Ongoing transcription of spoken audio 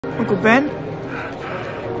Uncle Ben?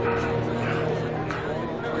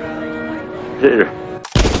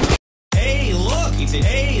 Hey, look, he said,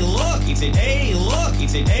 hey, look, he said, hey, look, he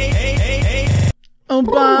said, hey, hey, hey, hey.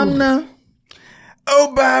 JOE-BAMNA.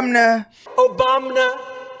 JOE-BAMNA. JOE-BAMNA.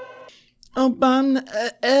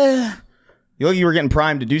 JOE-BAMNA. You look, you were getting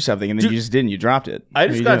primed to do something, and then you just didn't. You dropped it. I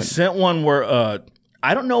just got sent one where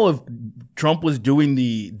I don't know if Trump was doing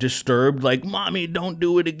the Disturbed, like, mommy, don't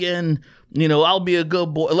do it again. You know, I'll be a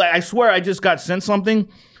good boy. Like, I swear I just got sent something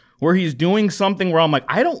where he's doing something where I'm like,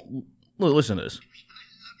 I don't... Look, listen to this. I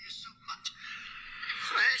love you so much.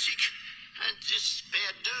 Magic. And just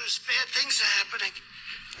bad news. Bad things are happening.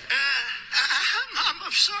 Mom,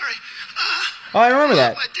 I'm sorry. Oh, I remember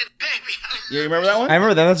that. I did, baby. Yeah, you remember that one? I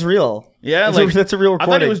remember that. That's real. Yeah, that's a real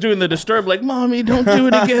recording. I thought he was doing the Disturbed, like, mommy, don't do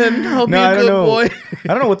it again. I'll be I a don't good know. boy. I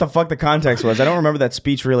don't know what the fuck the context was. I don't remember that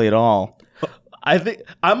speech really at all.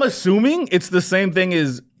 I'm assuming it's the same thing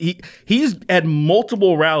as he's at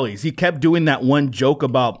multiple rallies. He kept doing that one joke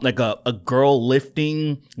about like a girl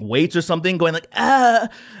lifting weights or something, going like I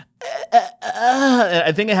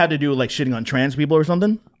think it had to do with like shitting on trans people or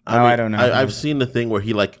something. I don't know. I've seen the thing where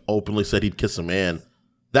he like openly said he'd kiss a man.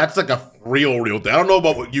 That's like a real thing. I don't know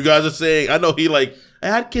about what you guys are saying. I know he like,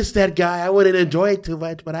 I'd kiss that guy. I wouldn't enjoy it too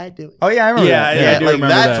much, but I do. Oh yeah, I remember that. Yeah, I do like,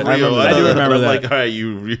 remember that's that. real. I do remember I'm that. like, all right,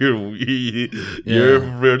 you're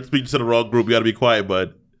speaking to the wrong group. You got to be quiet,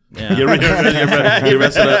 bud. Yeah. You're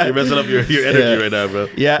messing up your energy right now, bro.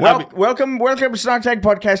 Yeah. Welcome to Snark Tank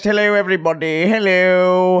Podcast. Hello, everybody.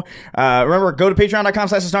 Hello. Remember, go to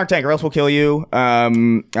patreon.com/SnarkTank or else we'll kill you.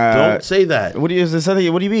 Don't say that. What do you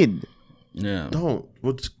mean? Yeah. Don't.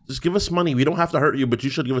 Well, just give us money. We don't have to hurt you, but you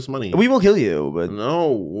should give us money. We will kill you, but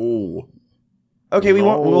No. okay, we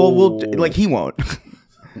won't. We'll like he won't.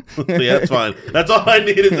 Yeah, that's fine. That's all I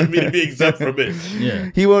needed to me to be exempt from it.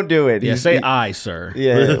 Yeah. He won't do it. Yeah. Say I, sir.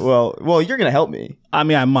 Yeah. Well, you're gonna help me. I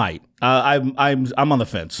mean, I might. I'm on the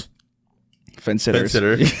fence. Fence sitters.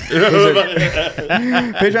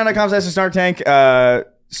 Patreon.com/SnarkTank.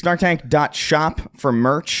 SnarkTank.shop for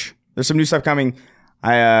merch. There's some new stuff coming.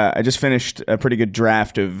 I just finished a pretty good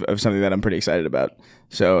draft of something that I'm pretty excited about.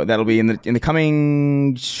 So that'll be in the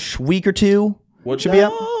coming week or two. What should be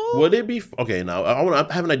up? Would it be okay? Now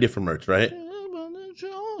I have an idea for merch, right?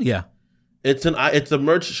 Yeah. It's a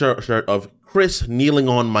merch shirt of Chris kneeling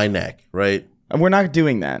on my neck, right? And we're not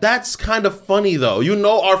doing that. That's kind of funny though. You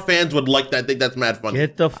know our fans would like that. I think that's mad funny.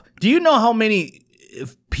 Do you know how many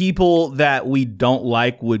people that we don't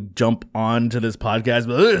like would jump onto this podcast?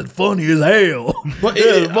 But it's funny as hell. But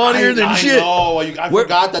it's funnier than shit. I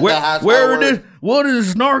forgot that has what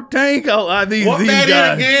is Snark Tank? These that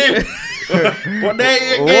guys. again? What that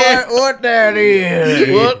again? What that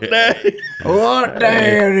is? What that? What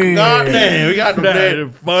that is? God damn, we got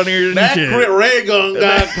That funnier than that shit. Crit Ray gun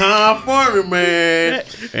got kind of funny, man.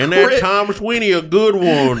 And that Tom Sweeney a good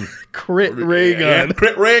one. Crit Ray gun. Yeah,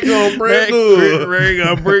 Crit Ray gun pretty good. Crit Ray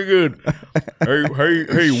gun pretty good.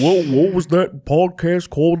 hey, what was that podcast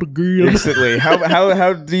called again? Instantly.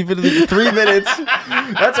 How deep into the 3 minutes?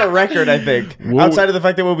 That's a record, I think. Outside of the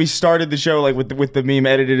fact that when we started the show, like with the meme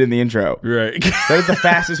edited in the intro. Right. That is the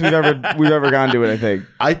fastest we've ever gone to it, I think.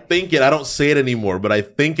 I think it. I don't say it anymore, but I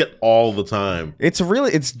think it all the time. It's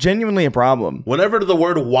genuinely a problem. Whenever the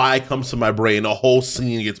word "why" comes to my brain, a whole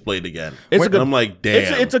scene gets played again. I'm like,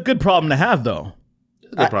 damn. It's a good problem to have, though.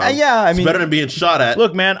 Yeah, I mean, it's better than being shot at.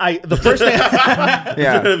 Look, man, the first thing,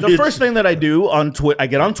 the first thing that I do on Twitter, I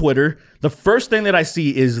get on Twitter. The first thing that I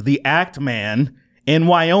see is the Act Man in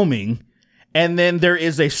Wyoming, and then there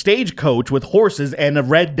is a stagecoach with horses and a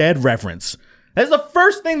Red Dead reference. That's the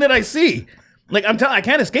first thing that I see. Like I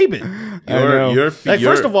can't escape it.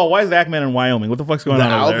 First of all, why is the Act Man in Wyoming? What the fuck's going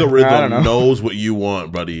on over there? The algorithm knows what you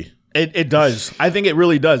want, buddy. It does. I think it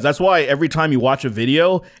really does. That's why every time you watch a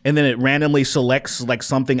video and then it randomly selects like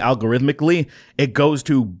something algorithmically, it goes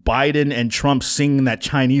to Biden and Trump singing that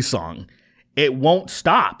Chinese song. It won't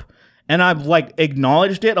stop. And I've like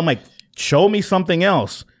acknowledged it. I'm like, show me something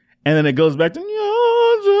else. And then it goes back to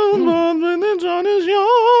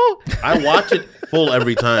I watch it full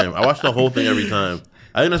every time. I watch the whole thing every time.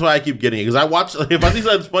 I think that's why I keep getting it, because I watch. If I see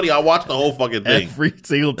something funny, I watch the whole fucking thing every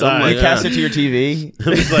single time. You cast it to your TV.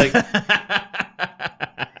 I'm just like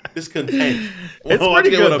discontent. It's pretty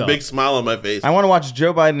good with a big smile on my face. I want to watch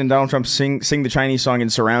Joe Biden and Donald Trump sing the Chinese song in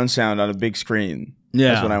surround sound on a big screen. Yeah,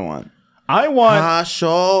 that's what I want. I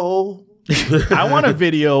want a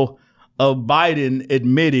video of Biden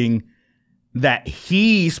admitting that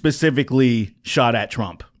he specifically shot at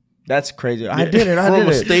Trump. That's crazy. I did it.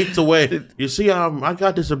 From states away. You see, I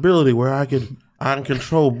got this ability where I can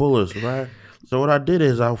control bullets, right? So what I did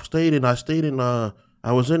is I stayed in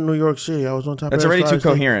I was in New York City. I was on top. That's of already too Empire State.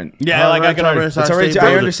 coherent. Yeah, like I can It's already.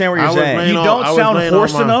 I understand what you're saying. You don't sound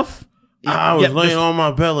hoarse enough. I was laying on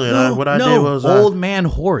my belly, and what I did was old man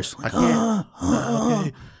horse. Like,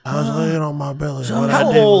 okay. I was laying on my belly.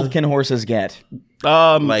 How old can horses get?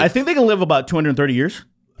 I think they can live about 230 years.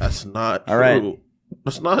 That's not all right. True.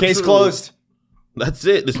 That's not Case true. closed. That's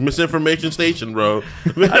it. This misinformation station, bro.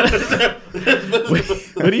 What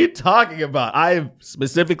are you talking about? I've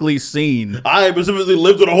specifically seen. I specifically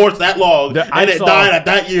lived on a horse that long, and it died at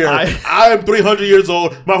that year. I am 300 years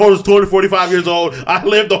old. My horse is 245 years old. I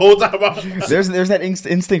lived the whole time. There's that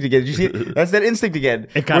instinct again. Did you see it? That's that instinct again.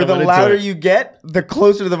 Where the went louder into it. you get, the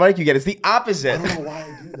closer to the mic you get. It's the opposite. I don't know why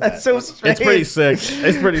I do that. That's so strange. It's pretty sick.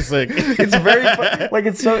 It's pretty sick. It's very like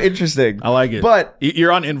it's so interesting. I like it. But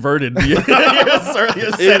you're on inverted. Your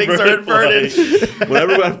settings are inverted.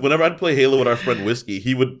 Whenever I'd play Halo with our friend Whiskey,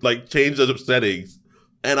 he would like change the settings,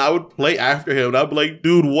 and I would play after him, and I'd be like,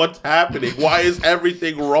 "Dude, what's happening? Why is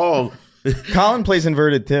everything wrong?" Colin plays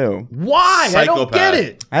inverted too. Why? Psychopath. I don't get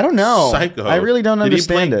it. I don't know. Psycho. I really don't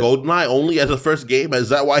understand Did he play it. GoldenEye only as a first game? Is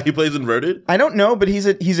that why he plays inverted? I don't know, but he's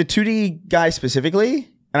a 2D guy specifically,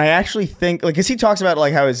 and I actually think like because he talks about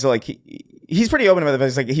like how it's like he's pretty open about the fact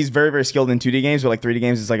it's like he's very very skilled in 2D games, but like 3D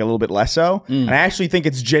games is like a little bit less so. And I actually think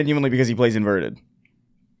it's genuinely because he plays inverted.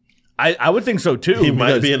 I would think so too. He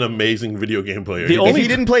might be an amazing video game player. If he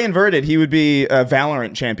didn't play inverted, he would be a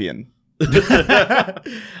Valorant champion.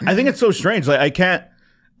 I think it's so strange. Like I can't.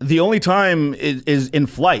 The only time is in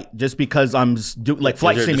flight, just because I'm doing like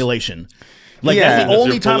flight simulation. Like that's the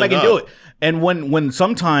only time I can do it. And when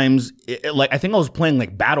sometimes, like I think I was playing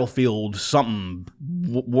like Battlefield something,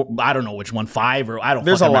 I don't know which one, 5 or I don't.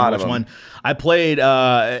 There's a lot of which them. one I played,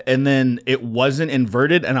 and then it wasn't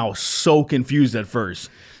inverted, and I was so confused at first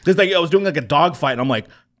because like I was doing like a dogfight, and I'm like,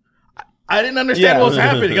 I didn't understand what was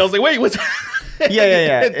happening. I was like, wait, what's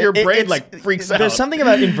Yeah. Your brain like freaks out. There's something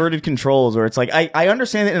about inverted controls where it's like I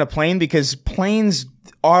understand it in a plane because planes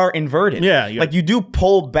are inverted. Yeah, like you do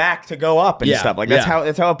pull back to go up and stuff. Like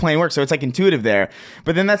that's how a plane works. So it's like intuitive there.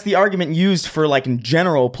 But then that's the argument used for like in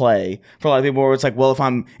general play for a lot of people where it's like, well,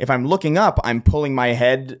 if I'm looking up, I'm pulling my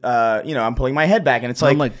head. I'm pulling my head back, and it's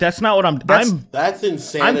like I'm like that's not what I'm. That's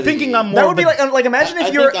insanity. I'm thinking I'm more. That would be like imagine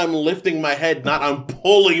if you're. I'm lifting my head, not I'm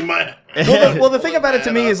pulling my. Well, the thing about it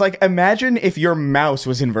to me is like imagine if your mouse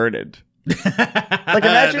was inverted. Like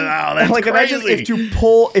imagine, imagine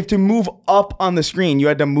if to move up on the screen you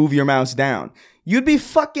had to move your mouse down. You'd be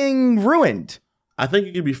fucking ruined. I think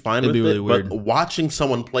you could be fine with really it, weird. but watching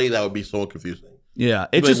someone play that would be so confusing. Yeah,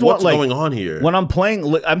 it's Like, just what's like, going on here? When I'm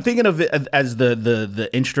playing, I'm thinking of it as the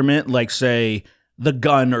instrument, like say the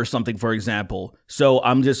gun or something, for example. So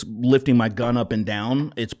I'm just lifting my gun up and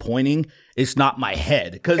down. It's pointing. It's not my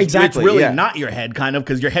head because it's really not your head, kind of,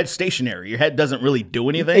 because your head's stationary. Your head doesn't really do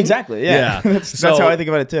anything. Exactly. Yeah. That's how I think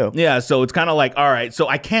about it too. Yeah. So it's kind of like, all right. So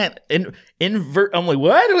I can't invert. I'm like,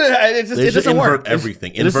 what? It doesn't work.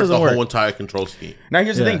 Everything. Invert the whole entire control scheme. Now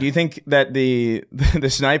here's the thing. Do you think that the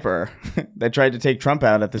sniper that tried to take Trump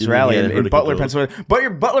out at this rally in Butler, Pennsylvania?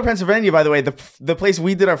 Butler, Pennsylvania, by the way, the place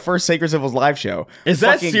we did our first Sacred Civils live show. Is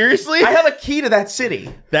that seriously? I have a key to that city.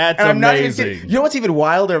 That's amazing. Not even kidding. You know what's even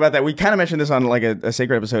wilder about that? We kind of mentioned this on like a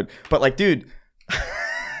Sacred episode, but like, dude.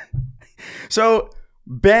 So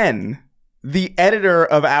Ben, the editor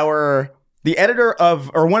of one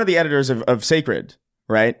of the editors of Sacred,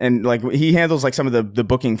 right? And like he handles like some of the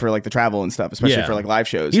booking for like the travel and stuff, especially for like live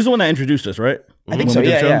shows. He's the one that introduced us, right? I think so.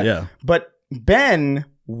 Yeah. But Ben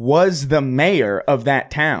was the mayor of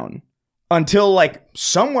that town until like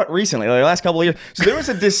somewhat recently, like the last couple of years. So there was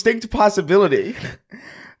a distinct possibility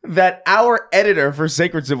that our editor for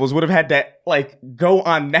Sacred Civils would have had to like go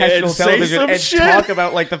on national television and talk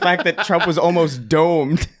about like the fact that Trump was almost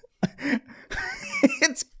domed.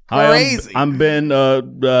 It's crazy. I'm Ben,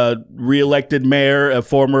 re-elected mayor, a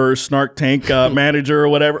former Snark Tank manager or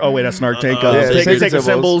whatever. Oh wait, that's Snark Tank. Sacred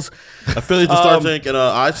Symbols. Affiliate to Star Tank, and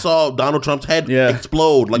I saw Donald Trump's head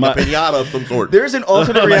explode like a pinata of some sort. There's an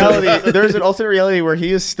alternate reality. There's an alternate reality where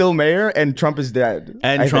he is still mayor and Trump is dead.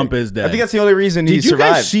 And Trump is dead. I think that's the only reason he survived. Did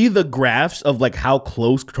you guys see the graphs of like how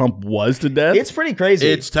close Trump was to death? It's pretty crazy.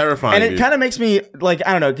 It's terrifying. And it kind of makes me like,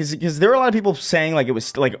 I don't know, because there were a lot of people saying like it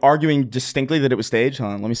was like arguing distinctly that it was staged.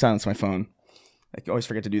 Hold on, let me silence my phone. I always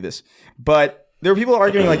forget to do this. But there were people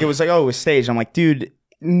arguing like it was like, oh, it was staged. I'm like, dude,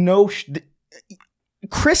 no.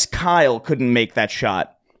 Chris Kyle couldn't make that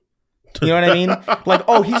shot. You know what I mean? Like,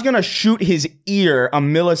 oh, he's gonna shoot his ear a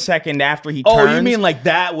millisecond after he turns. Oh, you mean like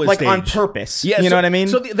that was like staged. On purpose? Yeah, you know what I mean?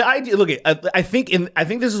 So the idea, look, I think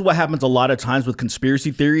this is what happens a lot of times with conspiracy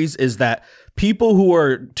theories is that people who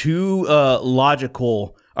are too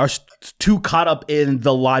logical are too caught up in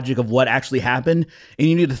the logic of what actually happened, and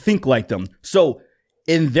you need to think like them. So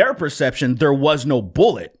in their perception, there was no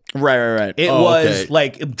bullet. Right. It was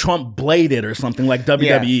like Trump bladed or something like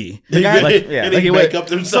WWE.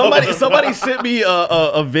 Somebody sent me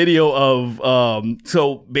a video of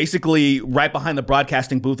so basically right behind the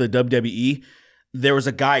broadcasting booth at WWE, there was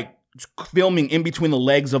a guy filming in between the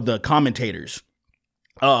legs of the commentators.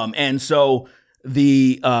 And so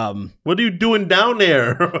the what are you doing down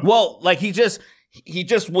there? Well, like he just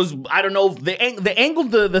was, I don't know, they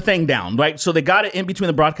angled the thing down, right? So they got it in between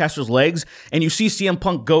the broadcaster's legs, and you see CM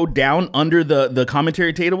Punk go down under the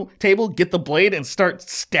commentary table, get the blade, and start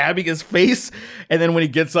stabbing his face. And then when he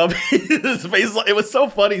gets up, his face, it was so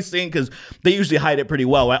funny seeing, because they usually hide it pretty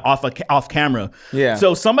well, right? off camera. Yeah.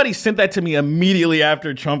 So somebody sent that to me immediately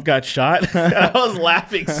after Trump got shot. I was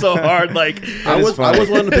laughing so hard. Like I was one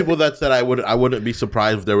of the people that said I wouldn't be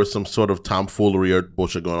surprised if there was some sort of tomfoolery or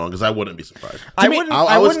bullshit going on, because I wouldn't be surprised.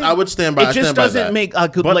 I would stand by. It just doesn't make a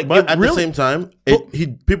good. But at the same time,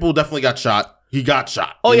 people definitely got shot. He got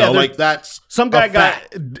shot. Oh yeah, like that's some guy got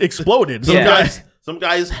exploded. Some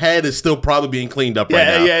guy's head is still probably being cleaned up right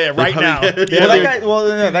now. Yeah, right now.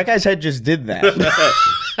 That guy's head just did that.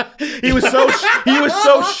 He was so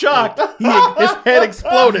shocked. His head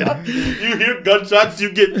exploded. You hear gunshots,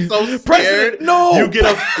 you get so scared. President, no. You get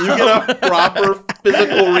a proper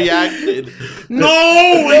physical reaction.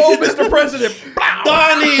 No, Mr. President.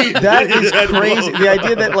 Donnie. That is crazy. The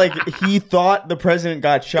idea that like he thought the president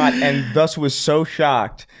got shot and thus was so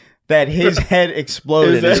shocked that his head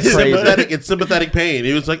exploded is crazy. It's sympathetic pain.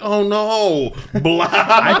 He was like, "Oh no!"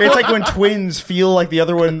 Blah. It's like when twins feel like the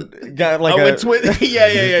other one got like You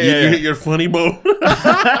hit your funny bone,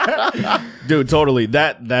 dude. Totally.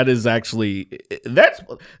 That is actually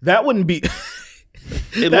that wouldn't be.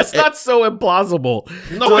 That's not so implausible.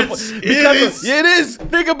 No, it is.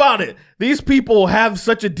 Think about it. These people have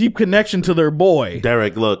such a deep connection to their boy.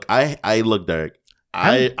 Derek, look, Derek.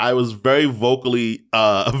 I was very vocal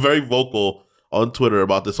on Twitter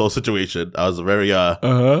about this whole situation. I was a very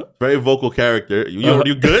very vocal character.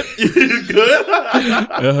 You good? You good?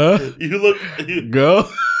 Go.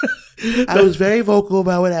 I was very vocal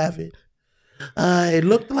about what happened. It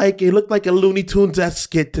looked like a Looney Tunes-esque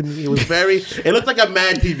skit to me. It looked like a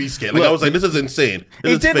Mad TV skit. Like I was like, this is insane.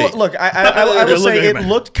 This is fake. Look, I would say it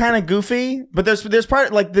looked kind of goofy, but there's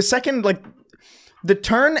part like the second like. The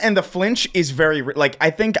turn and the flinch is very like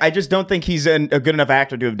I just don't think he's a good enough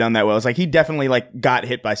actor to have done that well. It's like he definitely like got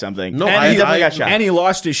hit by something. No, he definitely got shot. And he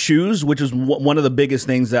lost his shoes, which is one of the biggest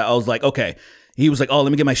things that I was like, okay. He was like, "Oh,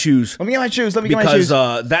 let me get my shoes. Let me get my shoes.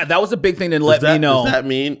 Because that was a big thing to let me know." Does that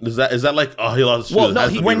mean is that like he lost his shoes? Well, no,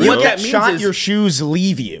 when you get shot, your shoes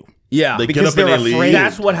leave you. Yeah, they because they're afraid. Leave.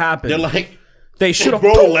 That's what happened. They're like. They should have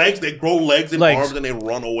grow legs. They grow legs and arms, and they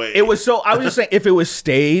run away. It was so. I was just saying, if it was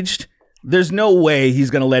staged, there's no way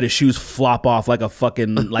he's gonna let his shoes flop off like a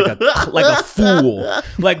fucking like a fool.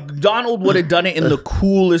 Like Donald would have done it in the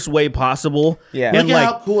coolest way possible. Yeah, and look at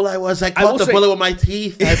how cool I was. I caught the bullet with my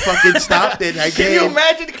teeth. I fucking stopped it. Can you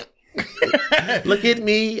imagine? Look at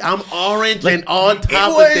me. I'm orange and on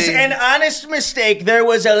top of things. It was an honest mistake. There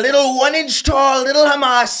was a little 1-inch tall little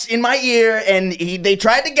Hamas in my ear, and they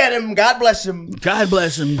tried to get him. God bless him. God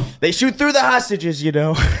bless him. They shoot through the hostages, you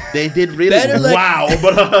know. They did really wow.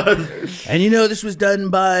 And you know, this was done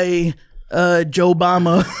by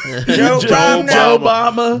JOE-BAMNA.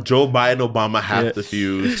 Joe Biden, Obama have to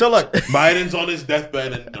fuse. So look, Biden's on his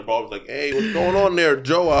deathbed and they're both like, "Hey, what's going on there,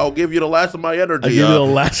 Joe? I'll give you the last of my energy." I'll give you the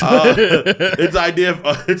last. It's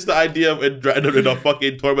the idea of in a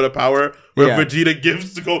fucking Tournament of Power where Vegeta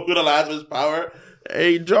gives to Goku the last of his power.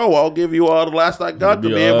 "Hey, Joe, I'll give you all the last I got to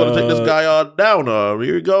be able to take this guy down.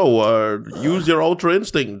 Here you go. Use your Ultra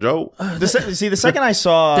Instinct, Joe." The second I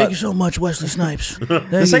saw... Thank you so much, Wesley Snipes.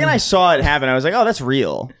 The second I saw it happen, I was like, oh, that's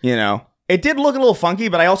real, you know? It did look a little funky,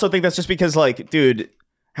 but I also think that's just because, like, dude,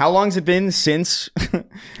 how long has it been since an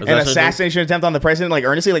assassination attempt on the president, like,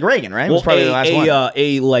 earnestly? Like, Reagan, right? Well, was probably the last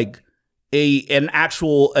one. An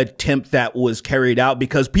actual attempt that was carried out,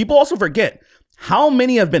 because people also forget how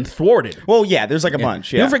many have been thwarted. Well, yeah, there's like a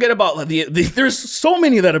bunch. Yeah. You forget about there's so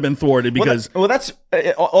many that have been thwarted because that's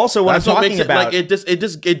also what I'm talking about. Like it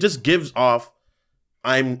just gives off.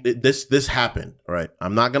 This happened, right?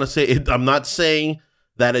 I'm not gonna say it. I'm not saying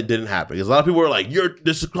that it didn't happen, because a lot of people were like,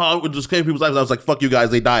 this is just claiming people's lives. I was like, fuck you guys,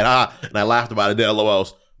 they died, and I laughed about it.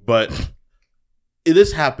 LOLs. But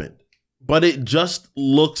this happened. But it just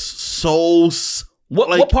looks so.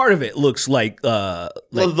 What part of it looks like? The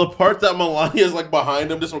part that Melania is like behind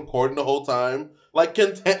him, just recording the whole time, like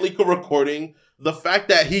contently recording the fact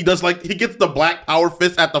that he does he gets the black power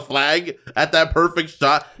fist at the flag at that perfect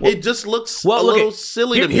shot, it just looks a little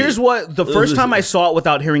silly to me. Here's what the first time I saw it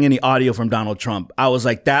without hearing any audio from Donald Trump, I was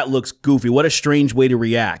like, that looks goofy. What a strange way to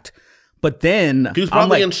react. But then he was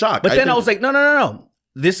probably in shock. But then I was like, no.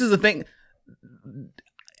 This is the thing.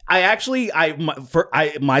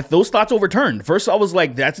 Those thoughts overturned. First, I was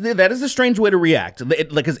like, that is a strange way to react.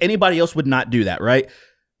 Because anybody else would not do that, right?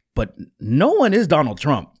 But no one is Donald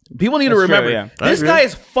Trump. People need to remember this guy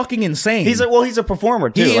is fucking insane. He's a performer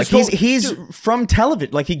too. He's from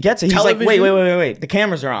television. Like he gets it. He's like, wait. The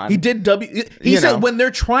cameras are on. He did He said when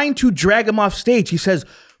they're trying to drag him off stage, he says,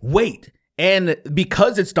 wait. And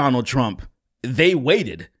because it's Donald Trump, they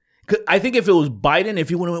waited. I think if it was Biden, if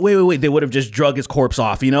he would have wait, they would have just drug his corpse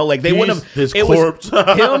off. You know, like they would have his corpse.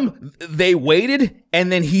 Was him. They waited,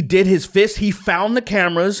 and then he did his fist. He found the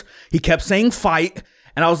cameras. He kept saying "fight."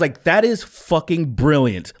 And I was like, that is fucking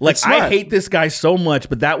brilliant. Like, I hate this guy so much,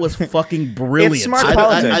 but that was fucking brilliant. It's smart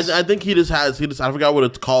politics. I think he just, I forgot what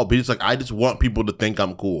it's called, but he's like, I just want people to think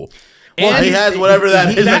I'm cool. Well, he has whatever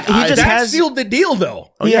that is. That sealed the deal,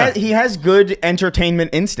 though. He has good entertainment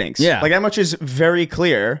instincts. Yeah. Like, that much is very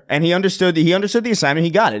clear. And he understood the assignment.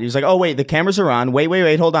 He got it. He was like, oh, wait, the cameras are on.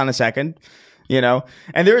 Wait, hold on a second. You know?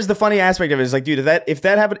 And there is the funny aspect of it. It's like, dude, if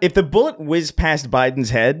that happened, if the bullet whizzed past Biden's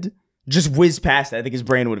head, just whizzed past it, I think his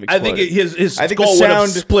brain would have exploded. I think his skull would have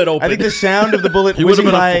split open. I think the sound of the bullet whizzing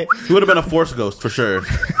by... He would have been a Force ghost for sure.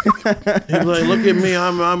 He'd be like, look at me,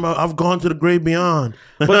 I've gone to the great beyond.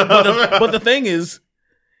 But the thing is,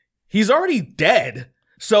 he's already dead.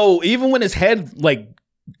 So even when his head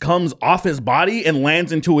comes off his body and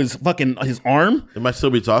lands into his arm, they might still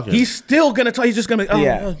be talking. He's still gonna talk. He's just gonna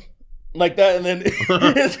be like that, and then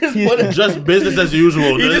it's just business as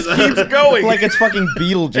usual. He just keeps going like it's fucking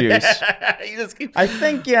Beetlejuice. He just keeps. I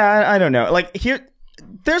think I don't know. Like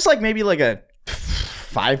there's maybe a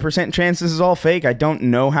 5% chance this is all fake. I don't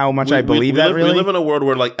know how much I believe that. Really, we live in a world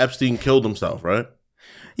where Epstein killed himself, right?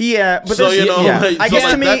 Yeah, but so you know, I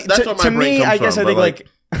guess to me, I think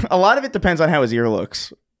a lot of it depends on how his ear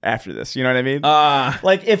looks after this. You know what I mean?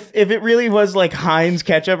 If it really was Heinz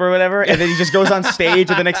ketchup or whatever, and then he just goes on stage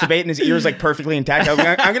at the next debate and his ear is perfectly intact, I'm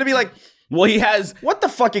gonna be like, well, he has. What the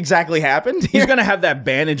fuck exactly happened? He's gonna have that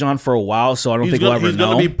bandage on for a while, so I don't think we'll ever know. He's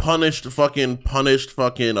gonna be punished. Biden.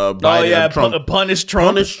 Trump. Punish Trump.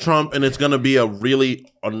 Punish Trump, and it's gonna be a really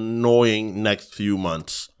annoying next few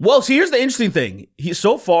months. Well, see, here's the interesting thing.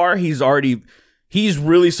 So far, he's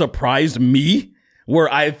really surprised me.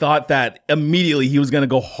 Where I thought that immediately he was gonna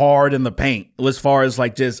go hard in the paint, as far as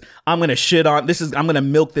I'm gonna shit on I'm gonna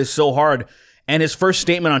milk this so hard. And his first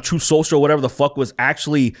statement on Truth Social, or whatever the fuck, was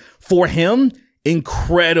actually for him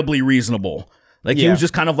incredibly reasonable. He was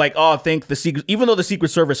just kind of like, oh, I think even though the Secret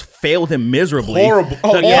Service failed him miserably. Horrible.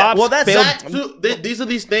 These are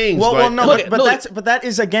these things. But that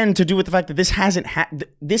is again to do with the fact that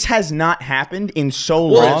this has not happened in so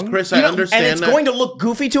long. Chris, I understand, and it's going to look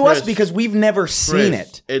goofy to us because we've never seen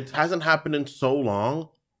it. It hasn't happened in so long.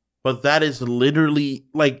 But that is literally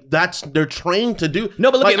they're trained to do.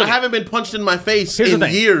 No, but I haven't been punched in my face in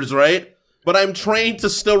years, right? But I'm trained to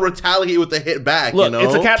still retaliate with a hit back. Look, you know,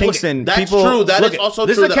 it's a Kingston. That's true. That is also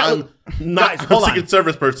true. That I'm not a Secret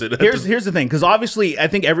Service person. Here's the thing, because obviously I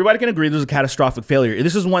think everybody can agree there's a catastrophic failure.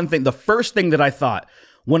 This is one thing. The first thing that I thought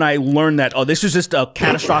when I learned that, this is just a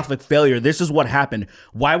catastrophic failure. This is what happened.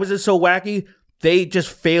 Why was it so wacky? They just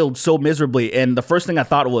failed so miserably. And the first thing I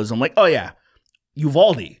thought was, I'm like, oh yeah,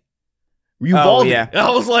 Uvalde. Oh, yeah. I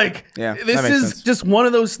was like, this is just one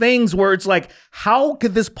of those things where it's like, how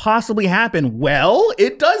could this possibly happen? Well,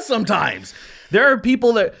 it does sometimes. There are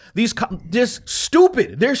people that just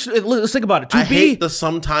stupid. Let's think about it. I hate the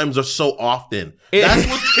sometimes or so often. That's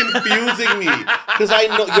what's confusing me, because I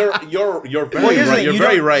know you're very right. You're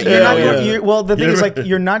very right. Well, the thing is,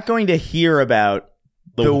 you're not going to hear about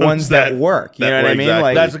the ones that work. You know what I mean?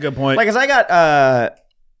 Exactly. That's a good point. Because I got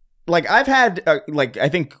I've had I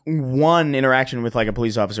think one interaction with a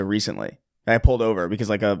police officer recently. I pulled over because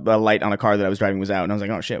a light on a car that I was driving was out, and I was like,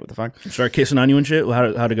 oh shit, what the fuck? Start kissing on you and shit?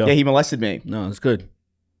 How'd it go? Yeah, he molested me. No, it's good.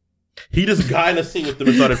 He just got in a seat with them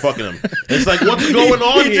and started fucking him. It's like, what's going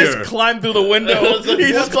on here? He just climbed through the window. What's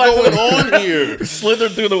going on here?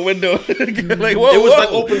 Slithered through the window. Whoa, it was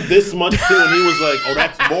open this much too, and he was like, oh,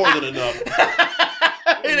 that's more than enough.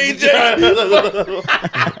 And he just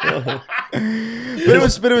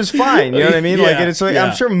it was fine. You know what I mean? Yeah, Like, and it's like, yeah.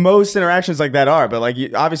 I'm sure most interactions like that are, but like,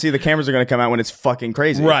 obviously the cameras are going to come out when it's fucking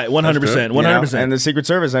crazy. Right, 100%, 100%. And the Secret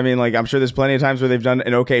Service, I mean, like, I'm sure there's plenty of times where they've done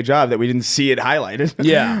an okay job that we didn't see it highlighted.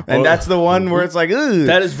 Yeah. And that's the one where it's like, ugh.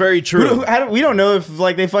 That is very true. We don't know if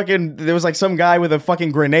like there was like some guy with a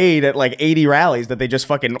fucking grenade at like 80 rallies that they just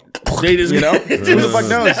fucking, They just, you know, who the fuck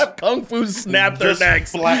knows? Kung Fu snap their Just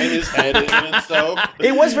necks. flatten his head and stuff.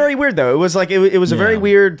 It was very weird though. It was like it was a very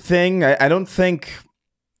weird thing. I don't think.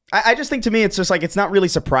 I just think to me it's just like it's not really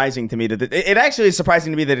surprising to me that it actually is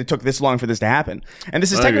surprising to me that it took this long for this to happen. And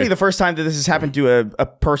this is technically the first time that this has happened to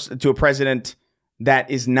a president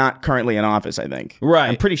that is not currently in office, I think. Right.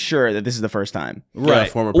 I'm pretty sure that this is the first time. Right.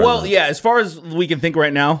 former Well, president. yeah, as far as we can think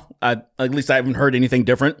right now, at least I haven't heard anything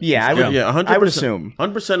different. Yeah, I would. Yeah, 100%. I would assume.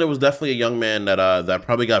 100%. It was definitely a young man that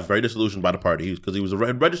probably got very disillusioned by the party because he was a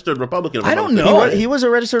registered Republican. if I I'm don't not know. mistaken. He was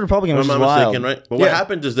a registered Republican, which If is I'm not wild. mistaken, right? But what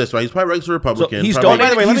happened is this, right? He's probably a registered Republican. So he's probably-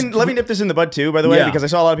 By the way, He's- let me nip this in the bud too. By the way, Yeah. because I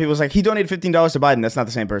saw a lot of people was like, he donated $15 to Biden. That's not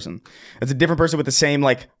the same person. That's a different person with the same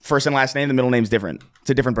like first and last name. The middle name's different.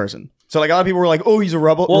 It's a different person. So like a lot of people were like, oh, he's a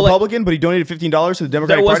Republican, but he donated $15 to the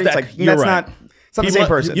Democratic was Party. It's that. like You're that's right. not. It's not the same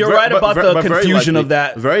person. You're right about the very confusion likely- of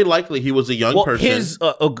that. Very likely, he was a young Well, person.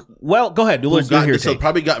 well, go ahead. who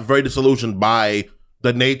probably got very disillusioned by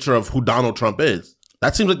the nature of who Donald Trump is.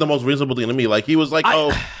 That seems like the most reasonable thing to me. Like he was like, he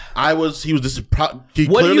was this. He What do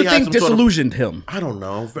clearly you had think some sort of- disillusioned him? I don't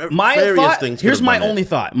know. My Various thought. things. could Here's have my done it. only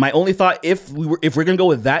thought. My only thought, if we're gonna go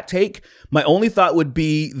with that take, my only thought would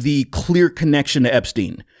be the clear connection to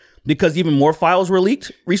Epstein. Because even more files were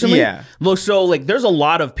leaked recently. Yeah. Look, so like there's a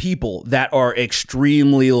lot of people that are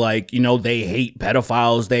extremely like, you know, they hate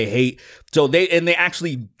pedophiles, they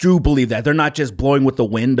actually do believe that. They're not just blowing with the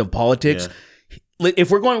wind of politics. Yeah.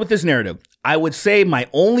 If we're going with this narrative, I would say my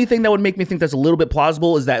only thing that would make me think that's a little bit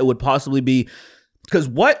plausible is that it would possibly be because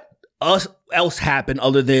what else happened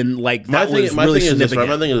other than like that was really significant.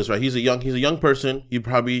 My thing is this, right? He's a young person. He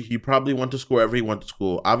probably went to school wherever he went to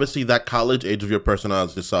school. Obviously, that college age of your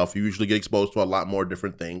personality yourself, you usually get exposed to a lot more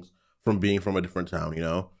different things from being from a different town. You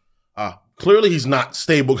know, clearly he's not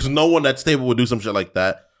stable because no one that's stable would do some shit like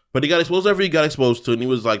that. But he got exposed wherever he got exposed to, and he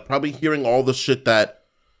was like probably hearing all the shit that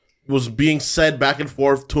was being said back and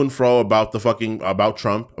forth to and fro about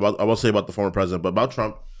Trump. I will say about the former president, but about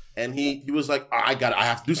Trump. And he was like, I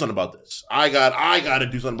have to do something about this. I got to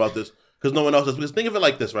do something about this because no one else does. Because think of it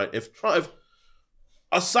like this, right? If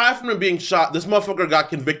aside from him being shot, this motherfucker got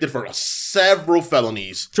convicted for several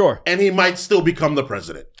felonies. Sure. And he might still become the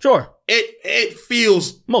president. Sure. It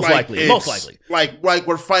feels most likely like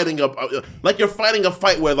we're fighting like you're fighting a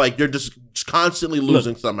fight where like you're just constantly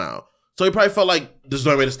losing somehow. So he probably felt like there's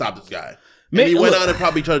no way to stop this guy. And he went out and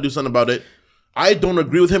probably tried to do something about it. I don't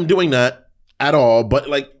agree with him doing that at all, but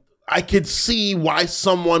like I could see why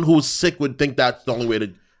someone who's sick would think that's the only way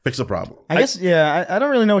to fix a problem. I guess, yeah, I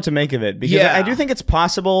don't really know what to make of it because I do think it's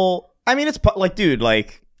possible. I mean, it's like, dude,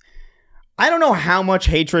 like, I don't know how much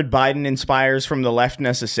hatred Biden inspires from the left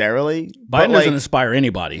necessarily. Biden doesn't inspire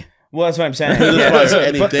anybody. Well, that's what I'm saying.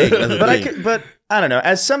 But I don't know.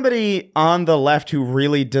 As somebody on the left who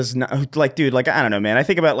really does not like, dude, like, I don't know, man. I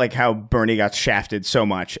think about like how Bernie got shafted so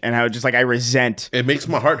much and how just like I resent. It makes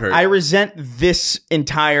my heart hurt. I resent this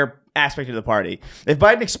entire aspect of the party. If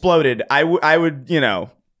Biden exploded, I would, you know,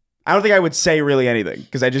 I don't think I would say really anything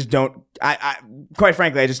because I just don't. I quite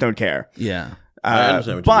frankly, I just don't care. Yeah. I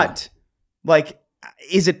understand what you mean. Like,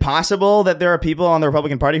 is it possible that there are people on the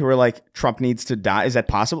Republican Party who are like, Trump needs to die? Is that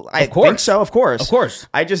possible? I think so, of course. Of course.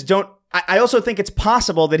 I just don't. I also think it's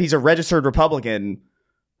possible that he's a registered Republican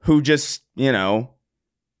who just, you know,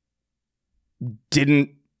 didn't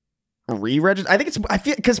re-register. I think it's, I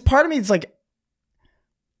feel, because part of me is like,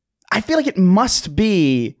 I feel like it must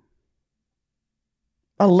be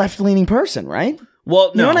a left-leaning person, right?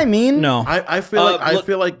 Well, no. You know what I mean? No. I feel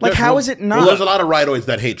like how is it not? Well, there's a lot of rightoids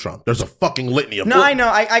that hate Trump. There's a fucking litany of them. No, I know.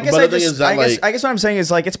 I guess But I the thing just is that, I guess what I'm saying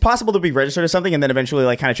is like it's possible to be registered as something and then eventually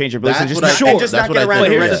like kind of change your beliefs and That's just what not, I- and just that's not what get I around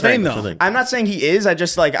think. to But here's the registering. thing, though. I'm not saying he is. I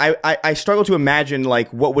just like I struggle to imagine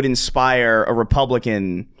like what would inspire a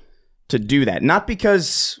Republican to do that. Not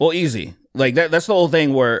because easy. Like that's the whole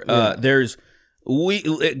thing where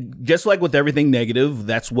just like with everything negative,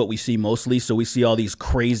 that's what we see mostly. So we see all these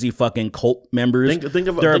crazy fucking cult members.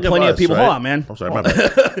 There are plenty of people. Right? Hold on, man. I'm sorry, my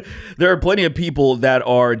bad. There are plenty of people that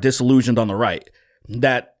are disillusioned on the right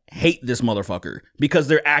that hate this motherfucker because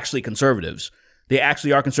they're actually conservatives. They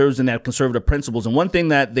actually are conservatives and have conservative principles. And one thing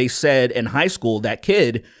that they said in high school, that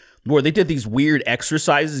kid where they did these weird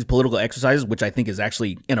exercises, these political exercises, which I think is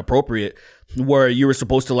actually inappropriate, where you were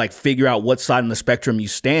supposed to like figure out what side on the spectrum you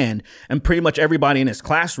stand, and pretty much everybody in his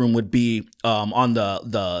classroom would be on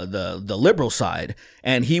the liberal side,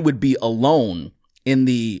 and he would be alone in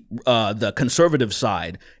the conservative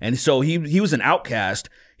side, and so he was an outcast.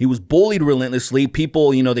 He was bullied relentlessly.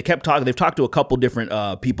 People, you know, they've talked to a couple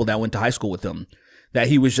different people that went to high school with him, that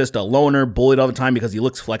he was just a loner, bullied all the time because he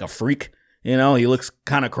looks like a freak. You know, he looks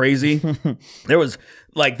kind of crazy. There was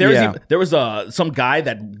some guy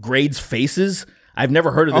that grades faces. I've never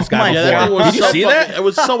heard of this guy before. Did you see that? It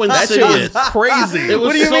was so insidious. Crazy. It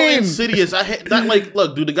was insidious. I hate that. Like,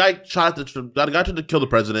 look, dude, the guy tried to kill the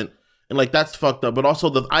president, and like that's fucked up. But also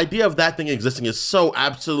the idea of that thing existing is so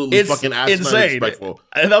absolutely fucking insane. Disrespectful.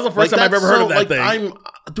 And that was the first time I've ever heard of that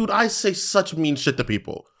thing. I say such mean shit to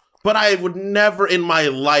people. But I would never in my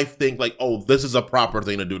life think like, oh, this is a proper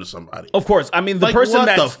thing to do to somebody. Of course. I mean, the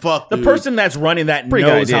person that's running that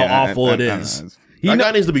knows how awful it is. That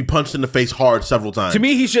guy needs to be punched in the face hard several times. To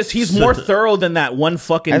me, he's more thorough than that one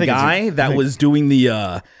fucking guy that was doing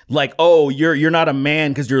the like, oh, you're not a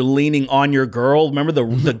man because you're leaning on your girl. Remember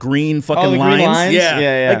the green fucking lines?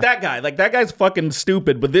 Yeah. Like that guy. Like that guy's fucking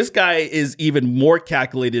stupid. But this guy is even more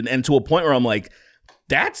calculated, and to a point where I'm like,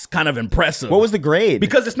 that's kind of impressive. What was the grade?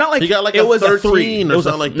 Because it's not like he got like it was 13 or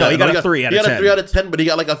something like that. No, he got a 3 out of 10. He got a 3 out of 10, but he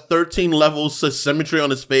got like a 13 levels symmetry on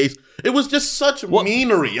his face. It was just such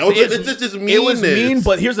meanery. It's just meanness. It was mean,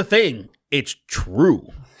 but here's the thing. It's true.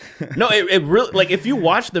 No, it really, like, if you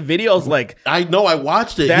watch the videos, like, I know, I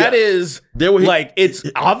watched it. That is, like, it's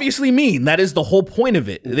obviously mean. That is the whole point of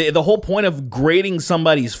it. The whole point of grading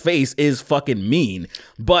somebody's face is fucking mean.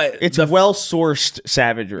 But it's well-sourced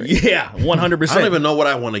savagery. Yeah, 100%. I don't even know what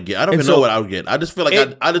I want to get. I don't even know what I would get. I just feel like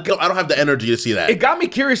I don't have the energy to see that. It got me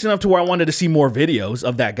curious enough to where I wanted to see more videos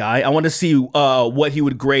of that guy. I wanted to see what he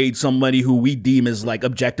would grade somebody who we deem as, like,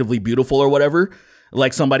 objectively beautiful or whatever.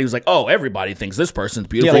 Like somebody was like, oh, everybody thinks this person's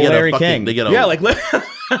beautiful. Yeah, like Larry King. Like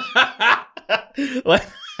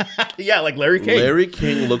Larry King. Larry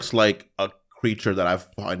King looks like a creature that I've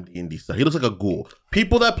fought in D&D stuff. He looks like a ghoul.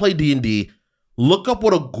 People that play D&D, look up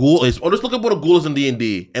what a ghoul is, or just look up what a ghoul is in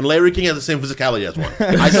D&D, and Larry King has the same physicality as one.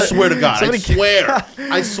 I swear to God.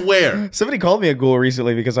 I swear. Somebody called me a ghoul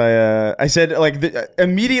recently because I said, like,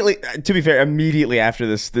 immediately, to be fair, immediately after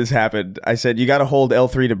this happened, I said, you got to hold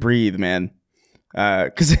L3 to breathe, man.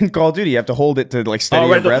 Because in Call of Duty, you have to hold it to like steady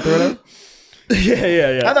your breath or whatever.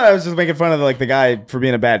 Yeah. I thought I was just making fun of like the guy for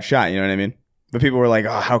being a bad shot. You know what I mean? But people were like,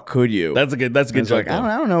 "Oh, how could you?" That's a good joke. Like,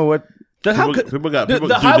 I don't know what. How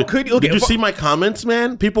could you? Did you see my comments,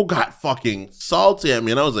 man? People got fucking salty at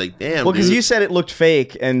me, and I was like, "Damn." Well, because you said it looked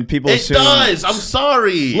fake, and people assumed it does. I'm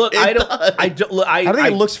sorry. Look, I don't think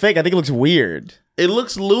it looks fake. I think it looks weird. It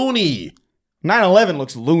looks loony. 9/11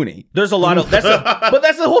 looks loony. There's a lot of but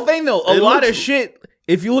that's the whole thing though. A lot of shit.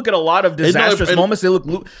 If you look at a lot of disastrous moments, they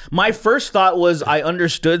look. My first thought was I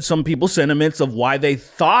understood some people's sentiments of why they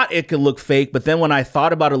thought it could look fake, but then when I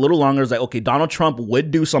thought about it a little longer, I was like, okay, Donald Trump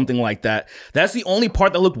would do something like that. That's the only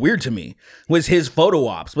part that looked weird to me was his photo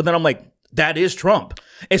ops. But then I'm like, that is Trump.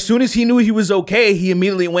 As soon as he knew he was okay, he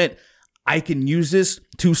immediately went, I can use this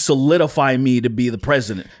to solidify me to be the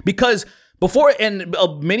president because. Before, and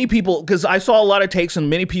many people, because I saw a lot of takes and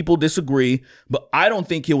many people disagree, but I don't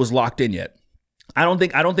think he was locked in yet. I don't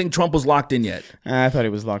think Trump was locked in yet. I thought he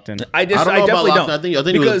was locked in. I definitely don't.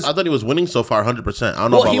 I thought he was winning so far 100%. I don't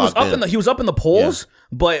know about locked in. He was up in the polls,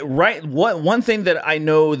 but one thing that I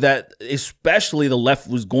know that especially the left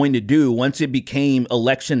was going to do once it became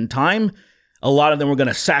election time, a lot of them were going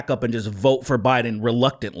to sack up and just vote for Biden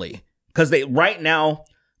reluctantly because right now.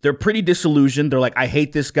 They're pretty disillusioned. They're like, I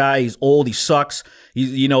hate this guy. He's old. He sucks.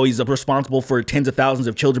 He's responsible for tens of thousands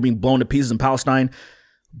of children being blown to pieces in Palestine.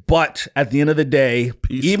 But at the end of the day,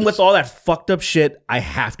 even with all that fucked up shit, I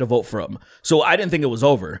have to vote for him. So I didn't think it was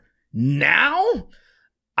over. Now,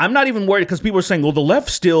 I'm not even worried because people are saying, well, the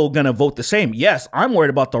left's still going to vote the same. Yes, I'm worried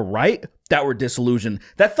about the right that were disillusioned,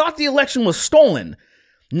 that thought the election was stolen.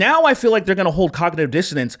 Now I feel like they're going to hold cognitive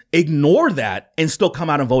dissonance, ignore that, and still come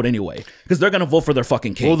out and vote anyway because they're going to vote for their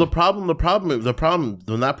fucking king. Well, the problem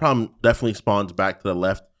definitely spawns back to the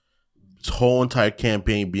left. This whole entire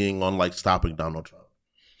campaign being on like stopping Donald Trump.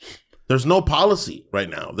 There's no policy right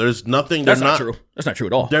now. There's nothing. That's not true. That's not true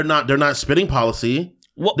at all. They're not spitting policy.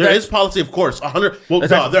 Well, there is policy, of course. 100. Well,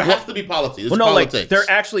 there has to be policy. There's politics. Like they're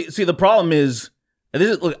actually the problem is.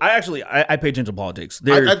 Look, I pay attention to politics.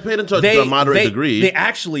 I pay attention to a moderate degree. They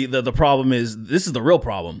actually the problem is this is the real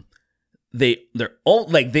problem. They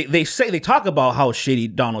talk about how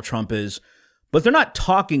shitty Donald Trump is, but they're not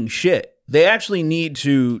talking shit. They actually need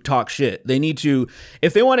to talk shit. They need to,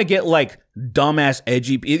 if they want to get like dumbass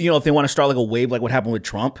edgy, if they want to start like a wave like what happened with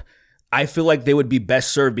Trump, I feel like they would be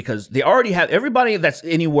best served because they already have everybody that's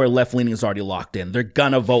anywhere left leaning is already locked in. They're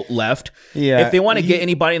gonna vote left. Yeah. If they want to get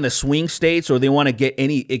anybody in the swing states or they want to get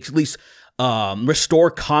at least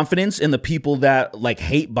restore confidence in the people that like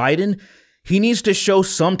hate Biden, he needs to show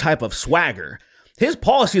some type of swagger. His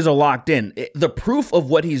policies are locked in. The proof of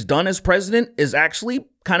what he's done as president is actually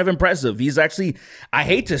kind of impressive. He's actually, I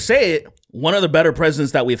hate to say it, one of the better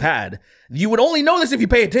presidents that we've had. You would only know this if you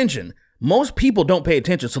pay attention. Most people don't pay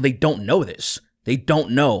attention, so they don't know this. They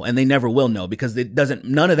don't know, and they never will know because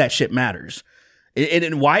none of that shit matters.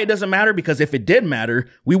 And why it doesn't matter? Because if it did matter,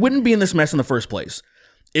 we wouldn't be in this mess in the first place.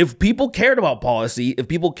 If people cared about policy, if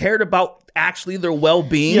people cared about actually their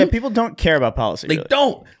well-being. Yeah, people don't care about policy. They really.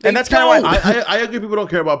 don't. And that's kind of why I agree people don't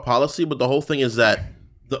care about policy, but the whole thing is that,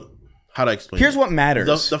 how do I explain here's it? what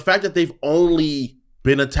matters. The fact that they've only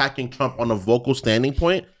been attacking Trump on a vocal standing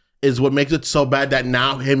point is what makes it so bad that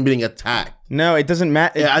now him being attacked. No, it doesn't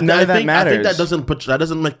matter. Yeah, None of that matters. I think that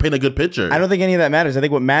doesn't like paint a good picture. I don't think any of that matters. I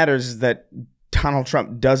think what matters is that Donald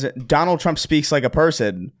Trump speaks like a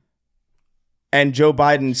person, and Joe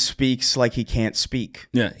Biden speaks like he can't speak.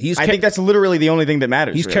 Yeah, I think that's literally the only thing that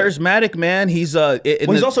matters. He's really. charismatic, man. He's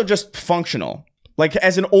he's also just functional. Like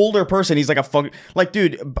as an older person, he's like like,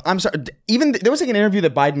 dude, I'm sorry. Even there was like an interview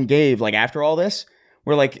that Biden gave like after all this,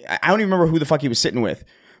 where like I don't even remember who the fuck he was sitting with,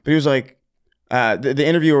 but he was like, the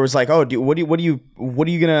interviewer was like, oh, what are you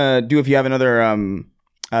gonna do if you have another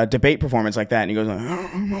debate performance like that? And he goes, and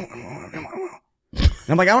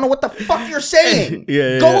I'm like, I don't know what the fuck you're saying.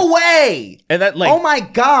 Go away. And that like, oh my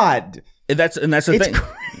god. And that's the thing.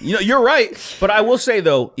 You're right. But I will say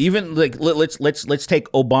though, even like let's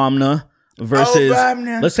take Obama versus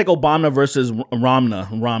let's take Obama versus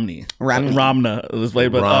Romney. Let's play,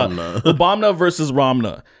 but Obama versus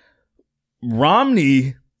Romney.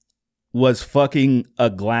 Romney was fucking a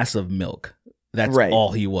glass of milk. That's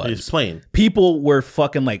all he was. He's plain. People were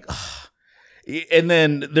fucking like, ugh. And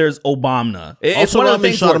then there's Obama. It's one of the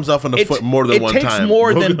things shot himself in the foot more than one time. It takes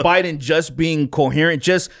more than Biden just being coherent,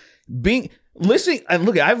 just being listening. And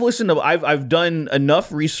look, I've done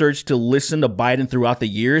enough research to listen to Biden throughout the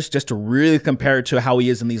years just to really compare it to how he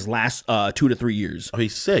is in these last 2 to 3 years. Oh,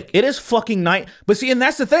 he's sick. It is fucking night. But see, and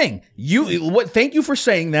that's the thing. Thank you for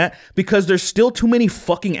saying that because there's still too many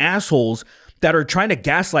fucking assholes that are trying to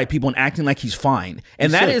gaslight people and acting like he's fine.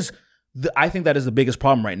 And I think that is the biggest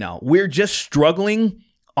problem right now. We're just struggling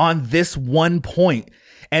on this one point.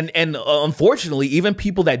 And unfortunately, even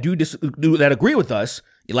people that that agree with us,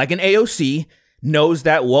 like an AOC, knows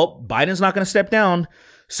that, well, Biden's not going to step down.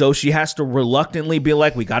 So she has to reluctantly be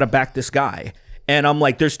like, we got to back this guy. And I'm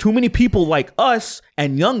like, there's too many people like us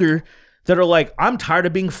and younger that are like, I'm tired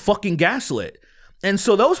of being fucking gaslit. And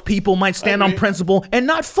so those people might stand on principle and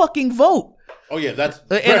not fucking vote. Oh yeah,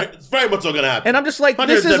 it's very much so gonna happen. And I'm just like,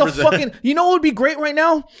 this is a fucking, you know what would be great right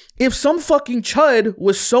now? If some fucking chud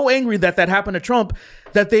was so angry that happened to Trump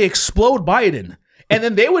that they explode Biden. And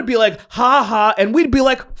then they would be like, ha ha, and we'd be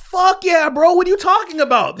like, fuck yeah, bro, what are you talking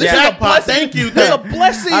about? This is a blessing. Thank you. This is a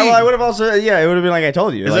blessing. I would have also, it would have been like I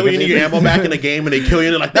told you. Is that when you need your ammo back in the game and they kill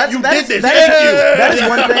you and they're like, you did this, that is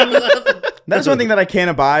one thing. That's one thing that I can't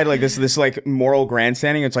abide. Like this like moral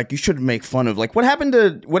grandstanding. It's like you should make fun of like what happened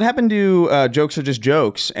to jokes are just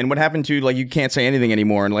jokes, and what happened to like you can't say anything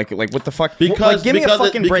anymore, and like what the fuck? Because give me a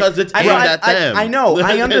fucking break. Because it's aimed at them. I know.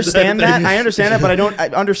 I understand that. But I don't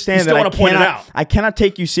understand that. I point it out. I cannot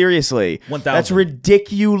take you seriously. 1,000. That's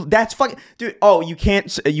ridiculous. That's fucking dude. Oh, you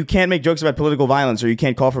can't make jokes about political violence, or you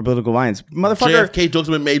can't call for political violence, motherfucker. JFK jokes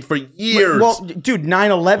have been made for years. Well, dude,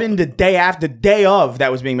 9/11, the day of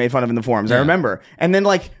that was being made fun of in the forums. I remember. And then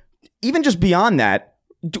like even just beyond that,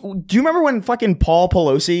 do you remember when fucking Paul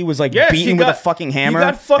Pelosi was like beaten with a fucking hammer? He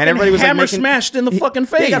got fucking and everybody was hammer like smashed in the fucking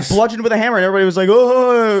face. He got bludgeoned with a hammer, and everybody was like,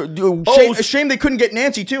 shame they couldn't get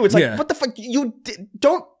Nancy too. It's like, what the fuck? You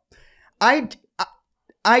don't.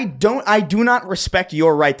 I do not respect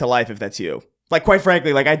your right to life if that's you. Like, quite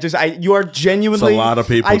frankly, like you are genuinely. It's a lot of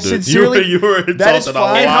people. Sincerely, you were insulting a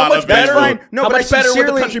lot and how much better? No, how but much better would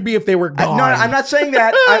the country be if they were gone? No, I'm not saying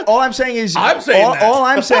that. All I'm saying is, all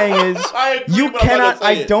I'm saying is, you cannot.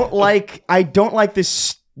 I don't like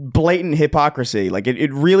this blatant hypocrisy. Like,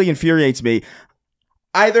 it really infuriates me.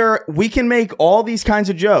 Either we can make all these kinds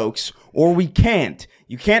of jokes, or we can't.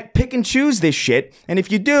 You can't pick and choose this shit. And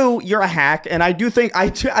if you do, you're a hack. And I do think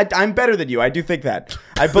I'm better than you. I do think that.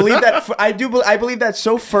 I believe that. I believe that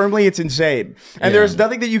so firmly. It's insane. And there's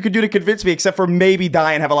nothing that you could do to convince me except for maybe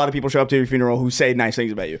die and have a lot of people show up to your funeral who say nice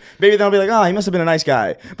things about you. Maybe they'll be like, "Oh, he must have been a nice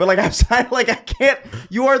guy." But like outside, like I can't.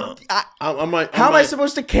 You are. How am I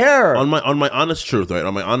supposed to care? On my honest truth, right?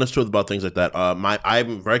 On my honest truth about things like that.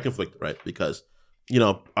 I'm very conflicted, right? Because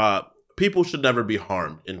people should never be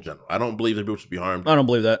harmed in general. I don't believe that people should be harmed. I don't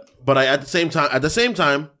believe that. But at the same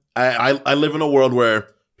time, I live in a world where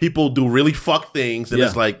people do really fuck things, and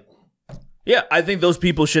it's like, yeah, I think those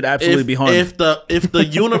people should absolutely be harmed. If the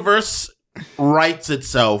universe rights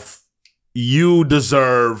itself, you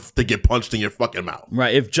deserve to get punched in your fucking mouth.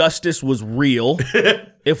 Right. If justice was real,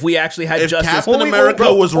 if we actually had justice. Captain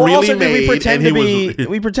America was really made,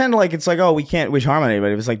 we pretend like it's like, oh, we can't wish harm on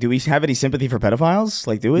anybody. It's like, do we have any sympathy for pedophiles?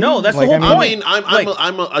 Like, do we? No, that's the whole point.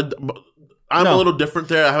 I'm a little different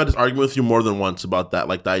there. I had this argument with you more than once about that.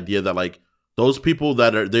 Like the idea that like those people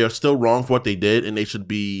they are still wrong for what they did and they should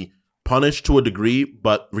be punished to a degree,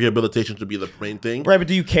 but rehabilitation should be the main thing. Right, but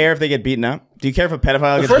do you care if they get beaten up? Do you care if a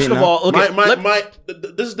pedophile gets beaten up? First of all,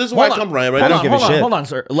 this is why I come right. I don't give a shit. Hold on,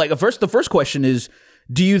 sir. Like the first question is,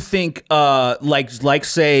 do you think, like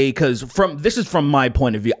say, because this is from my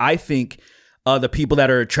point of view, I think the people that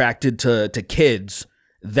are attracted to kids,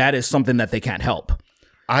 that is something that they can't help.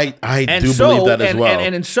 I do believe that as well.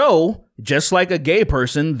 And so, just like a gay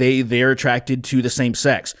person, they're attracted to the same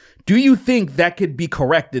sex. Do you think that could be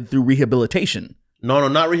corrected through rehabilitation? No,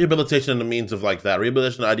 not rehabilitation in the means of like that.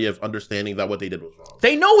 Rehabilitation, the idea of understanding that what they did was wrong.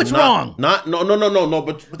 They know it's wrong. No.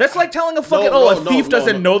 But that's like telling a fucking a thief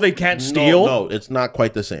doesn't know they can't steal. No, it's not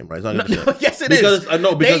quite the same, right? It's not yes, it is.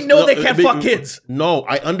 They know they can't fuck kids. No,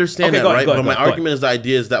 I understand that, right? But my argument is the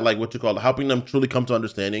idea is that like what you call helping them truly come to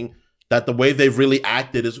understanding that the way they've really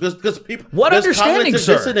acted is because people. What understanding,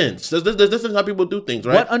 sir? Dissonance. There's dissonance how people do things,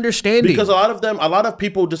 right? What understanding? Because a lot of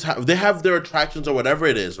people just have their attractions or whatever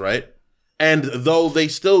it is, right? And though they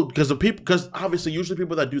still because obviously usually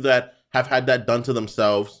people that do that have had that done to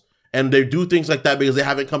themselves, and they do things like that because they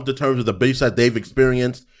haven't come to terms with the abuse that they've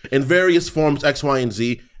experienced in various forms X, Y, and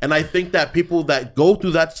Z. And I think that people that go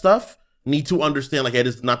through that stuff need to understand like it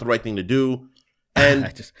is not the right thing to do.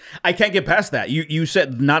 And I can't get past that. You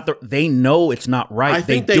said they know it's not right. I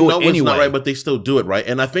think they know it's not right, but they still do it, right?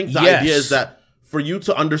 And I think the idea is that for you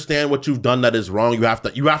to understand what you've done that is wrong, you have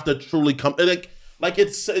to truly come like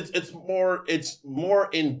it's more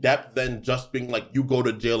in depth than just being like you go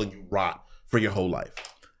to jail and you rot for your whole life.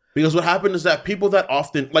 Because what happened is that people that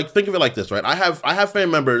often like think of it like this, right? I have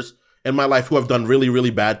family members in my life who have done really,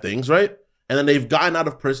 really bad things, right? And then they've gotten out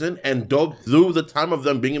of prison and through the time of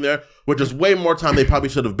them being there, which is way more time they probably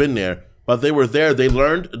should have been there, but they were there. They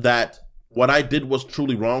learned that what I did was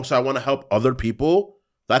truly wrong. So I want to help other people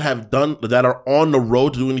that are on the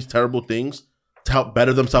road to doing these terrible things to help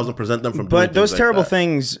better themselves and present them from. But those terrible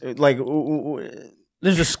things, like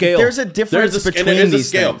there's a scale. There's a difference between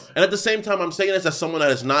these things. And at the same time, I'm saying this as someone that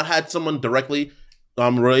has not had someone directly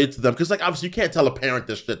related to them, because like obviously you can't tell a parent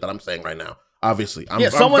this shit that I'm saying right now. Obviously, I'm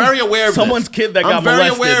very aware of someone's this. kid that got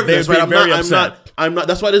molested. I'm very aware of this, right? I'm not.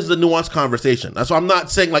 That's why this is a nuanced conversation. That's why I'm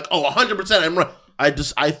not saying like, oh, 100%. I'm right. I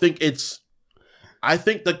think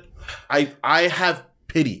that I have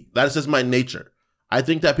pity. That is just my nature. I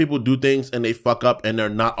think that people do things and they fuck up and they're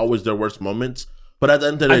not always their worst moments. But at the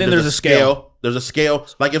end of the day, there's a scale. There's a scale.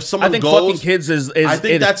 Like if someone goes, fucking kids is I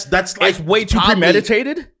think that's like it's way too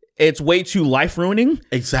premeditated. It's way too life ruining.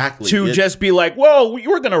 Exactly. To just be like, well,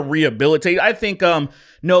 you're gonna rehabilitate. I think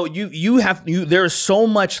no, there's so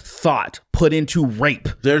much thought put into rape.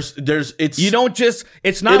 You don't just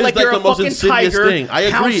it's not like you're a fucking tiger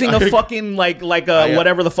pouncing a fucking like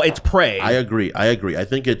whatever it's prey. I agree. I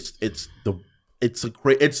think it's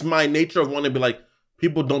my nature of wanting to be like,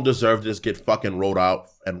 people don't deserve to just get fucking rolled out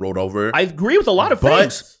and rolled over. I agree with a lot of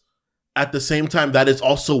things. At the same time, that is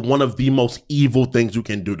also one of the most evil things you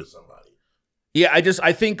can do to somebody. Yeah,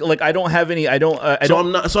 I think like I don't have any.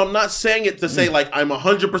 I'm not saying it to say like I'm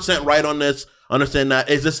 100% right on this. Understand that?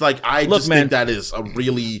 It's just like I think that is a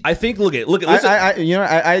really. I think listen.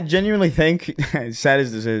 I genuinely think, as sad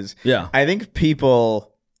as this is, yeah, I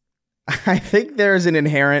think there's an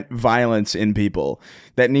inherent violence in people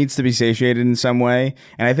that needs to be satiated in some way,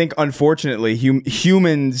 and I think unfortunately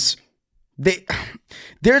humans.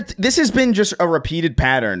 This has been just a repeated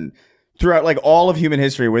pattern throughout like all of human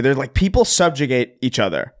history where there's like people subjugate each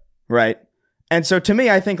other, right? And so to me,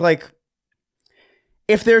 I think like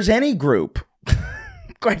if there's any group,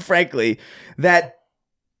 quite frankly, that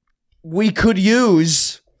we could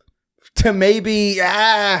use to maybe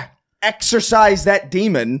exorcise that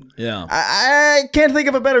demon. Yeah. I can't think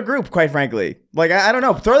of a better group, quite frankly. Like, I don't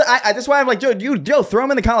know. That's why I'm like, Joe, throw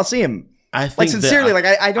him in the Coliseum. I think like, sincerely,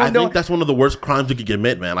 I don't know. I think that's one of the worst crimes you could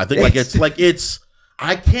commit, man. I think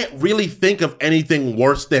I can't really think of anything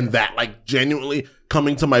worse than that. Like, genuinely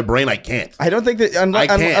coming to my brain, I can't. I don't think that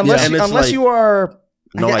unless you are.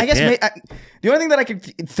 No, I guess can't. The only thing that I could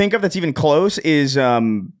think of that's even close is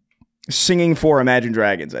singing for Imagine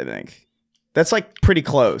Dragons. I think that's like pretty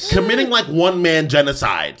close. Committing like one-man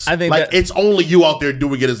genocides. I think like it's only you out there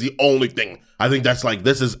doing it is the only thing. I think that's like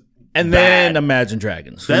this is. And bad. then Imagine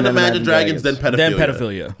Dragons. Then Imagine Dragons, then pedophilia. Then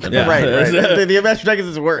pedophilia. Yeah. Right. The Imagine Dragons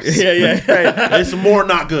is worse. Yeah. Right. It's more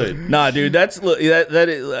not good. Nah, dude, that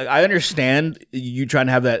is, like, I understand you trying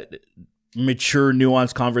to have that mature,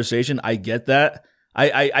 nuanced conversation. I get that.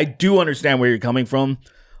 I do understand where you're coming from,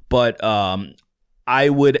 but I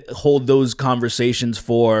would hold those conversations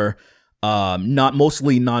for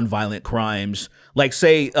mostly nonviolent crimes. Like,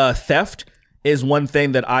 say, theft is one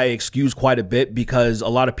thing that I excuse quite a bit because a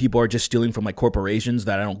lot of people are just stealing from like corporations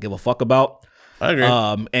that I don't give a fuck about. I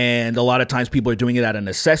agree. And a lot of times people are doing it out of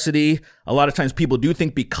necessity. A lot of times people do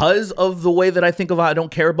think because of the way that I think of how I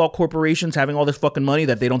don't care about corporations having all this fucking money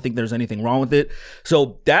that they don't think there's anything wrong with it.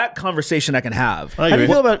 So that conversation I can have. How do you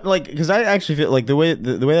feel about, like, because I actually feel like the way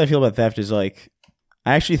that I feel about theft is like,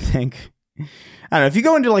 I actually think, I don't know, if you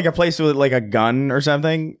go into like a place with like a gun or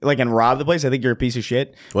something, like, and rob the place, I think you're a piece of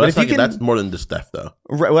shit. Well, but that's more than just theft, though.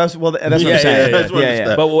 Right, well, that's what I'm saying.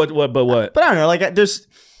 Yeah. But what? But I don't know, like, there's,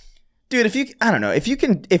 dude, I don't know, if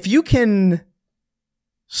you can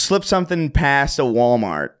slip something past a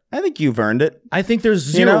Walmart, I think you've earned it. I think there's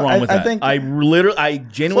zero wrong with that. I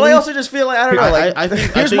genuinely. Well, I also just feel like, I don't know. Like, I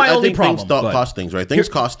think here's my only problem. Things cost things, right? Things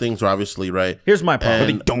cost things, obviously, right? Here's my problem.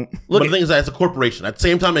 And, but they don't. But the thing is that it's a corporation. At the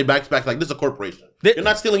same time, they back like this is a corporation. You're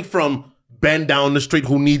not stealing from Ben down the street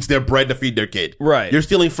who needs their bread to feed their kid. Right. You're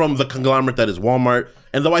stealing from the conglomerate that is Walmart.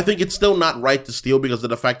 And though I think it's still not right to steal because of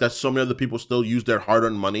the fact that so many other people still use their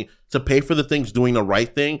hard-earned money to pay for the things doing the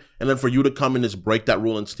right thing, and then for you to come and just break that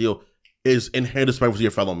rule and steal is inherent disrespectful to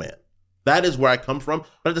your fellow man. That is where I come from.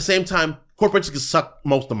 But at the same time, corporations can suck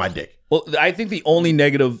most of my dick. Well, I think the only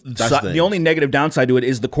negative downside to it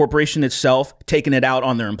is the corporation itself taking it out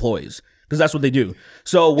on their employees. Because that's what they do.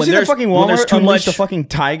 So when there's fucking Walmart too much, a fucking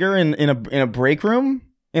tiger in a break room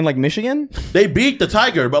in like Michigan. They beat the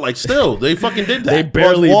tiger, but like still, they fucking did that. They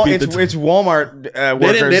barely beat it's Walmart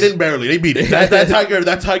workers. They didn't barely. They beat it.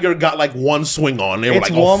 That tiger got like one swing on. They were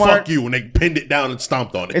like, "Oh, fuck you," and they pinned it down and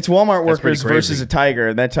stomped on it. It's Walmart workers versus a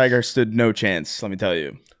tiger. That tiger stood no chance. Let me tell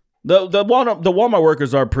you. The Walmart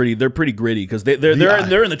workers are pretty. They're pretty gritty because they're in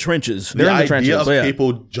the trenches. The They're in the idea trenches. of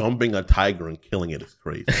people jumping a tiger and killing it is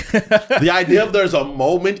crazy. The idea of there's a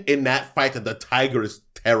moment in that fight that the tiger is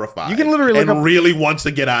terrified. You can literally look and up, really wants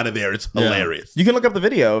to get out of there. It's hilarious. You can look up the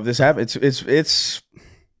video of this happen. It's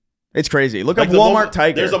crazy. Look like up Walmart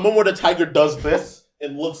tiger. There's a moment where the tiger does this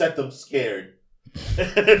and looks at them scared.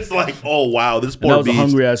 It's like, oh wow, this poor beast, a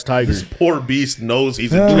hungry ass tiger. This poor beast knows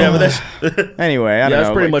he's a Anyway, I don't know.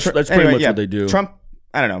 That's pretty much what they do. Trump,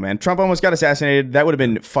 I don't know, man. Trump almost got assassinated. That would have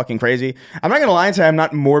been fucking crazy. I'm not gonna lie and say I'm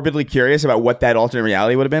not morbidly curious about what that alternate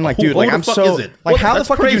reality would have been. Like, dude, like I'm so like, how the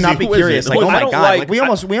fuck could you not be curious? Like, oh my god, like we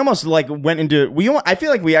almost like went into I feel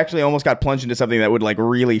like we actually almost got plunged into something that would like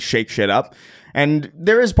really shake shit up. And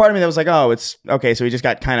there is part of me that was like, oh, it's okay. So he just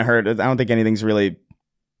got kind of hurt. I don't think anything's really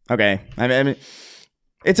okay. I mean.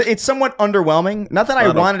 It's somewhat underwhelming. Not that I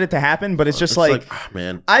wanted it to happen, but it's just like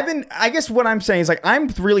man. I guess what I'm saying is like I'm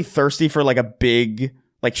really thirsty for like a big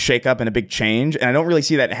like shake up and a big change, and I don't really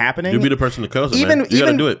see that happening. You'd be the person to cause it, man. You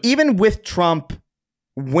gotta do it. Even with Trump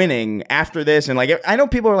winning after this, and like I know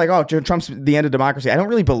people are like, oh, Trump's the end of democracy. I don't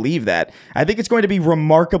really believe that. I think it's going to be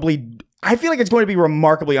I feel like it's going to be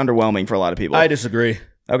remarkably underwhelming for a lot of people. I disagree.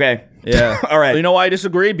 Okay. Yeah. All right. You know why I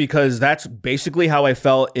disagree? Because that's basically how I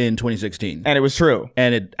felt in 2016. And it was true.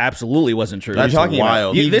 And it absolutely wasn't true. That's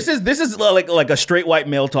wild. This is like a straight white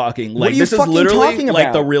male talking. Like, what are you this is fucking literally talking about?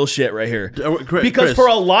 like the real shit right here. Because Chris, for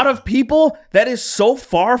a lot of people, that is so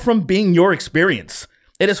far from being your experience.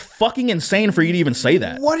 It is fucking insane for you to even say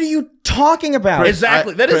that. What are you talking about?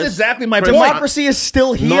 Exactly. That is exactly my point. Democracy is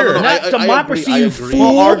still here. No, Not democracy, you fool.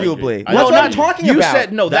 Well, arguably. That's what I'm talking about. You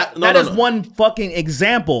said, that is one fucking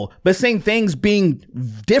example. But saying things being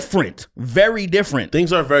different, very different.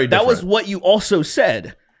 Things are very different. That was what you also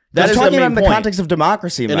said. That is talking the main about in the point. context of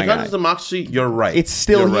democracy, in the context of democracy, you're right. It's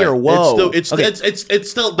still You're here. right. Whoa. It's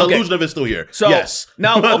still the illusion of it's still here. So yes.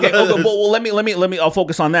 Now, okay. Well, let me. I'll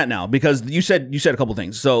focus on that now because you said a couple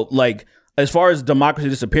things. So, like, as far as democracy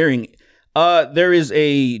disappearing, there is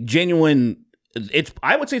a genuine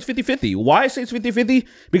I would say it's 50-50. Why I say it's 50-50?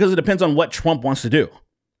 Because it depends on what Trump wants to do.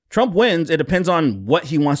 Trump wins, it depends on what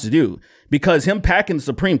he wants to do. Because him packing the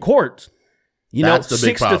Supreme Court, That's the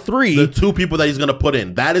big 6-3. The two people that he's going to put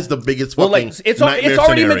in. That is the biggest fucking it's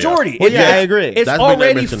already a majority. Well, I agree. It's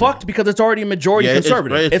already fucked because it's already a majority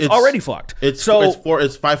conservative. It's already fucked. It's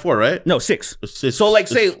 5-4, right? No, 6. It's so like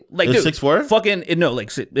say like it's dude, 6-4? fucking no, like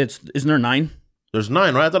isn't there 9? There's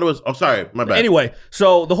 9, right? I thought it was. Oh, sorry, my bad. Anyway,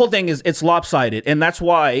 so the whole thing is it's lopsided, and that's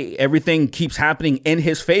why everything keeps happening in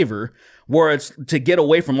his favor, where it's to get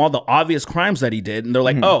away from all the obvious crimes that he did, and they're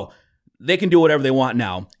like, oh, they can do whatever they want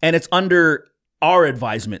now, and it's under our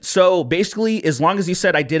advisement. So basically, as long as he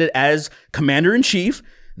said I did it as commander-in-chief,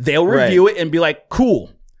 they'll review it and be like,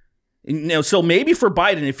 cool. So maybe for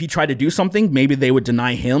Biden, if he tried to do something, maybe they would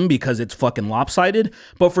deny him because it's fucking lopsided.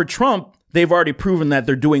 But for Trump, they've already proven that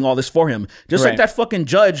they're doing all this for him. Just like that fucking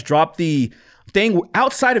judge dropped the thing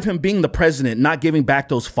outside of him being the president, not giving back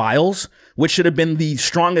those files, which should have been the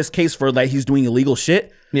strongest case for that he's doing illegal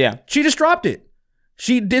shit. Yeah. She just dropped it.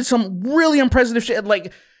 She did some really impressive shit.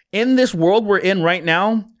 Like, in this world we're in right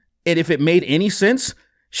now, and if it made any sense,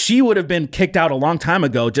 she would have been kicked out a long time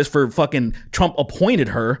ago just for fucking Trump appointed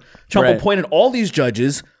her. Trump appointed all these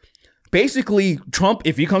judges. Basically, Trump,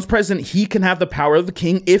 if he becomes president, he can have the power of the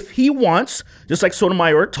king if he wants. Just like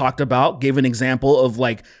Sotomayor talked about, gave an example of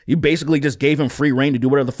like, you basically just gave him free reign to do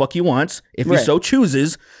whatever the fuck he wants, if he so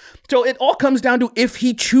chooses. So it all comes down to if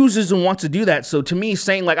he chooses and wants to do that. So to me,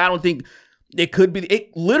 saying like, I don't think it could be,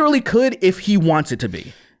 it literally could if he wants it to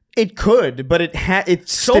be. It could, but it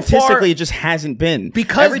statistically it just hasn't been.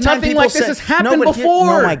 Because nothing like this has happened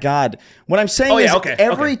before. Oh my God. What I'm saying is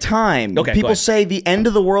every time people say the end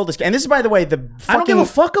of the world is... And this is, by the way, the fucking... I don't give a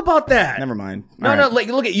fuck about that. Never mind. No, like,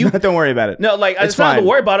 look at you. Don't worry about it. No, like, it's not to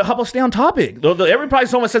worry about it. How about stay on topic? Everybody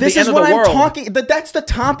someone said the end of the world. This is what I'm talking... That's the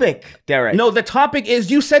topic, Derek. No, the topic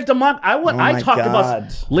is you said democracy. I talked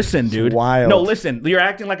about... Listen, dude. It's wild. No, listen. You're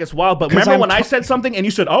acting like it's wild. But remember when I said something and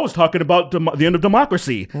you said, I was talking about the end of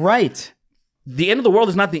democracy. Right. The end of the world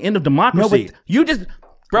is not the end of democracy. No, you just,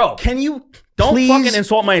 bro. Can you don't fucking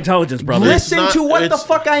insult my intelligence, brother? Listen to what the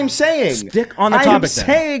fuck I'm saying. Stick on the topic.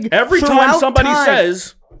 Then. Every time somebody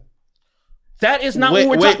says that is not what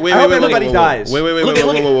we're talking. I hope everybody dies. Wait.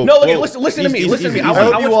 No, listen to me. Listen to me. I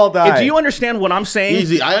hope you all die. Do you understand what I'm saying?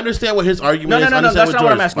 Easy. I understand what his argument is. No. That's not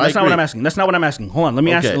what I'm asking. That's not what I'm asking. That's not what I'm asking. Hold on. Let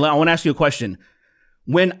me ask. I want to ask you a question.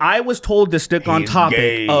 When I was told to stick on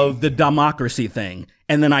topic of the democracy thing,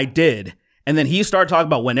 and then I did. And then he started talking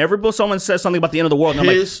about whenever someone says something about the end of the world, and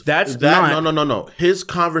I'm like, that's not... No. His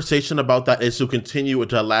conversation about that is to continue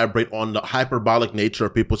to elaborate on the hyperbolic nature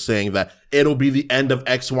of people saying that it'll be the end of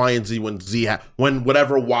X, Y, and Z when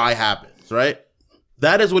whatever Y happens, right?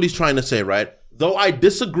 That is what he's trying to say, right? Though I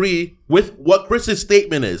disagree with what Chris's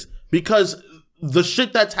statement is, because the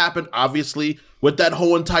shit that's happened, obviously, with that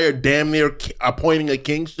whole entire damn near appointing a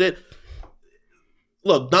king shit.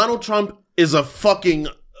 Look, Donald Trump is a fucking...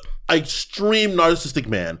 extreme narcissistic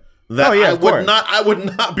man that I would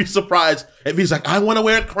not be surprised if he's like, I want to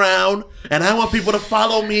wear a crown and I want people to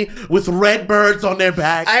follow me with red birds on their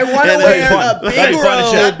back. I want to wear a big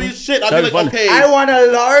robe. That'd be shit. I'd be like, okay. I want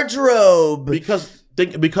a large robe. Because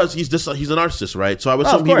he's a narcissist, right? So I would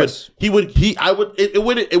assume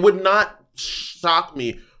it would not shock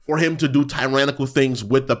me for him to do tyrannical things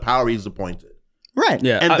with the power he's appointed. Right.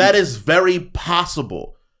 Yeah. And that is very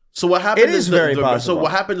possible. So what happens is very possible. So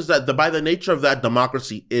what happens is that by the nature of that,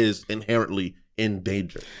 democracy is inherently in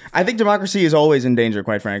danger. I think democracy is always in danger,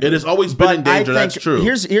 quite frankly. It has always been in danger. That's true.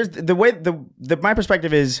 Here's the way my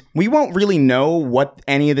perspective is: we won't really know what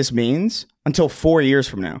any of this means until 4 years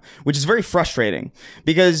from now, which is very frustrating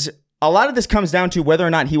because a lot of this comes down to whether or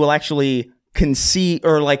not he will actually concede,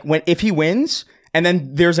 or like if he wins and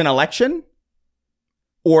then there's an election,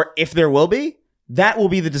 or if there will be. That will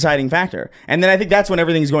be the deciding factor. And then I think that's when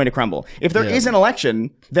everything's going to crumble. If there is an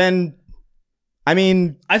election, then, I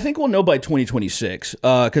mean... I think we'll know by 2026.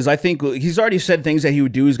 Because I think he's already said things that he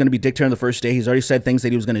would do. He's going to be dictator on the first day. He's already said things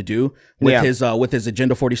that he was going to do with his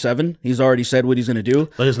Agenda 47. He's already said what he's going to do.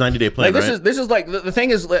 Like his 90-day plan, this is like... The thing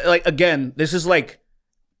is, like, again, this is like...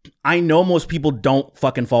 I know most people don't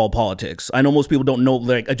fucking follow politics. I know most people don't know,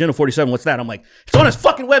 like, Agenda 47, what's that? I'm like, it's on his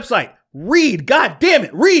fucking website. Read. God damn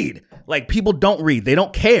it. Read. Like, people don't read. They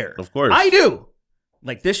don't care. Of course. I do.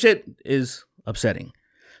 Like, this shit is upsetting.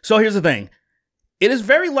 So here's the thing. It is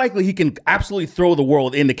very likely he can absolutely throw the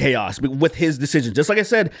world into chaos with his decisions. Just like I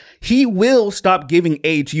said, he will stop giving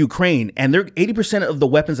aid to Ukraine, and 80% of the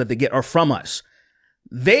weapons that they get are from us.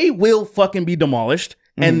 They will fucking be demolished.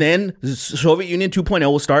 And then the Soviet Union 2.0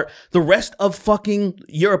 will start. The rest of fucking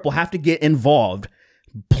Europe will have to get involved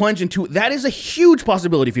plunge into that is a huge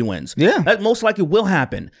possibility if he wins. Yeah. That most likely will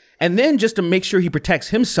happen. And then just to make sure he protects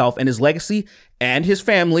himself and his legacy and his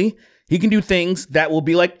family, he can do things that will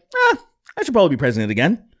be like, I should probably be president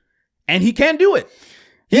again. And he can do it.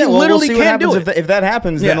 He literally we'll see can do it. If that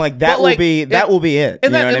happens, then like that will be it.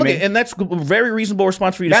 And and that's a very reasonable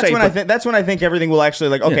response for you to say. That's when I think everything will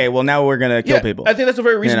actually like, okay, well now we're gonna kill people. I think that's a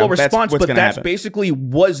very reasonable response, but that's basically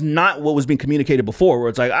was not what was being communicated before, where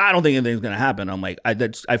it's like, I don't think anything's gonna happen. I'm like,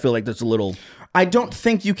 I feel like that's a little. I don't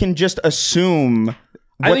think you can just assume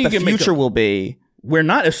what the future will be. We're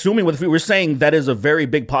not assuming what we're saying that is a very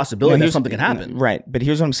big possibility that something can happen. Right. But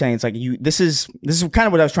here's what I'm saying. It's like this is kind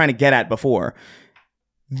of what I was trying to get at before.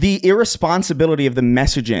 The irresponsibility of the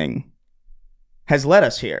messaging has led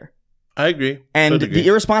us here. I agree. And the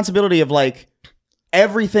irresponsibility of like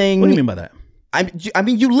everything. What do you mean by that? I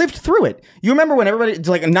mean, you lived through it. You remember when everybody's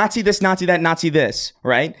like Nazi this, Nazi that, Nazi this,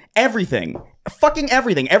 right? Everything. Fucking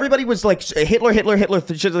everything. Everybody was like Hitler.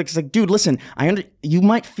 It's like, dude, listen, you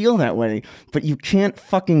might feel that way, but you can't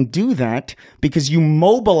fucking do that because you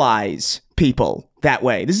mobilize people that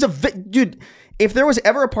way. This is dude, if there was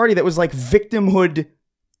ever a party that was like victimhood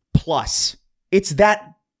plus, it's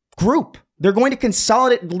that group. They're going to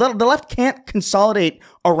consolidate. The left can't consolidate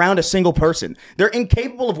around a single person. They're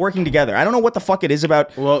incapable of working together. I don't know what the fuck it is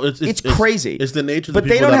about. Well, it's crazy. It's the nature of the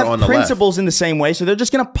people that are on the left. But they don't have principles in the same way, so they're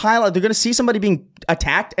just going to pile out. They're going to see somebody being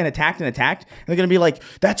attacked and attacked and attacked, and they're going to be like,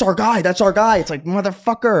 that's our guy, that's our guy. It's like,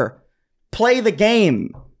 motherfucker, play the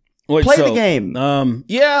game. Play the game.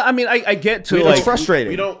 Yeah, I mean, I get to it's frustrating.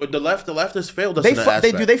 We don't. The left has failed us.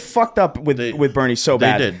 They fucked up with Bernie so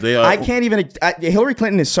bad. They did. I can't even. Hillary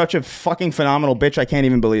Clinton is such a fucking phenomenal bitch. I can't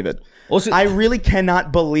even believe it. I really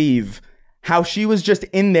cannot believe how she was just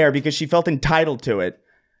in there because she felt entitled to it,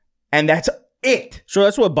 and that's it. So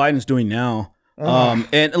that's what Biden's doing now.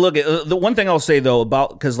 And look, the one thing I'll say though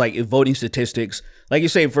about because like voting statistics, like you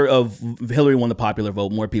say, Hillary won the popular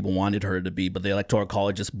vote, more people wanted her to be, but the electoral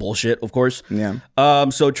college is bullshit, of course. Yeah.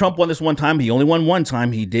 So Trump won this one time. He only won one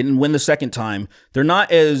time. He didn't win the second time. They're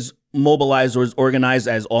not as mobilized or as organized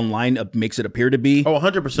as online makes it appear to be. Oh,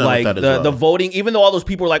 100%. Like the voting, even though all those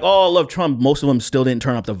people were like, oh, I love Trump, most of them still didn't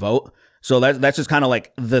turn up to vote. So that's just kind of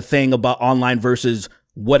like the thing about online versus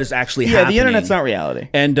what is actually happening. Yeah, the internet's not reality.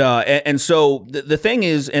 And so the thing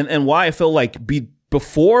is, and why I feel like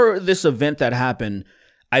before this event that happened,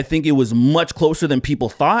 I think it was much closer than people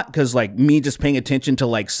thought, because like me just paying attention to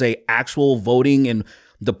like say actual voting and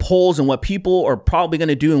the polls and what people are probably going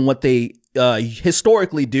to do and what they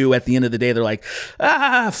historically do at the end of the day, they're like,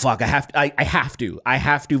 fuck, I have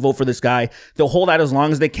to vote for this guy. They'll hold out as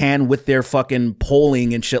long as they can with their fucking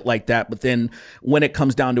polling and shit like that, but then when it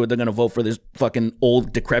comes down to it, they're gonna vote for this fucking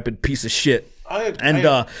old decrepit piece of shit.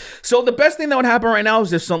 So the best thing that would happen right now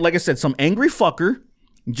is if like I said, some angry fucker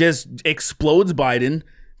just explodes Biden.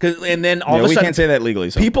 And then all of a sudden, we can't say that legally.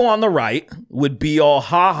 So. People on the right would be all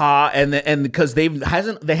ha ha, and because they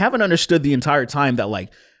haven't understood the entire time that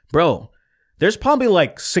like, bro, there's probably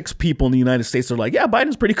like 6 people in the United States that are like, yeah,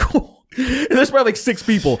 Biden's pretty cool. And there's probably like 6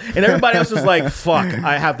 people, and everybody else is like, fuck,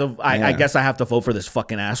 I guess I have to vote for this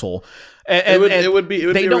fucking asshole. And it would be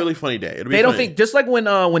a really funny day. They don't think, just like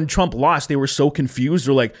when Trump lost, they were so confused.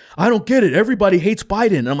 They're like, I don't get it. Everybody hates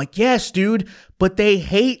Biden. And I'm like, yes, dude, but they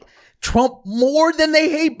hate Trump more than they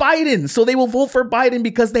hate Biden, so they will vote for Biden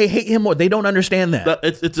because they hate him more. They don't understand that.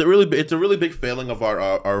 It's a really big failing of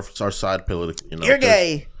our side politically. You know, you're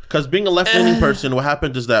gay. Because being a left-leaning person, what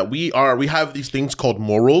happens is that we have these things called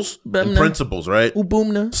morals and principles, right?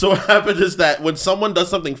 JOE-BAMNA. So what happens is that when someone does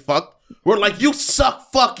something fucked, we're like, you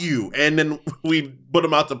suck, fuck you, and then we put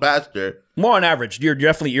them out to pasture. More on average, you're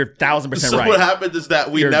 1,000% right. So what happens is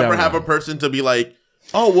that we never have a person to be like,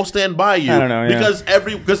 oh, we'll stand by you. I don't know,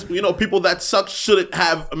 because you know, people that suck shouldn't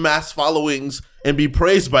have mass followings and be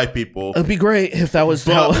praised by people. It'd be great if that was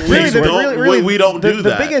how we don't do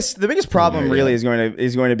that. The biggest problem really is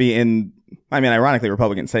going to be in, I mean, ironically,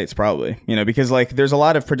 Republican states probably, you know, because like there's a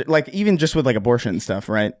lot of like even just with like abortion stuff,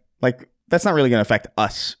 right? Like that's not really going to affect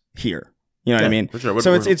us here. You know what I mean? For sure.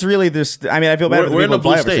 So it's really just. I mean, I feel bad. We're in a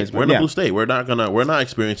blue state. We're in a blue state. We're not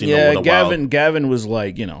experiencing. Gavin was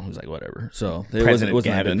like, you know, he was like, whatever. So it wasn't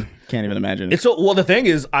Gavin. Can't even imagine. It's well. The thing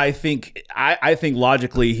is, I think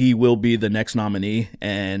logically he will be the next nominee,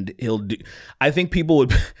 and he'll do. I think people are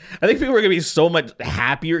gonna be so much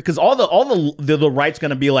happier because all the right's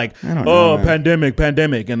gonna be like, pandemic,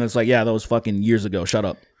 and it's like, yeah, that was fucking years ago. Shut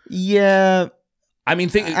up. Yeah. I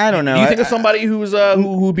mean, I don't know. Do you think of somebody who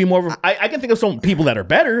would be more of I can think of some people that are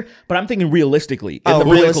better, but I'm thinking realistically.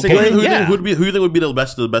 Realistically? Who do you think would be the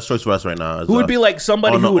best choice for us right now? Who would be like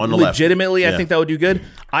somebody who would legitimately, I think that would do good.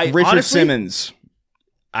 Richard Simmons.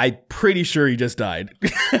 I'm pretty sure he just died.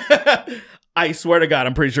 I swear to God,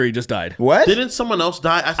 I'm pretty sure he just died. What? Didn't someone else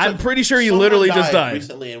die? I'm pretty sure he literally just died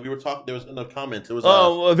recently, and we were talking. There was in the comments. It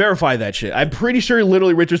was. Verify that shit. I'm pretty sure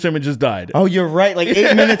literally Richard Simmons just died. Oh, you're right. Like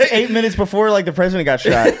 8 minutes. 8 minutes before like the president got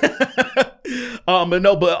shot. But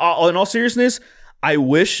no. But in all seriousness, I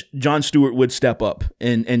wish Jon Stewart would step up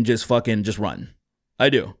and just fucking just run. I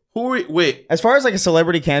do. Wait. As far as like a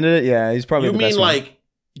celebrity candidate, yeah, he's probably. You the mean best one. like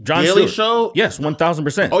Jon Daily Stewart. Show? Yes,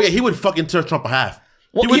 1000%. Oh yeah, he would fucking tear Trump in half.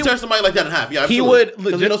 Well, he would tear somebody like that in half. Yeah, he absolutely. would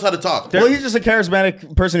because he knows how to talk. Well, he's just a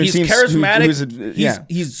charismatic person who He's seems charismatic.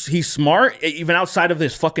 He's smart, even outside of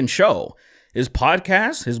this fucking show. His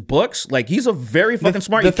podcast, his books, like he's a very fucking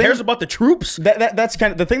smart. He cares about the troops. That's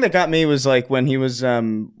kind of the thing that got me was like when he was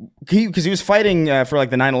because he was fighting for like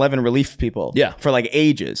the 9/11 relief people. Yeah. For like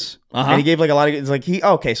ages. And he gave like a lot of it's like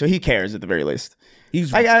so he cares at the very least.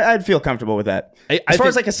 I'd feel comfortable with that. As far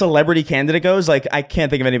as like a celebrity candidate goes, like I can't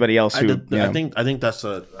think of anybody else who. I think that's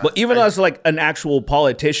a. But even as like an actual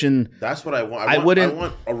politician, that's what I want. I wouldn't. I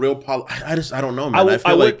want a real I don't know, man.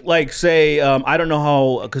 I would like say I don't know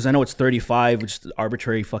how because I know it's 35, which is the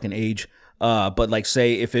arbitrary fucking age. But like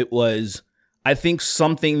say if it was, I think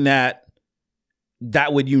something that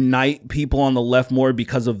would unite people on the left more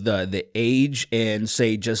because of the age and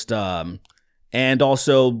say just and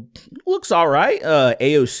also looks all right.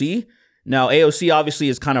 AOC. Now AOC obviously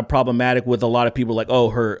is kind of problematic with a lot of people like,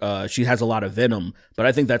 oh, she has a lot of venom, but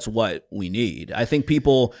I think that's what we need. I think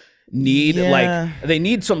people need they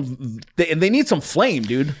need some flame,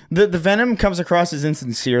 dude. The venom comes across as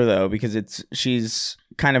insincere though because she's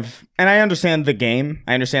kind of, and I understand the game.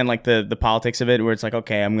 I understand like the politics of it where it's like,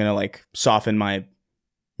 okay, I'm gonna like soften my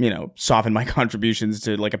contributions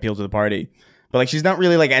to like appeal to the party. But like she's not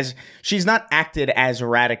really like she's not acted as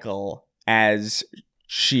radical as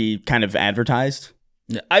she kind of advertised.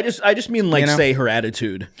 I just mean like say her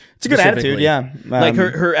attitude. It's a good attitude, yeah. Like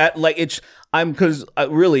her like because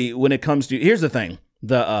really when it comes to here's the thing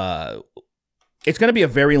it's gonna be a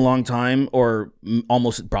very long time or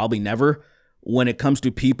almost probably never when it comes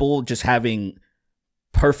to people just having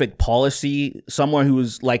perfect policy. Someone who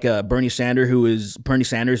is like a Bernie Sanders who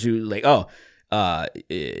like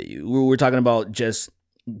we're talking about just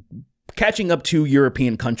catching up to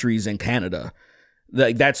European countries and Canada.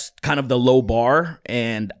 Like that's kind of the low bar,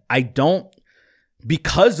 and I don't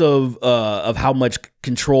because of how much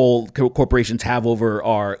control corporations have over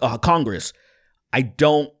our Congress. I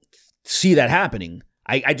don't see that happening.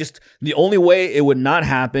 I just the only way it would not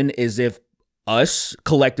happen is if us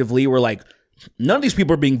collectively were like, none of these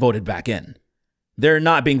people are being voted back in. They're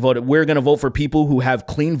not being voted. We're going to vote for people who have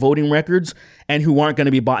clean voting records and who aren't going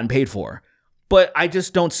to be bought and paid for. But I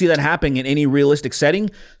just don't see that happening in any realistic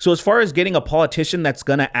setting. So as far as getting a politician that's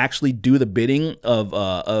going to actually do the bidding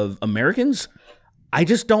of Americans, I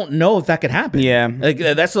just don't know if that could happen. Yeah. Like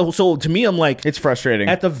so to me, I'm like, it's frustrating.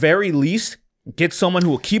 At the very least, get someone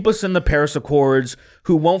who will keep us in the Paris Accords,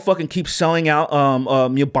 who won't fucking keep selling out,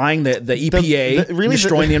 buying the EPA, really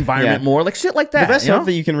destroying the environment more, like shit like that. The best hope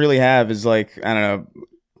that you can really have is like, I don't know,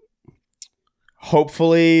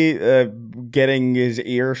 hopefully getting his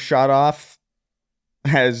ear shot off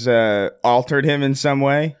has altered him in some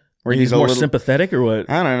way. Where he's more sympathetic or what?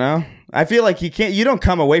 I don't know. I feel like you don't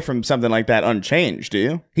come away from something like that unchanged, do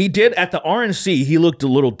you? He did at the RNC, he looked a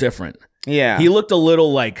little different. Yeah. He looked a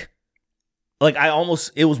little like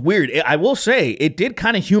it was weird. I will say it did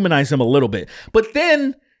kind of humanize him a little bit. But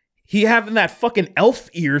then he having that fucking elf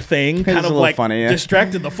ear thing kind of like funny,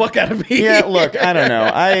 distracted the fuck out of me. Yeah, look, I don't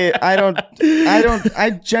know.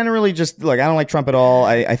 I generally just look, I don't like Trump at all.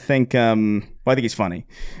 I think I think he's funny.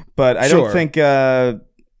 But I don't think the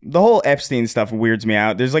whole Epstein stuff weirds me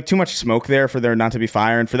out. There's like too much smoke there for there not to be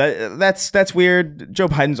fire, and for that's weird. Joe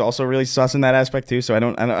Biden's also really sus in that aspect too. So I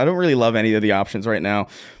don't really love any of the options right now.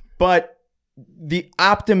 But the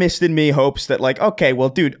optimist in me hopes that like, okay, well,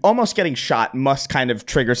 dude, almost getting shot must kind of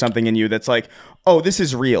trigger something in you that's like, oh, this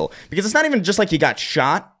is real. Because it's not even just like you got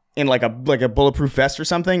shot in like a bulletproof vest or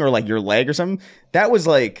something, or like your leg or something. That was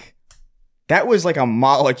like a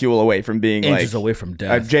molecule away from being inches like away from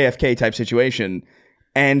death. A JFK type situation.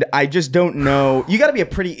 And I just don't know. You got to be a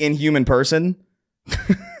pretty inhuman person.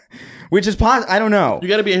 Which is I don't know. You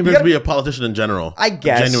got to be able to be a politician in general. I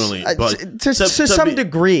guess. Genuinely. But to some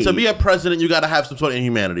degree. To be a president, you got to have some sort of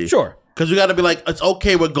inhumanity. Sure. Because you got to be like, it's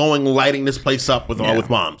okay, we're lighting this place up with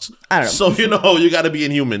bombs. I don't know. So, you got to be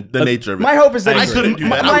inhuman, the nature of it. My hope is that I couldn't do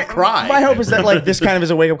that. I would cry. My hope is that like this kind of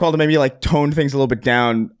is a wake-up call to maybe like tone things a little bit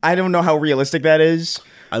down. I don't know how realistic that is.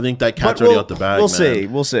 I think that cat's already out the bag.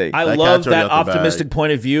 We'll see. I love that optimistic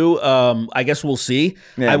point of view. I guess we'll see.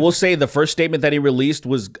 Yeah. I will say the first statement that he released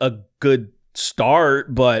was a good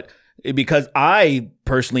start, but because I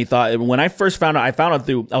personally thought when I first found out,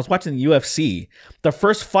 I was watching the UFC, the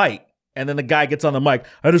first fight, and then the guy gets on the mic.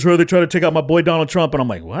 I just heard they try to take out my boy Donald Trump, and I'm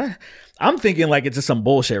like, what? I'm thinking like it's just some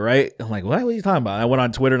bullshit, right? I'm like, what are you talking about? I went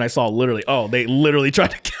on Twitter and I saw they literally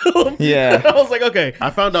tried to kill him. Yeah, I was like, okay. I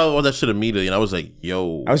found out all that shit immediately, and I was like,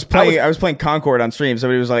 yo. I was playing Concord on stream.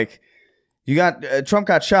 Somebody was like, "You got Trump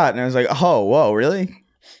got shot," and I was like, "Oh, whoa, really?"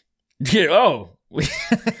 Yeah. Oh.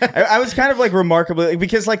 I was kind of like remarkably,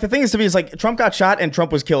 because like the thing is to me is like Trump got shot and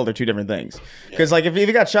Trump was killed are two different things. Because like if he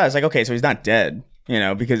got shot, it's like, okay, so he's not dead,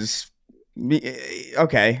 because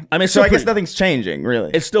okay. I mean, so I guess nothing's changing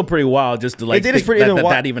really. It's still pretty wild just to like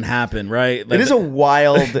that even happened, right? Like, it is a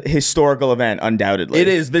wild historical event, undoubtedly. It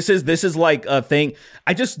is. This is like a thing.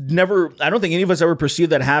 I don't think any of us ever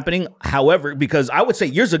perceived that happening. However, because I would say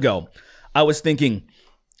years ago, I was thinking,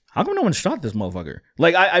 how come no one shot this motherfucker?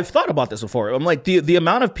 Like I've thought about this before. I'm like the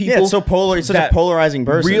amount of people. Yeah, it's so polar. He's such a polarizing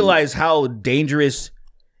person. Realize how dangerous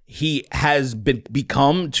he has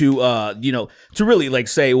become to to really like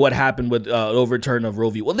say what happened with overturn of Roe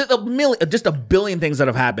v. Well, just a billion things that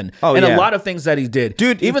have happened, a lot of things that he did,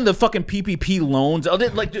 dude. Even the fucking PPP loans,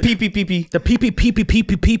 like the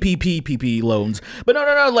PPP loans. But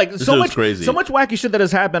no, like so much crazy, so much wacky shit that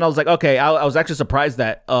has happened. I was like, okay, I was actually surprised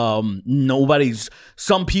that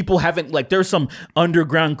some people haven't, like, there's some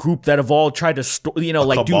underground group that have all tried to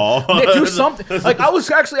do something. Like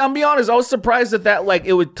I'm being honest, I was surprised that like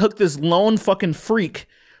it would took this lone fucking freak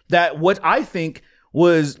that what I think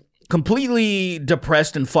was completely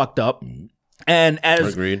depressed and fucked up, and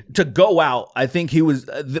to go out, I think he was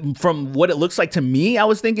from what it looks like to me, I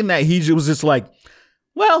was thinking that he was just like,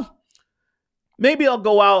 well, maybe I'll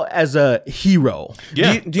go out as a hero.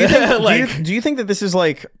 Yeah. Do you think like, do you think that this is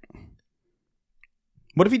like,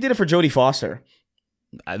 what if he did it for Jodie Foster?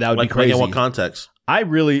 That would be crazy. In what context? I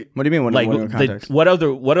really. What do you mean? What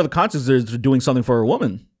other contexts is doing something for a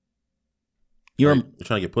woman? You're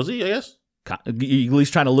trying to get pussy, I guess. You're at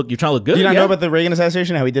least trying to look. You're trying to look good. Do you not know about the Reagan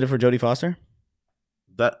assassination? How he did it for Jodie Foster?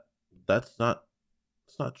 That's not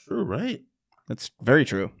true, right? That's very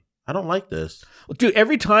true. I don't like this, dude.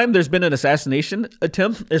 Every time there's been an assassination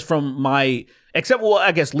attempt is from except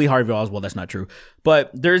I guess Lee Harvey Oswald. That's not true, but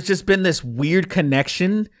there's just been this weird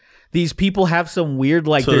connection. These people have some weird,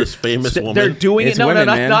 like, this famous woman. They're doing it. No,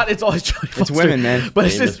 not. It's always Jodie Foster. It's women, man. But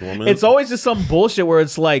it's always just some bullshit where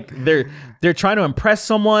it's like they're trying to impress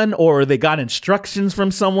someone, or they got instructions from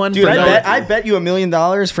someone. Dude, I bet you $1 million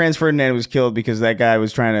Franz Ferdinand was killed because that guy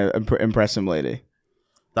was trying to impress some lady.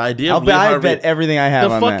 The idea of I bet everything I have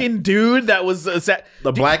on fucking dude that was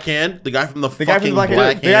the Black Hand, the guy from the guy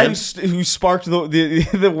who sparked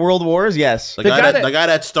the world wars. Yes, the guy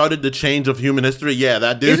that started the change of human history. Yeah,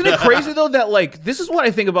 that dude. Isn't it crazy though that like this is what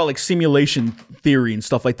I think about like simulation theory and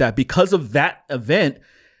stuff like that, because of that event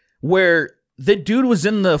where the dude was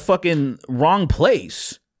in the fucking wrong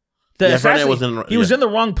place. He was in the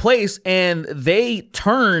wrong place, and they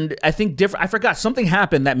turned, I think, different. I forgot, something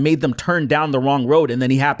happened that made them turn down the wrong road, and then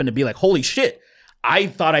he happened to be like, holy shit, I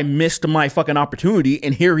thought I missed my fucking opportunity,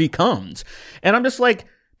 and here he comes. And I'm just like,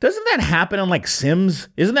 doesn't that happen on like Sims?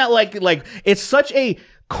 Isn't that like it's such a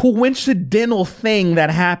coincidental thing that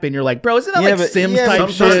happened? You're like, bro, isn't that like Sims type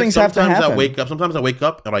shit? Sometimes I wake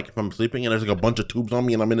up and like if I'm sleeping and there's like a bunch of tubes on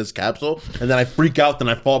me and I'm in this capsule, and then I freak out, then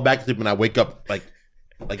I fall back asleep and I wake up like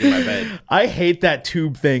in my bed. I hate that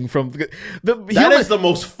tube thing that is the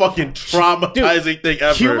most fucking traumatizing thing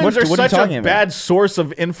ever. Humans are such a bad source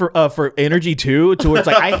of for energy too, to where it's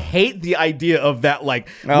like I hate the idea of that, like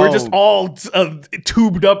we're just all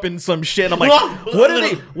tubed up in some shit. I'm like, what are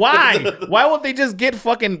they? Why won't they just get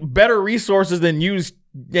fucking better resources than use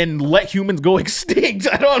and let humans go extinct?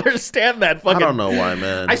 I don't understand that. I don't know why,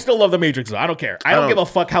 man. I still love The Matrix though. I don't care. I don't give a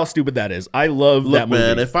fuck how stupid that is. I love that movie.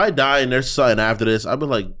 Man, if I die and there's something after this, I'll be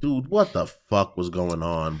like, dude, what the fuck was going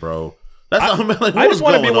on, bro? That's I just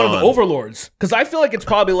want to be one of the overlords, because I feel like it's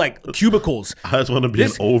probably like cubicles. I just want to be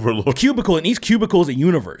an overlord. Cubicle, and each cubicle is a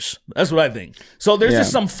universe. That's what I think. So there's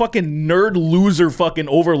just some fucking nerd loser fucking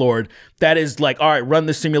overlord that is like, all right, run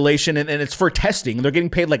this simulation, and it's for testing. They're getting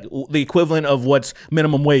paid like the equivalent of what's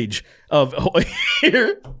minimum wage of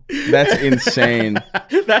here. That's insane.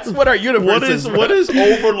 That's what our universe is. What is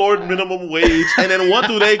overlord minimum wage? And then what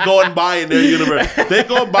do they go and buy in their universe? They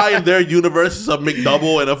go and buy in their universe a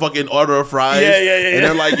McDouble and a fucking order of fries. Yeah. And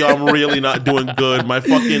they're like, yo, I'm really not doing good. My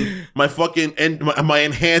enhanced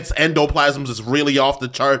endoplasms is really off the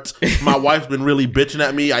charts. My wife's been really bitching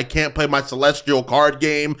at me. I can't play my celestial card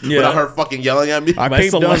game without her fucking yelling at me. I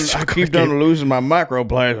keep on losing my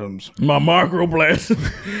microplasms.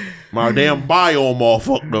 My damn biome all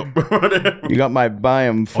fucked up. You got my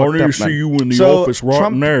biome fucked I need up, to see man. you in the office right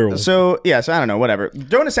Trump, now. So yes, I don't know. Whatever.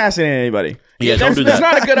 Don't assassinate anybody. Yeah, don't do That's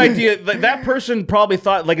that. not a good idea. That person probably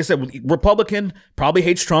thought, like I said, Republican, probably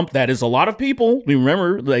hates Trump. That is a lot of people. We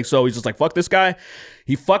remember, like, so he's just like, fuck this guy.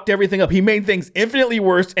 He fucked everything up. He made things infinitely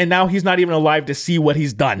worse, and now he's not even alive to see what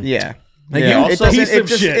he's done. Yeah. Like, Yeah. you piece of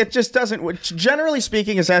shit. It just doesn't. Generally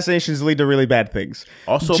speaking, assassinations lead to really bad things.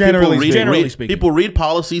 Also, Generally Generally speaking. people read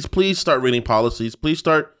policies. Please start reading policies. Please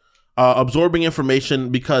start absorbing information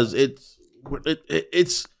because it's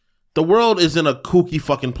the world is in a kooky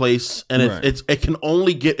fucking place, and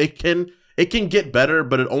it can get better,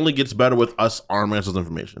 but it only gets better with us arming ourselves with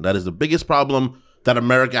information. That is the biggest problem that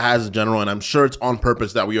America has in general, and I'm sure it's on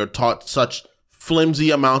purpose that we are taught such flimsy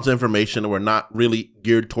amounts of information and we're not really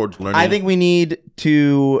geared towards learning. I think we need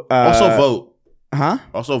to also vote. Huh?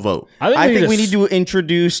 Also vote. I think we need to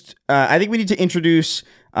introduce. I think we need to introduce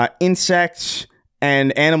insects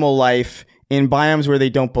and animal life in biomes where they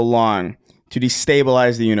don't belong to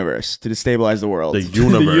destabilize the universe, to destabilize the world. The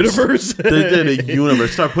universe. The the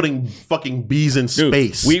universe. Start putting fucking bees in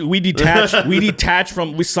space. We detach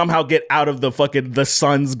from. We somehow get out of the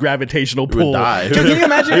sun's gravitational We would pull. die. Dude, can you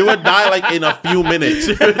imagine? We would die like in a few minutes.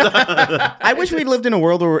 I wish we lived in a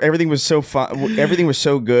world where everything was so fun, everything was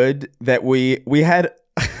so good that we had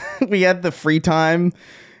we had the free time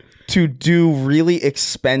to do really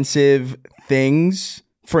expensive things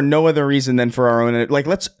for no other reason than for our own. Like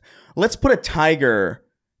let's put a tiger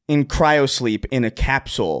in cryosleep in a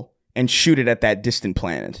capsule and shoot it at that distant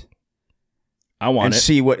planet. I want and it.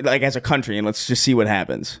 see what, like, as a country, and let's just see what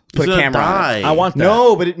happens. Put It's a gonna camera on die. it. I want that.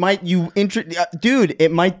 No, but it might. Dude,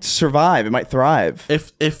 it might survive. It might thrive.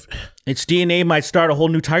 if Its DNA might start a whole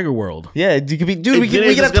new tiger world. Yeah, it could be. Dude, we it can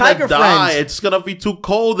is, have it's gonna tiger die. friends. It's gonna be too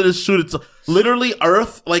cold to shoot. It's literally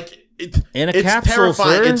Earth. Like In a it's capsule,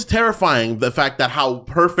 terrifying. sir. It's terrifying the fact that how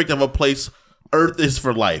perfect of a place Earth is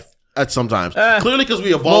for life. At sometimes, clearly because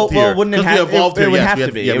we evolved here. wouldn't it Because we have? evolved It here. would Yes, have we to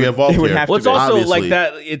had- be. Yeah, we It evolved would here. have to Well, it's be. also Obviously. like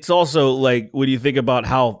that. It's also like when you think about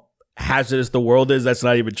how hazardous the world is, that's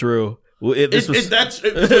not even true. The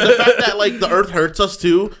fact that like the Earth hurts us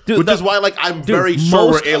too, Dude, which is why like I'm very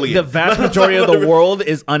sure most, we're alien. The vast majority of the world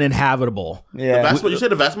is uninhabitable. Yeah. You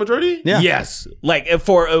said the vast majority? Yeah. Yes, like if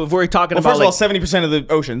we're talking Well, about first of all, like 70% of the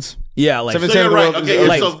oceans. yeah, like 70% So you're of the right. world is Okay,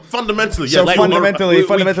 like- so fundamentally, So yes,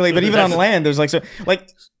 fundamentally, but even on land, there's like so like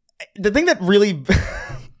the thing that really,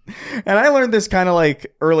 and I learned this kind of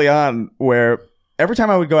like early on, where every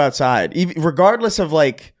time I would go outside, regardless of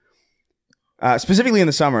like, specifically in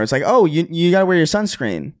the summer, it's like, oh, you gotta wear your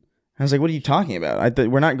sunscreen. I was like, what are you talking about?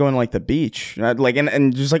 We're not going to like the beach, like,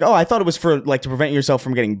 and just like, oh, I thought it was for like to prevent yourself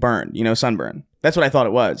from getting burned, sunburn. That's what I thought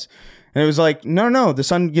it was, and it was like, no, the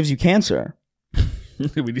sun gives you cancer.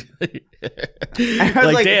 I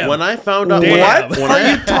was like, damn. When I found out, Damn. What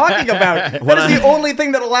are you talking about? That is the only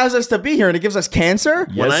thing that allows us to be here, and it gives us cancer?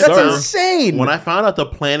 Yes, That's sir. insane. when I found out the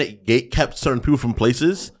planet gate kept certain people from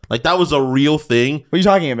places, like that was a real thing. What are you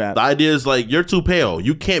talking about? The idea is like you're too pale,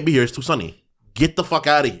 you can't be here. It's too sunny. Get the fuck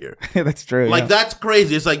out of here. That's true. Like yeah. that's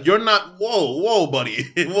crazy. It's like you're not. Whoa, buddy.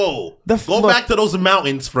 Whoa. Go look- back to those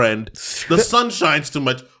mountains, friend. The sun shines too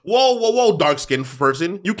much. Whoa, dark skinned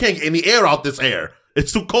person. You can't get any air out this air.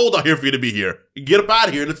 It's too cold out here for you to be here. Get up out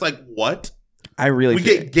of here. And it's like, what? I really We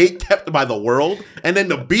get gate kept by the world, and then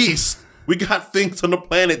the beast. We got things on the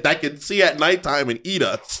planet that can see at nighttime and eat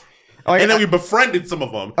us. And then we befriended some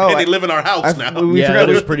of them, and they live in our house now. Yeah, that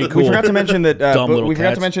was pretty cool. We forgot to mention that. Dumb little we forgot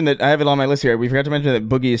cats. to mention that I have it on my list here. We forgot to mention that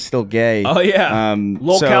Boogie is still gay. Oh yeah,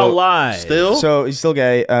 Locale Live. Still? So he's still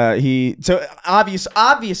gay.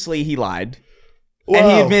 Obviously he lied. And he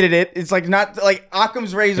Whoa. admitted it. It's like not like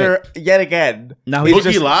Occam's razor yet again. Now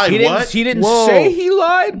Boogie lied. He didn't, What? He didn't Whoa. say he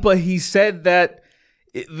lied, but he said that.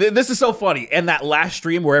 This is so funny. And that last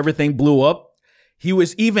stream where everything blew up, he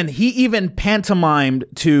even pantomimed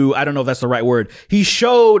to, I don't know if that's the right word. He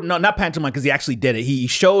showed, no, not pantomime because he actually did it. He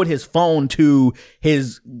showed his phone to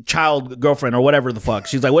his child girlfriend or whatever the fuck.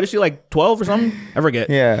 She's like, what is she, like 12 or something? I forget.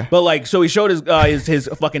 Yeah. But like, so he showed his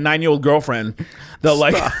fucking 9-year-old girlfriend. The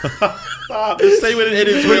like Stop. Just say what it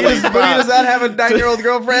is. Boogie does not have a 9-year-old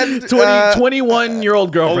girlfriend.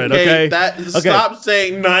 21-year-old girlfriend. Okay. Stop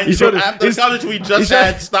saying 9-year-old. showed his- After the conversation we just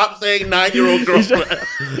had, stop saying 9-year-old girlfriend.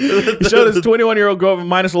 He showed his 21-year-old girlfriend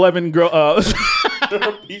minus 11 girl.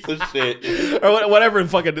 Piece of shit. Or whatever and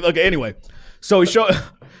fucking okay anyway so he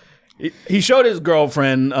showed his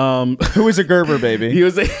girlfriend Who is a Gerber baby? he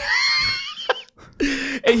was a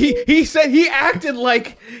and he said he acted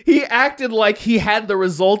like he had the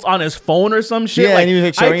results on his phone or some shit. Yeah, like and he was,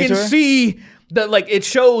 like, showing I it can to her? see like it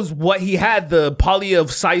shows what he had, the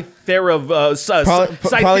polycythemia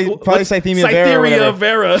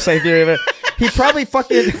vera. Cytheria vera. He probably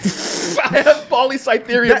fucking I have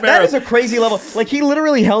polycytheria vera. That is a crazy level. Like he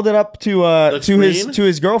literally held it up to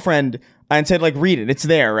his girlfriend and said, like, read it. It's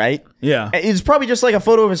there, right? Yeah. It's probably just like a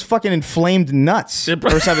photo of his fucking inflamed nuts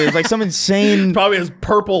or something. It's like some insane. Probably his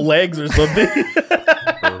purple legs or something.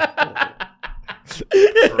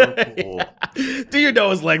 Purple. Do you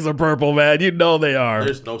know his legs are purple, man? You know they are.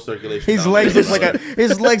 There's no circulation. His legs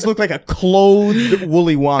look like a clothed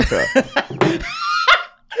Willy Wonka.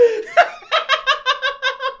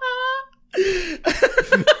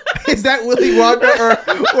 Is that Willy Wonka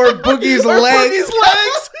or Boogie's legs? Boogie's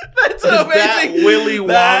legs. That's amazing. That Willy Wonka?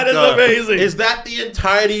 That is amazing. Is that the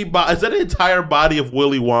entire body of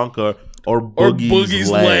Willy Wonka? Or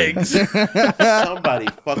Boogie's legs. Somebody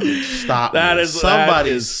fucking stop me.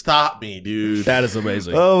 Somebody stop me, dude. That is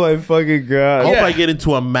amazing. Oh my fucking god. I hope I get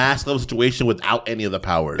into a mass level situation without any of the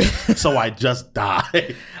powers. So I just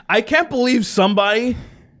die. I can't believe somebody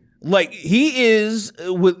like he is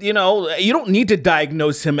with, you know, you don't need to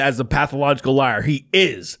diagnose him as a pathological liar. He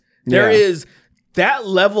is. There is that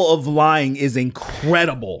level of lying is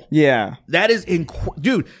incredible. Yeah. That is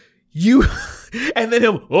dude, you and then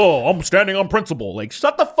him, I'm standing on principle. Like,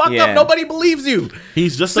 shut the fuck up. Nobody believes you.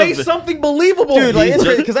 He's just say something believable. Dude, like, it's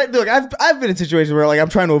crazy because I've been in situations where like I'm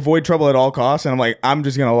trying to avoid trouble at all costs, and I'm like, I'm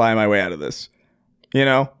just gonna lie my way out of this. You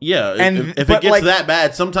know? Yeah. And if it gets that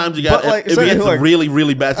bad, sometimes you got if it gets really,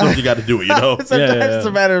 really bad, sometimes you gotta do it, you know? Sometimes it's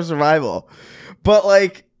a matter of survival. But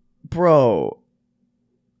like, bro,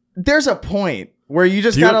 there's a point where you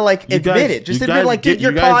just gotta like admit it. Just admit like, dude,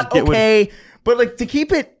 you're caught, okay. But like to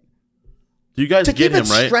keep it you guys to get keep him, it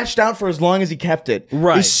right? stretched out for as long as he kept it,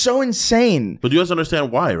 right, is so insane. But you guys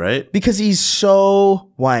understand why, right? Because he's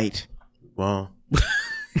so white. Well,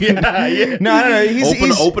 yeah. No.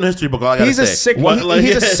 He's open history book. All I gotta say.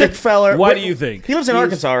 He's a sick fella. Why do you think he lives in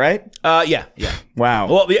Arkansas, right? Yeah. Wow.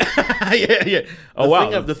 Well, yeah. Oh,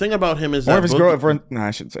 wow. The thing about him is one that of his girlfriend. No,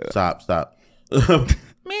 I shouldn't say that. Stop.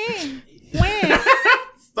 Man.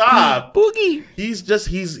 Stop. Boogie. He's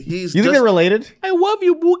You think they're related? I love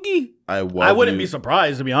you, Boogie. I wouldn't be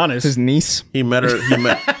surprised, to be honest. His niece. He met her.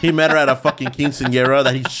 He met her at a fucking quinceañera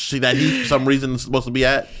that he for some reason is supposed to be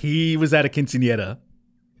at. He was at a quinceañera.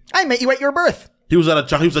 I met you at your birth. He was a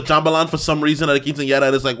chambalan for some reason at a quinceañera,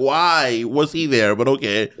 and it's like, why was he there? But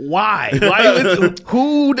okay, why?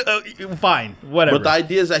 Fine, whatever. But the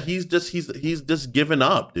idea is that he's just given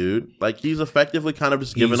up, dude. Like he's effectively kind of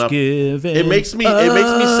just given up. It makes me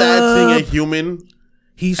sad seeing a human.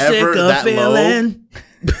 He's sick of feeling.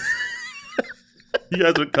 You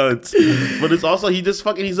guys are cunts. But it's also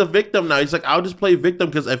he's a victim now. He's like, I'll just play victim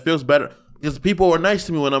because it feels better. Because people are nice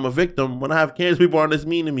to me when I'm a victim. When I have cancer, people aren't as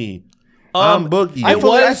mean to me. I'm Boogie.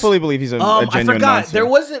 I fully believe he's a genuine I forgot.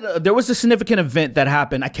 monster. There was a significant event that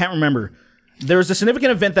happened. I can't remember. There was a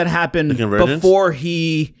significant event that happened before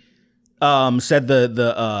he said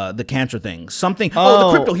the cancer thing. Something.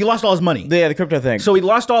 The crypto. He lost all his money. Yeah, the crypto thing. So he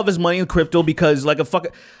lost all of his money in crypto because like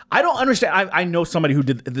I don't understand. I know somebody who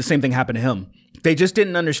did the same thing happen to him. They just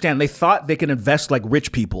didn't understand. They thought they could invest like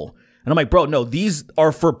rich people. And I'm like, bro, no, these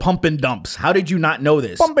are for pump and dumps. How did you not know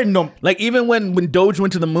this? Pump and dump. Like even when Doge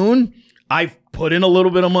went to the moon, I put in a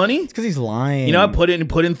little bit of money. It's because he's lying. You know, I put in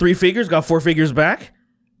 3 figures, got 4 figures back,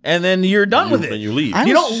 and then you're done with it. And you leave.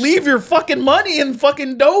 You don't leave your fucking money in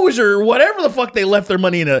fucking Doge or whatever the fuck they left their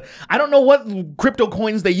money in. I don't know what crypto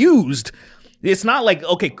coins they used. It's not like,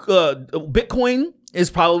 okay, Bitcoin is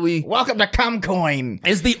probably... Welcome to Comcoin.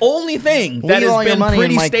 Is the only thing that has been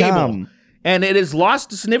pretty stable. And it has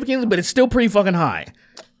lost significantly, but it's still pretty fucking high.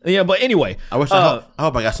 Yeah, but anyway. I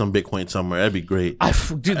hope I got some Bitcoin somewhere. That'd be great.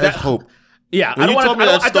 Dude, I hope. Yeah, when you told me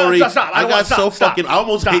that story, I got so fucking. I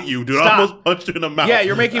almost hit you, dude. I almost punched you in the mouth. Yeah,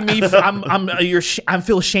 you're making me. I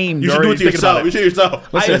feel ashamed. You should do it to yourself. You should yourself.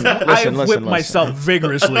 I whipped myself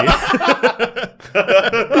vigorously.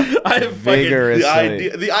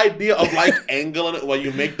 The idea of like angling it while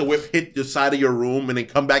you make the whip hit the side of your room and then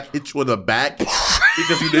come back hit you in the back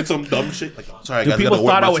because you did some dumb shit. Like, sorry, guys, people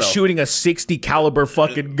thought I was shooting a 60 caliber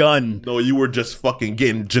fucking gun. No, you were just fucking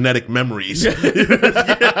getting genetic memories.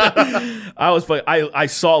 I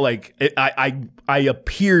saw like I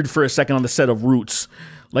appeared for a second on the set of Roots.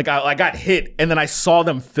 Like I got hit and then I saw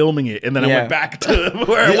them filming it and then I went back to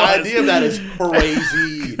where the idea of that is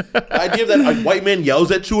crazy. The idea that a white man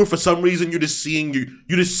yells at you, or for some reason you just see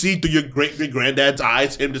through your great granddad's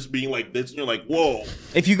eyes him just being like this, and you're like, whoa.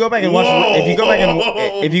 If you go back and watch, if you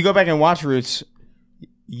go back and watch Roots,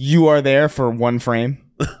 you are there for one frame.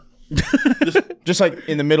 just like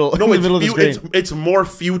in the middle. No, in the middle of the screen. It's more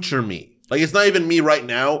future me. Like it's not even me right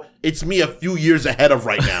now. It's me a few years ahead of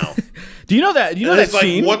right now. Do you know that? You know that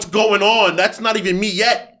scene? Like, what's going on? That's not even me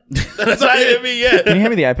yet. That's not even me yet. Can you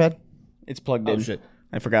hand me the iPad? It's plugged in. Oh shit!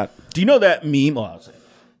 I forgot. Do you know that meme? Oh, I'll say it.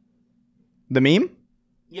 The meme?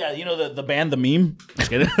 Yeah, you know the band, the meme. Just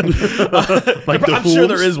kidding. Like I'm sure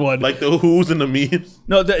there is one. Like the Who's and the memes.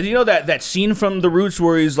 No, do you know that scene from The Roots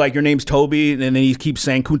where he's like, "Your name's Toby," and then he keeps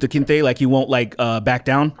saying "Kunta Kinte," like he won't like back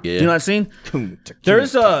down. Yeah. Do you know that scene?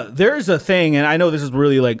 There's a thing, and I know this is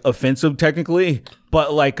really like offensive technically,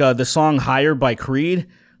 but like the song "Higher" by Creed,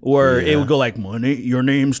 where it would go like, "Your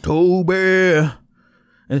name's Toby."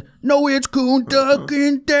 No, it's Kunta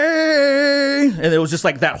Kinte. And it was just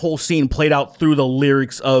like that whole scene played out through the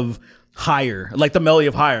lyrics of Higher, like the melody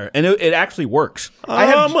of Higher. And it actually works.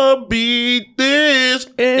 I'ma beat this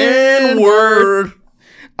N-word.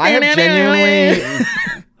 I have genuinely...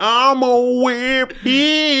 I'ma whip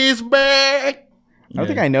his back. I don't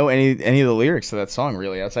think I know any of the lyrics to that song,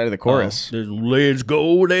 really, outside of the chorus. Let's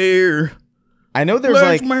go there. I know there's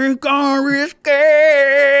Let's like... make our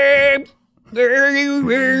escape. All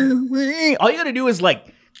you gotta do is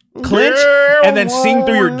like clench and then sing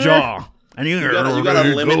through your jaw. And you gotta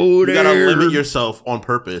limit yourself on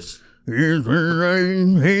purpose. Let's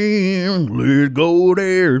go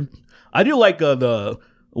there. I do like the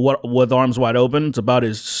with Arms Wide Open. It's about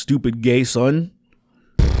his stupid gay son.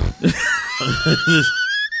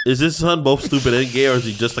 Is his son both stupid and gay, or is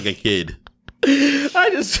he just like a kid?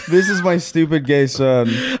 This is my stupid gay son.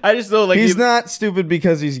 I just know like he's not stupid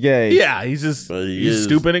because he's gay. Yeah, he's just he's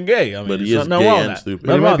stupid and gay. I mean, but he there's is nothing gay wrong with and that. stupid.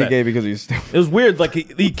 He might be gay because he's stupid. It was weird. Like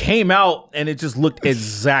he came out and it just looked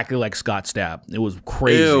exactly like Scott Stapp. It was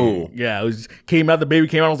crazy. Ew. Yeah, it was came out. The baby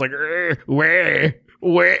came out. I was like,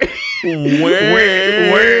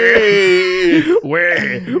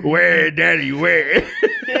 where, daddy, where?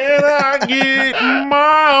 Can I get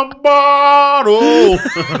my bottle?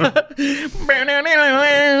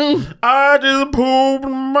 I just pooped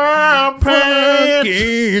my pants.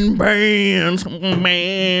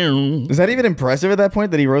 Is that even impressive at that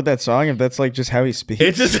point that he wrote that song? If that's like just how he speaks,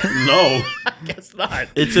 It's just No, I guess not.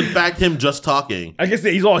 it's in fact him just talking. I guess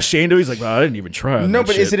he's all ashamed of it. He's like, well, I didn't even try. no.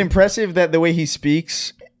 But is it impressive that the way he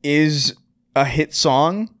speaks is a hit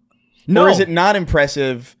song? No. Or is it not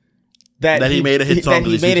impressive that he made a hit song That he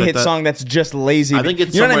because he made a speaks hit like that? song that's just lazy. I think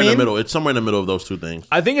it's You know what somewhere I in mean? the middle. It's somewhere in the middle of those two things.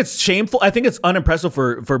 I think it's shameful. I think it's unimpressive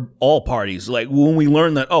for all parties. Like when we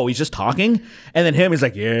learn that, oh, he's just talking, and then he's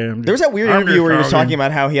like, yeah. There was that weird interview where he was talking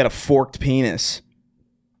about how he had a forked penis.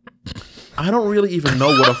 I don't really even know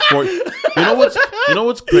what a fork. You know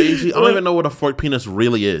what's crazy? I don't even know what a forked penis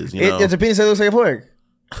really is. You know, It's a penis that looks like a fork.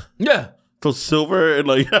 Yeah. so silver and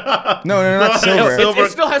like No, not silver.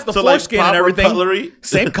 It still has the So, like, foreskin and proper everything. cutlery?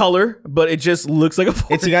 Same color, but it just looks like a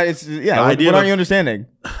fork. Yeah. idea What of- are you understanding?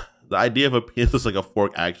 the idea of a penis is like a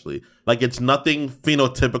fork. Actually, like it's nothing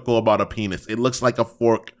phenotypical about a penis. It looks like a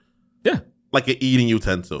fork, Yeah. like an eating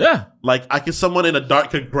utensil. Yeah. Like someone in the dark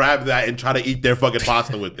could grab that and try to eat their fucking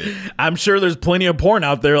pasta with it. I'm sure there's plenty of porn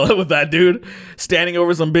out there with that dude standing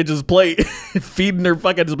over some bitch's plate, feeding her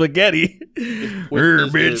fucking spaghetti. Her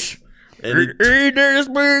bitch. And he- Eat their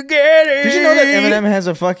spaghetti. Did you know that Eminem has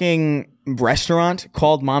a fucking restaurant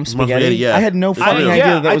called Mom Spaghetti? Spaghetti, yeah. I had no fucking real.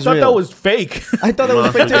 idea that was I thought real. that was fake. I thought that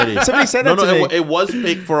was fake Spaghetti. too. Somebody said that to me. It was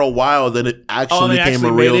fake for a while. Then it actually they became actually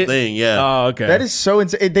a made real it? thing. Yeah. Oh, okay. That is so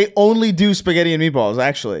insane. They only do spaghetti and meatballs,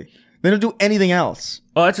 actually. They don't do anything else.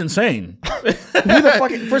 Oh, that's insane. Who the fuck?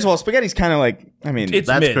 First of all, spaghetti's kind of like, I mean, It's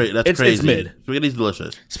That's mid. great. That's It's crazy. mid. Spaghetti's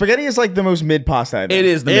delicious. spaghetti is like the most mid pasta I think. It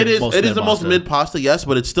is the It mid, is. most It is mid the most pasta. mid pasta. Yes,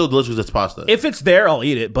 but it's still delicious. It's pasta. If it's there, I'll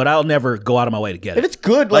eat it, but I'll never go out of my way to get If it. it's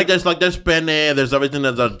good, like like, there's penne. There's everything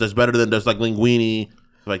that's better than there's like linguine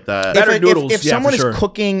like that. Better if noodles, if yeah, someone for is sure.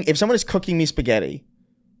 cooking, if someone is cooking me spaghetti,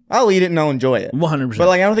 I'll eat it and I'll enjoy it. 100%. But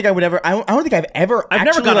like, I don't think I would ever. I don't think I've ever. I've never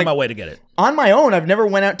actually, gone out like, of my way to get it. on my own. I've never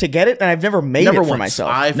went out to get it, and I've never made Never it for once.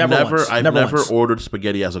 myself. I've Never never once. I've Never never once. ordered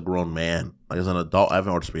spaghetti as a grown man. Like as an adult, I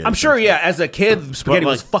haven't ordered spaghetti. I'm sure, since yeah, then. as a kid, spaghetti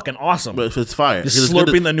was like- fucking awesome. But if it's fire, Just Because it's good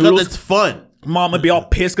slurping to- the noodles. It's fun. Mom would be all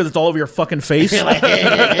pissed because it's all over your fucking face.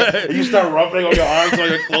 You start rubbing on your arms on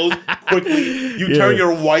your clothes quickly. You turn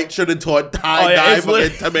your white shirt into a tie-dye it's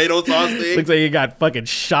lit- fucking tomato sauce thing. Looks like you got fucking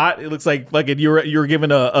shot. It looks like fucking you were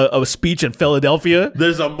giving a speech in Philadelphia.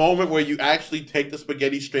 There's a moment where you actually take the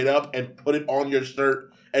spaghetti straight up and put it on your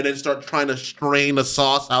shirt and then start trying to strain the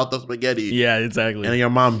sauce out the spaghetti. Yeah, exactly. And your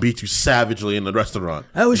mom beats you savagely in the restaurant.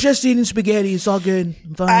 I was just eating spaghetti. It's all good.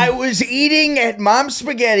 I'm fine. I was eating at Mom's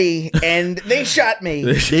Spaghetti, and they shot me.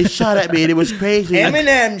 They shot at me and it was crazy.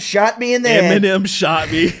 Eminem shot me in there. Eminem shot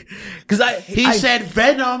me. because He said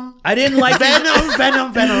Venom. I didn't like Venom.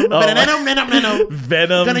 Venom. Venom,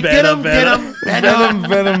 Gonna get him. Venom.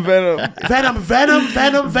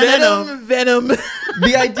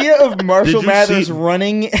 The idea of Marshall Did you Mathers see-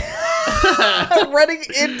 running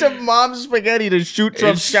into Mom's spaghetti to shoot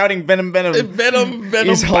Trump, shouting "Venom, Venom"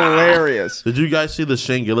 is hilarious. Did you guys see the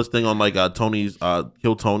Shane Gillis thing on like Tony's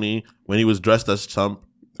Kill Tony when he was dressed as Trump?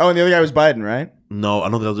 Oh, and the other guy was Biden, right? No, I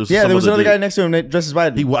don't think that was. Yeah, there was another guy next to him dressed as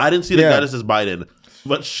Biden. I didn't see the guy that says Biden,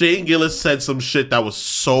 but Shane Gillis said some shit that was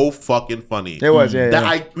so fucking funny. It was, yeah.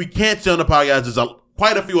 That we can't say on the podcast. There's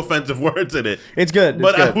quite a few offensive words in it. It's good,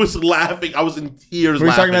 but I was laughing. I was in tears. We're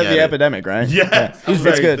laughing talking about the it. epidemic, right? Yeah, he's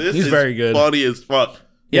very good. This He's is very good. Funny as fuck.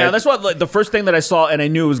 Yeah, that's what the first thing that I saw, and I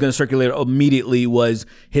knew it was going to circulate immediately, was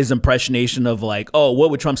his impersonation of like, oh, what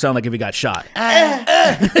would Trump sound like if he got shot?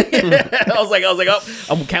 I was like, oh,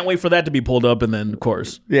 I can't wait for that to be pulled up, and then of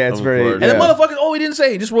course, Yeah, it's Of very. course. and then yeah. motherfuckers. Oh, we didn't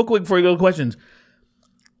say just real quick before you go to questions.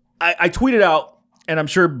 I tweeted out, and I'm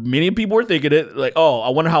sure many people were thinking it like, oh, I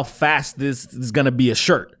wonder how fast this is going to be a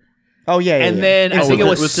shirt. Oh yeah, And then I think it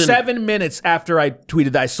was within- 7 minutes after I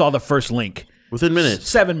tweeted that I saw the first link. Within minutes.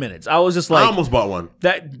 7 minutes. I was just like, I almost bought one.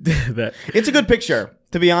 that. it's a good picture.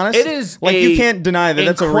 To be honest, It is like you can't deny that.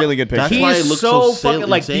 That's a really good picture. That's He why is it looks so so fucking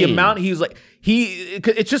like the insane. amount he's like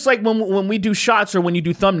it's just like when we do shots or when you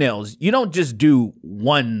do thumbnails, you don't just do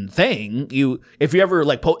one thing. If you're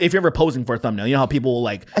ever posing for a thumbnail, you know how people will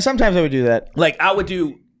like Sometimes I would do that. like I would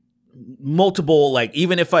do multiple like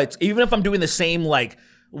even if I'm doing the same like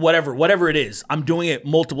whatever it is, I'm doing it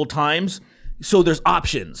multiple times. So there's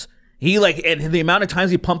options. He like and the amount of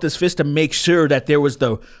times he pumped his fist to make sure that there was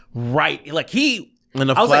the right like he And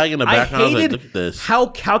the I was flag like, in the background, I was like, hated look at this. how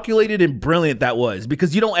calculated and brilliant that was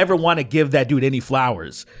because you don't ever want to give that dude any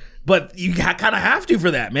flowers. But you kind of have to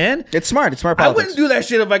for that, man. It's smart. It's smart I politics. wouldn't do that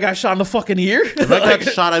shit if I got shot in the fucking ear. If I got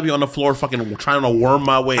shot, I'd be on the floor fucking trying to worm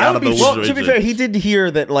my way out of the Well, to be fair, he did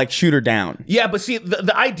hear that like shoot her down. Yeah, but see,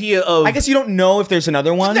 the idea of... I guess you don't know if there's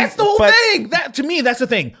another one. That's the whole but thing. That to me, that's the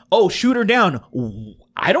thing. Oh, shoot her down.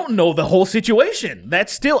 I don't know the whole situation.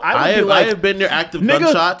 That's still... I have been near active nigga,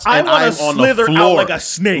 gunshots, I and wanna I am on the slither out floor like a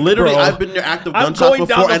snake, Literally, bro. I've been near active I'm gunshots going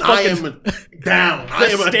down before, the and I fucking- am down. I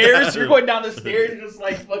am the stairs. down. You're going down the stairs, just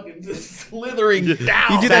like fucking just slithering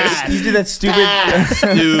down. you do that. You do that stupid. Fast,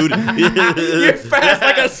 dude. You're fast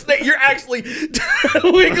like a snake. You're actually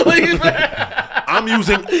wiggling back. I'm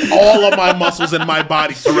using all of my muscles in my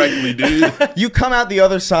body correctly, dude. You come out the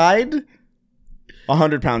other side,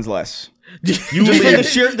 100 pounds less. You Just from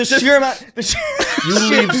leave, the sheer amount. you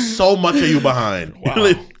leave so much of you behind.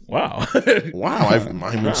 Wow. Wow, I'm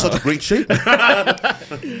in such great shape.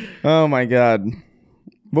 Oh my god.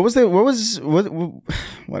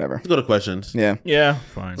 Whatever. Let's go to questions. Yeah. Yeah,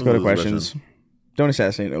 fine. Let's go to questions. Don't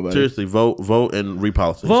assassinate nobody. Seriously, vote and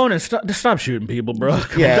repolitics. Vote and stop shooting people, bro.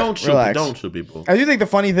 Yeah. Don't shoot. Relax. Don't shoot people. I do think the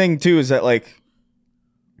funny thing too is that like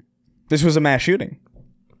this was a mass shooting.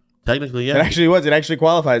 Technically, It yeah. actually was. It actually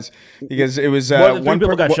qualifies because it was More than three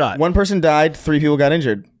people got shot. One person died, 3 people got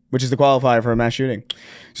injured, which is the qualifier for a mass shooting. So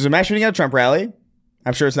it's a mass shooting at a Trump rally.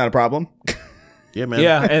 I'm sure it's not a problem. Yeah, man.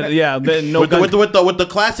 Yeah, and yeah, no With gun. the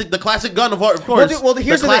classic gun of course. Well,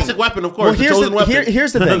 here's the the classic thing. weapon, of course. Well, here's the chosen weapon.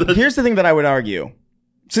 here's the thing. Here's the thing that I would argue,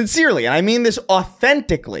 sincerely, and I mean this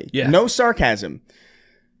authentically. Yeah. No sarcasm.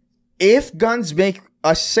 If guns make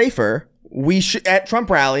us safer, we should at Trump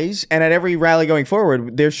rallies and at every rally going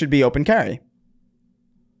forward, there should be open carry.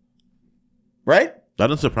 Right? That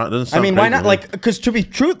doesn't surprise. Doesn't I sound mean, why crazy, not? man. Like, because to be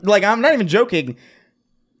true, like, I'm not even joking.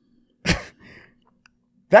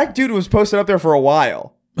 That dude was posted up there for a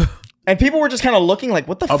while. And people were just kind of looking like,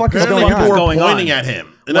 what the fuck is apparently going people on? were Going pointing on? at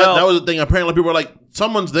him, and Well- that was the thing. Apparently, people were like,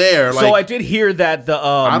 "Someone's there." Like, So I did hear that the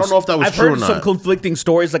I don't know if that was I've true heard or some not. conflicting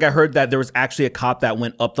stories. Like I heard that there was actually a cop that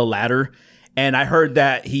went up the ladder, and I heard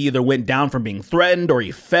that he either went down from being threatened or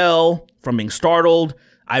he fell from being startled.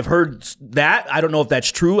 I've heard that. I don't know if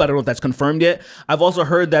that's true. I don't know if that's confirmed yet. I've also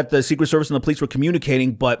heard that the Secret Service and the police were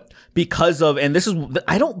communicating, but because of and this is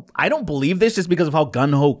I don't believe this just because of how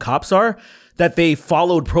gun-ho cops are. That they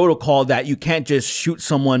followed protocol that you can't just shoot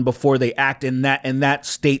someone before they act in that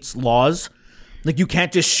state's laws. Like you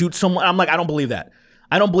can't just shoot someone. I'm like, I don't believe that.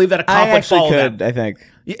 I don't believe that a cop I would actually follow could, that. I think.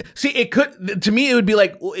 Yeah, see, it could to me. It would be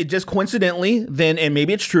like it just coincidentally then, and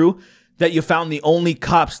maybe it's true that you found the only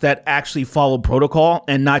cops that actually follow protocol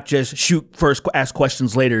and not just shoot first, ask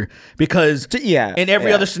questions later. Because in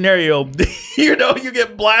every other scenario, you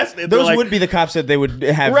get blasted. Those They're like, would be the cops that they would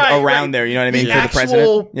have Right, around right. there, you know what I mean, the for the president.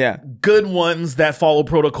 actual Yeah. good ones that follow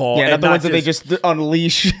protocol. Yeah, not and the ones that they just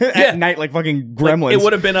unleash Yeah. at night like fucking gremlins. It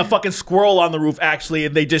would have been a fucking squirrel on the roof, actually,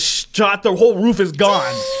 and they just shot. The whole roof is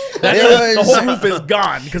gone. The whole roof is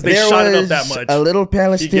gone because they shot it up that much. A little He gets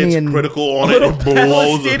Palestinian. critical on it and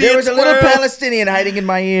blows it. There was a little Palestinian hiding in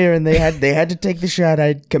my ear, and they had to take the shot.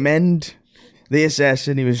 I commend the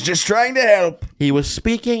assassin. He was just trying to help. He was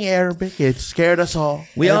speaking Arabic. It scared us all.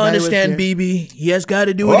 We all Everybody was understand, here. BB. He has got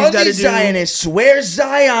to do what All he's got to these do. Zionists. Where's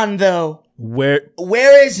Zion, though? Where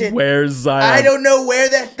Is it? Where's Zion? I don't know where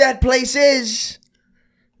that place is.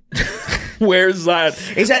 Where's Zion?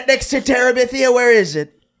 Is that next to Terabithia? Where is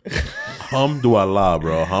it? Hamdulillah,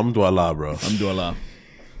 bro. Hamdulillah, bro. Alhamdulillah.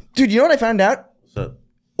 Dude, you know what I found out? So,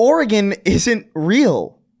 Oregon isn't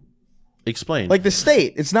real. explain. Like the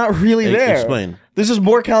state. It's not really there. Explain. This is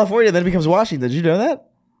more California than it becomes Washington. Did you know that?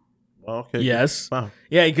 Okay. Yes. Wow.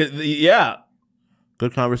 Yeah. Yeah.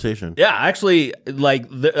 Good conversation. Yeah. Actually, like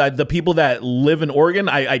the people that live in Oregon,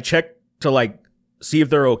 I checked to like see if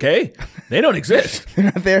they're okay. They don't exist. They're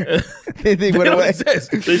not there. they They went don't away.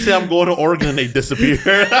 exist. They say I'm going to Oregon and they disappear.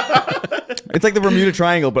 It's like the Bermuda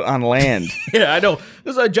Triangle, but on land. Yeah, I know.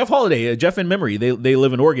 This is Jeff Holiday, Jeff in memory. They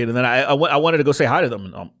live in Oregon, and then I wanted to go say hi to them.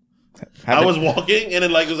 And, I was walking and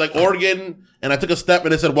it was like Oregon, and I took a step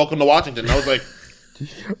and it said "Welcome to Washington." I was like,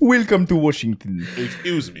 Welcome to Washington.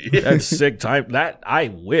 "Excuse me." that's sick time. That I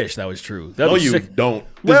wish that was true. That No, was you sick. don't.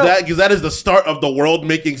 Well- Because that is the start of the world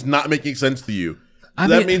not making sense to you. I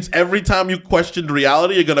That mean- means every time you question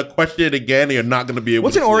reality, you're gonna question it again, and you're not gonna be able.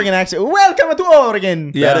 What's to an sleep. Oregon accent? Welcome to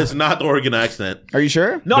Oregon. Yeah. That is not the Oregon accent. Are you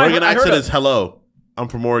sure? No, The I Oregon heard accent of- is "Hello, I'm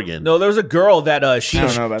from Oregon." No, there was a girl that she I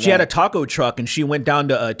don't know about she had that. a taco truck and she went down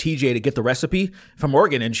to TJ to get the recipe from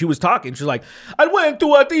Oregon, and she was talking. She's like, "I went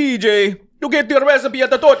to a TJ to get the recipe at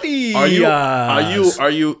the tortilla."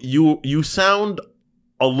 You sound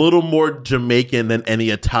a little more Jamaican than any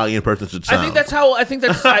Italian person should sound. I think that's how. I think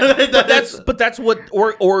that's. But that's what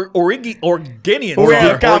Oregonians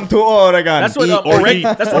are. Welcome to Oregon. That's what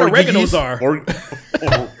that's what oreganos are.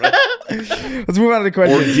 Let's move on to the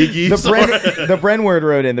question. The Brenward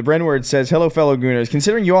wrote in. The Brenward says, "Hello, fellow Gooners.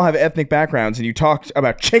 Considering you all have ethnic backgrounds and you talked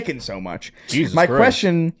about chicken so much, my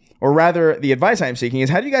question, or rather the advice I am seeking, is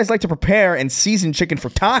how do you guys like to prepare and season chicken for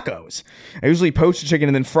tacos? I usually poach the chicken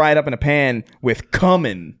and then fry it up in a pan with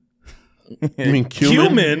cumin." You mean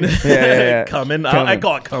cumin? Yeah. Cumin. I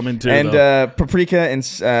call it cumin too. And though. paprika and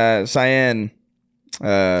cayenne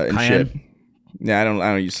and Cayenne? shit. Yeah, I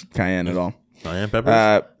don't use cayenne at all. Cayenne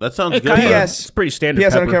peppers? That sounds good. Cayenne. but- It's pretty standard.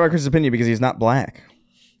 P.S. I don't pepper. care about Chris's opinion because he's not black.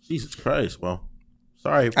 Jesus Christ. Well,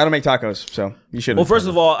 sorry. I don't make tacos, so you shouldn't. Well, first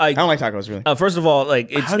of all, I don't like tacos really. first of all, like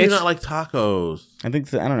it's How do you it's not like tacos? I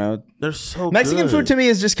think I don't know. They're so Mexican good. food to me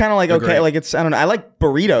is just kind of like okay, great. like it's I don't know. I like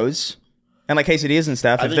burritos and like quesadillas and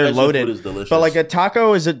stuff I if think they're Mexican loaded. food is delicious. But like a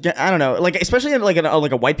taco is I don't know, like especially like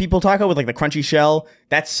a white people taco with like the crunchy shell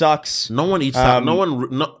that sucks. No one eats that. No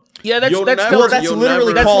one. No. Yeah, that's- You'll that's never- still- Well, that's you'll literally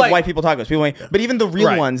never- That's called like- white people tacos. People, but even the real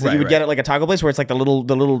Right, ones that right, you would right. get at like a taco place where it's like the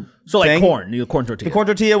little so like thing. corn, corn tortilla. The corn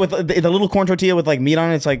tortilla with the little corn tortilla with like meat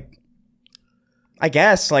on it. It's like, I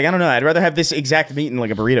guess, like I don't know. I'd rather have this exact meat in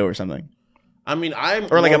like a burrito or something. I mean,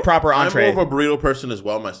 Or like a proper entree. I'm more of a burrito person as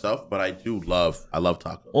well myself, but I love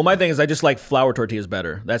tacos. Well, my thing is I just like flour tortillas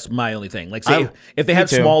better. That's my only thing. Like, say if they had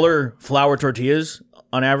too. smaller flour tortillas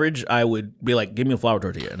on average, I would be like, give me a flour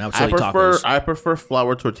tortilla, and I would still eat tacos. I prefer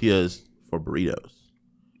flour tortillas for burritos,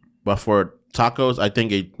 but for tacos, I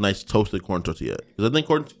think a nice toasted corn tortilla because I think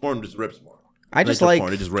corn just rips more. I just Nicer like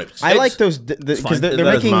corn, it just rips. I like those because fine. they're That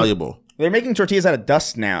is making malleable. they're making tortillas out of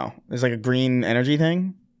dust now. There's like a green energy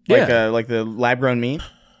thing, Yeah. like the lab grown meat.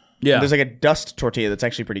 Yeah, There's like a dust tortilla that's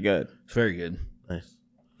actually pretty good. it's very good. Nice.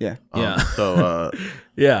 Yeah. Yeah. So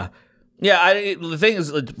Yeah. Yeah, the thing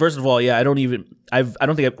is, first of all, yeah, I don't think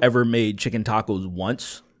I've ever made chicken tacos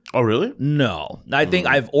once. oh really? No, I think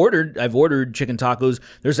I've ordered chicken tacos.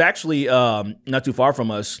 There's actually not too far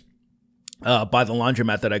from us, by the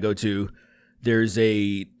laundromat that I go to. There's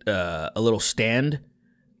a little stand.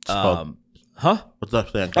 called- What's that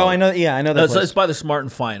stand Oh, called? I know. Yeah, I know that. It's place. by the Smart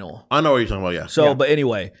and Final. I know what you're talking about. Yeah. So, but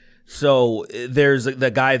anyway, so there's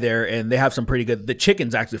the guy there, and they have some pretty good. The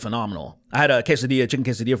chicken's actually phenomenal. I had a chicken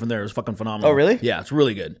quesadilla from there. It was fucking phenomenal. Oh, really? Yeah, it's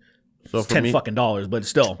really good. So It's for $10 me, fucking dollars, but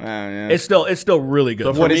still, yeah. it's still really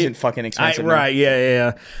good. What me- isn't fucking expensive? now? Right?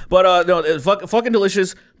 Yeah. But no, it's fucking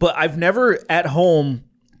delicious. But I've never at home,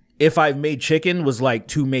 if I've made chicken, was like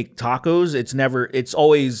to make tacos. It's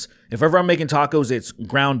always if ever I'm making tacos, it's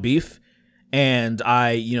ground beef. and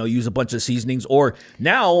I, use a bunch of seasonings. Or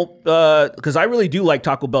now, because I really do like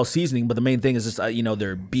Taco Bell seasoning, but the main thing is just,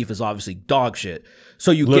 their beef is obviously dog shit. So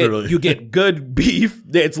you get good beef.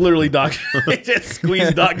 It's literally dog shit. They just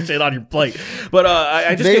squeeze dog shit on your plate. But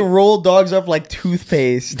I just roll dogs up like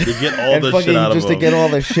toothpaste. To get all the shit out of them. Just to get all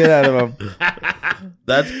the shit out of them.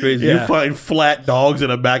 That's crazy. Yeah. You find flat dogs in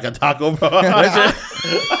the back of Taco Bell.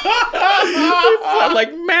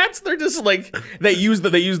 Like mats, they're just like they use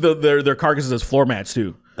their carcasses as floor mats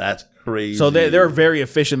too. That's crazy. So they're very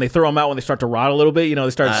efficient. They throw them out when they start to rot a little bit. They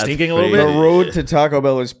start stinking a little bit. The road to Taco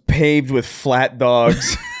Bell is paved with flat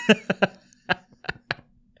dogs.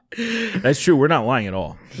 That's true. We're not lying at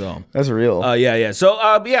all. So that's real. Yeah. So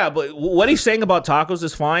but what he's saying about tacos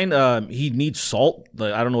is fine. He needs salt.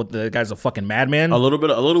 I don't know what the guy's a fucking madman. A little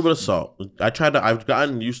bit of salt. I've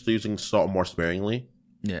gotten used to using salt more sparingly.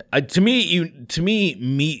 Yeah. To me,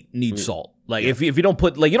 meat needs salt. Like if you don't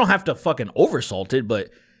put you don't have to fucking over salt it, but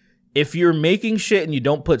if you're making shit and you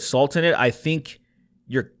don't put salt in it, I think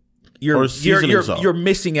you're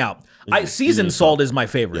missing out. Seasoned salt is my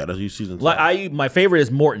favorite. Yeah, you seasoned salt. My favorite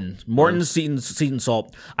is Morton's. Morton's seasoned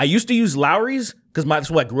salt. I used to use Lowry's because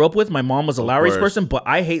that's what I grew up with. My mom was a Lowry's person, but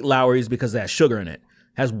I hate Lowry's because it has sugar in it.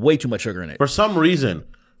 It has way too much sugar in it. For some reason.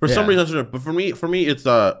 But for me, it's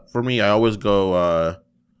I always go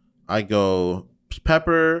I go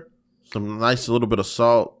pepper, some nice little bit of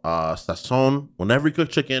salt, sazon. Whenever you cook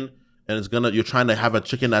chicken, and you're trying to have a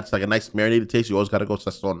chicken that's like a nice marinated taste, you always got to go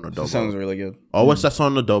sazon and adobo. Sounds really good. Always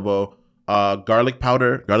sazon and adobo. Garlic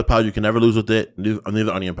powder you can never lose with it.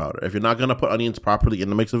 Neither onion powder. If you're not gonna put onions properly in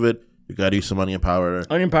the mix of it, you gotta use some onion powder.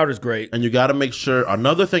 Onion powder is great, and you gotta make sure.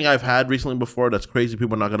 Another thing I've had recently before that's crazy,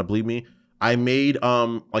 people are not gonna believe me. I made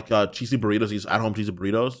cheesy burritos, these at-home cheesy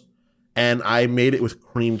burritos, and I made it with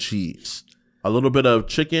cream cheese. A little bit of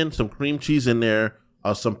chicken, some cream cheese in there,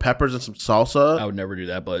 some peppers and some salsa. I would never do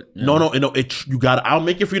that, but no. You got it. I'll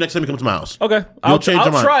make it for you next time you come to my house. Okay, I'll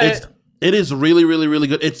try it. It is really, really, really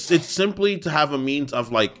good. It's simply to have a means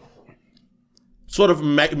of sort of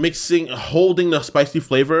mixing, holding the spicy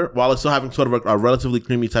flavor while it's still having sort of a relatively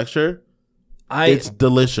creamy texture. It's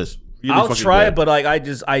delicious. Really I'll try it, but I'll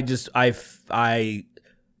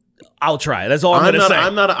try it. That's all I'm gonna say.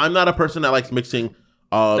 I'm not a person that likes mixing.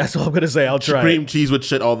 That's all I'm gonna say. I'll try cream cheese with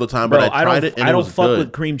shit all the time, but I tried it and I don't fuck good.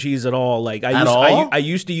 With cream cheese at all. I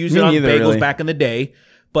used to use it on bagels back in the day,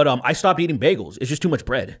 but I stopped eating bagels. It's just too much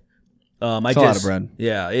bread. It's a lot of bread.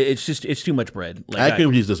 Yeah, it's too much bread. I had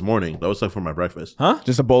cream cheese this morning. That was for my breakfast. Huh?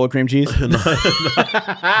 Just a bowl of cream cheese? No,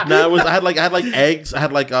 I had eggs.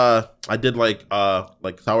 I did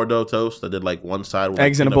sourdough toast. I did one side with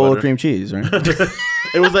eggs and a bowl butter. Of cream cheese, right?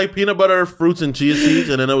 It was peanut butter, fruits, and chia seeds,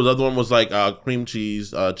 and then the other one was cream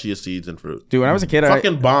cheese, chia seeds, and fruit. Dude, when I was a kid,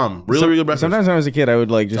 fucking bomb. Really good breakfast. Sometimes when I was a kid, I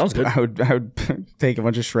would I would take a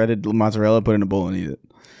bunch of shredded mozzarella, put it in a bowl, and eat it.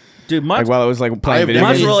 Dude, while I was playing video games.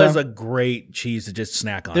 Mozzarella is a great cheese to just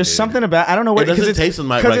snack on. There's something about I don't know what it doesn't taste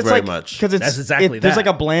very much. Because that's exactly that. There's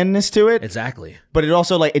a blandness to it. Exactly. But it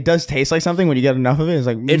also it does taste like something when you get enough of it. It's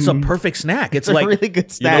it's a perfect snack. It's a really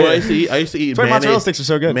good snack. You know what I used to eat mayonnaise. Mozzarella sticks are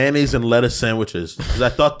so good. Mayonnaise and lettuce sandwiches because I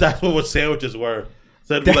thought that's what sandwiches were.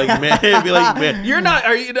 So it'd be man. You're not.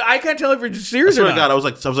 Are you? I can't tell if you're serious or not. God, I was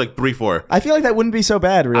 3-4. I feel like that wouldn't be so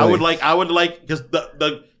bad. Really, I would because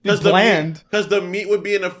because the meat would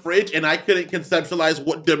be in a fridge and I couldn't conceptualize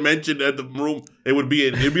what dimension of the room it would be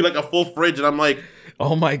in. It'd be like a full fridge and I'm like,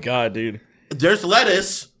 oh my God, dude. There's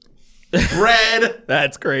lettuce, bread,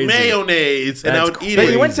 that's crazy, mayonnaise, and I would eat it.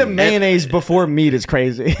 But you went to mayonnaise before meat is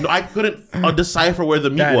crazy. No, I couldn't decipher where the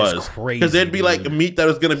meat was because there'd be meat that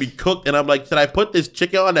was gonna be cooked and I'm like, should I put this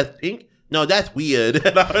chicken on that's pink? No, that's weird.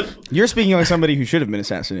 You're speaking like somebody who should have been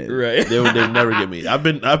assassinated. Right. They never get me. I've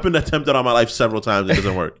been attempted on my life several times. It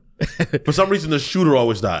doesn't work. For some reason, the shooter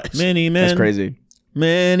always dies. Many men. That's crazy.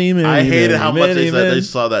 Many men. I hated how much they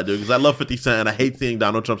saw that, dude. Because I love 50 Cent and I hate seeing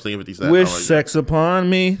Donald Trump singing 50 Cent. Wish sex upon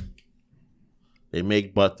me. They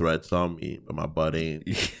make butt threats on me, but my butt ain't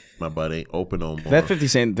open no more. That 50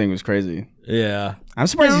 Cent thing was crazy. Yeah. I'm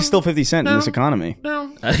surprised he's still 50 Cent in this economy.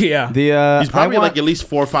 Yeah. He's probably at least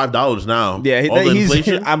 $4 or $5 now. Yeah,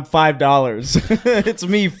 I'm $5. It's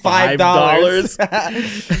me,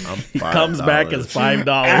 $5. He comes back as $5.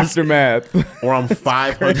 Aftermath. Or I'm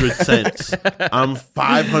 500 cents. I'm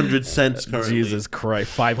 500 cents currently. Jesus Christ,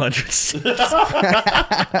 500 cents.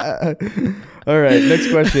 All right,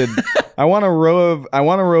 next question. I want a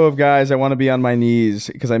row of guys. I want to be on my knees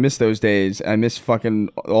because I miss those days. I miss fucking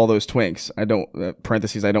all those twinks. I don't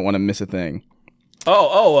parentheses. I don't want to miss a thing.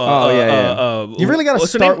 Yeah. You really got to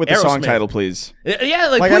start with the song title, please.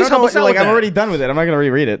 Yeah, please help us out with that. I'm already done with it. I'm not gonna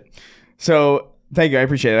reread it. So Thank you. I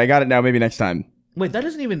appreciate it. I got it now. Maybe next time. Wait, that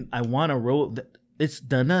isn't even. I want a roll. It's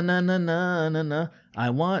da na na na na na na. I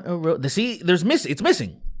want a row. See, there's missing. It's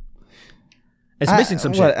missing. It's missing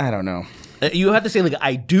some shit. I don't know. You have to say like,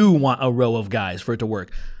 I do want a row of guys for it to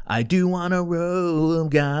work. I do want a row of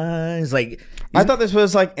guys. Like, I thought this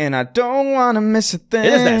was like, and I don't want to miss a thing.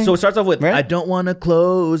 It is that. So it starts off with, right? I don't want to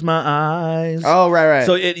close my eyes. Oh, right.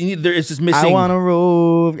 So it's just missing. I want a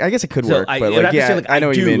row of, I guess it could work. But like, yeah, I know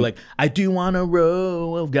what you mean. Like, I do want a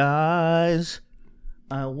row of guys.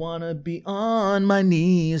 I want to be on my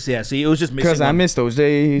knees. Yeah, see, it was just missing. Because I miss those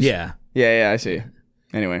days. Yeah. Yeah, I see.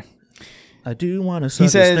 Anyway. I do want to.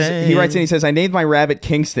 He writes in. He says, "I named my rabbit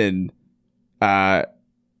Kingston,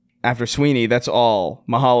 after Sweeney. That's all.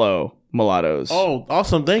 Mahalo, mulattoes." Oh,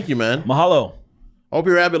 awesome! Thank you, man. Mahalo. I hope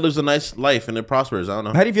your rabbit lives a nice life and it prospers. I don't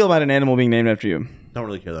know. How do you feel about an animal being named after you? Don't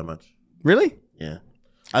really care that much. Really? Yeah.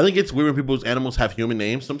 I think it's weird when people's animals have human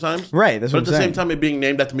names sometimes. Right. That's what I'm saying. But at the same time, it being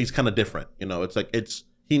named after me is kind of different. You know, it's like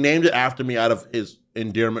he named it after me out of his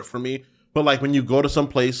endearment for me. But like when you go to some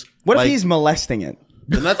place, what like, if he's molesting it?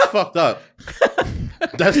 Then that's fucked up.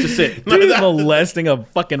 That's just it. Dude, molesting a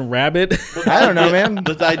fucking rabbit. I don't know, man.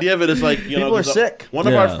 The idea of it is like, people are sick. One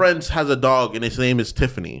of our friends has a dog and his name is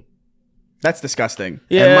Tiffany. That's disgusting.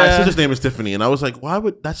 Yeah. And my sister's name is Tiffany, and I was like, why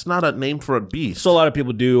would that's not a name for a beast? So a lot of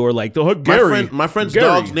people do, or like Gary. My friend's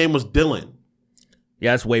dog's name was Dylan.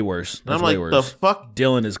 Yeah, that's way worse. That's I'm way like, worse. the fuck?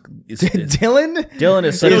 Dylan is Dylan? Dylan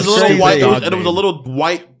is such It a was a little white, dog and it was a little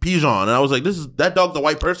white pigeon, and I was like, that dog's a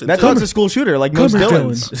white person. That dog's a school shooter, like most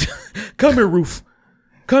Dylans. Come here, Roof.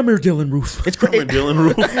 Come here, Dylan Roof. It's crazy. Dylan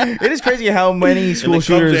Roof. It is crazy how many school and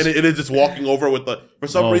shooters. It is just walking over with the. For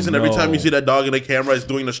some reason, every time you see that dog in the camera, it's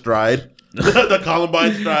doing the stride, the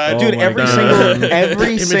Columbine stride. Dude,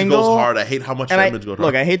 every single goes hard. I hate how much image goes hard.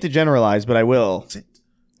 Look, I hate to generalize, but I will.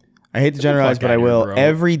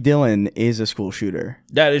 Every Dylan is a school shooter.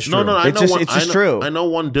 That is true. No, It's just true. I know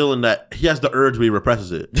one Dylan that he has the urge, but he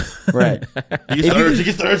represses it. Right. He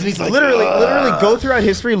gets the urge, and he's like, literally go throughout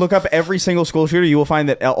history, look up every single school shooter. You will find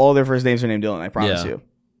that all their first names are named Dylan. I promise you.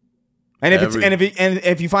 And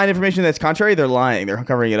if you find information that's contrary, they're lying. They're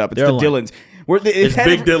covering it up. It's Dylans. It's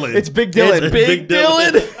Big Dylan. It's Big Dylan. It's Big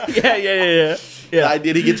Dylan. Yeah. The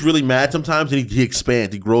idea he gets really mad sometimes, and he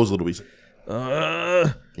expands. He grows a little bit.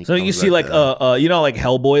 So you see, like like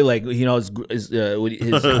Hellboy, like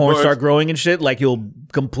his horns start growing and shit. Like he'll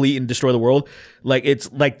complete and destroy the world. Like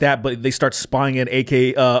it's like that, but they start spotting an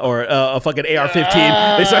AK or a fucking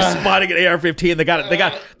AR-15. They start spotting an AR-15.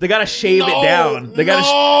 They gotta shave it down. They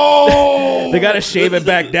gotta shave it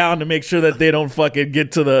back down to make sure that they don't fucking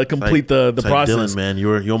get to the complete the process. Like, Dylan, man,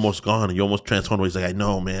 you almost gone. You almost transformed. He's like, I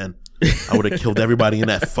know, man. I would have killed everybody in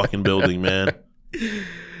that fucking building, man.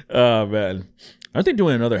 Oh man, aren't they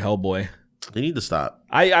doing another Hellboy? They need to stop.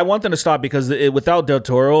 I want them to stop because without Del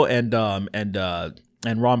Toro and Ron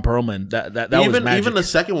Perlman, that was magic. Even the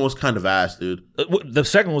second one was kind of ass, dude. The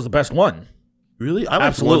second was the best one. Really? I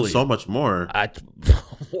liked one so much more.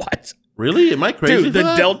 What? Really? Am I crazy? Dude,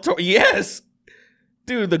 Del Toro. Yes,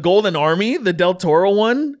 dude, the Golden Army, the Del Toro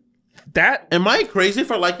one. Am I crazy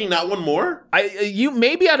for liking that one more? You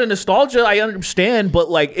maybe out of nostalgia, I understand, but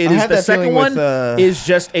like the second one is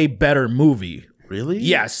just a better movie. Really?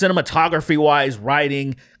 Yeah, cinematography wise,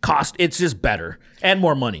 writing, cost, it's just better and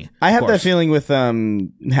more money. I have that feeling with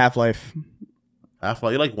Half-Life.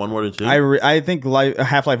 Half-Life, you like 1 more than 2? I think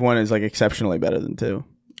Half-Life 1 is like exceptionally better than 2.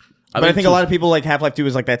 But I think a lot of people like Half-Life 2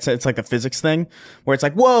 is like that. It's like the physics thing where it's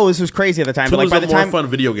like, whoa, this was crazy at the time. 2 but like was by the more time fun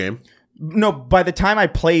video game. No, by the time I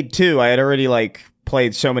played 2, I had already like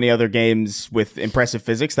played so many other games with impressive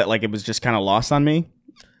physics that like it was just kind of lost on me.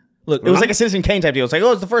 Look, it was like a Citizen Kane type deal. It's like,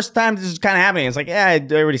 oh, it's the first time this is kind of happening. It's like, yeah, I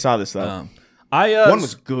already saw this stuff. One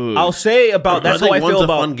was good. I'll say about that's how I feel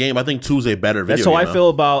about. One's a fun game. I think 2's a better video. That's how I feel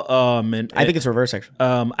about. I think it's reverse actually.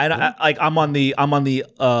 I'm on the what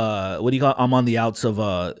do you call it? I'm on the outs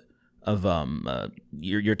of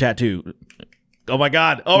your tattoo. Oh my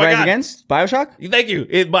god! Oh my Rise god! Against BioShock? Thank you.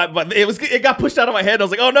 It got pushed out of my head. I was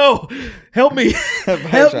like, oh no, help me,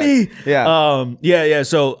 help me. Yeah.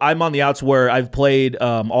 So I'm on the outs where I've played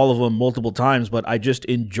all of them multiple times, but I just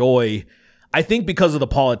enjoy. I think because of the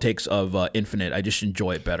politics of Infinite, I just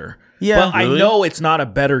enjoy it better. Yeah, but really? I know it's not a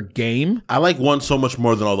better game. I like 1 so much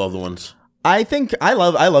more than all the other ones. I think I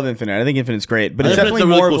love Infinite. I think Infinite's great, but it's Infinite's definitely a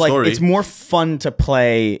really more cool of like story. it's more fun to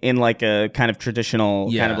play in like a kind of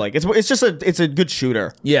traditional kind of like it's just a good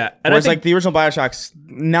shooter. Yeah, and whereas like the original BioShock's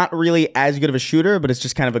not really as good of a shooter, but it's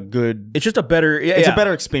just kind of a good. It's just a better. It's a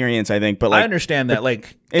better experience, I think. But like I understand that.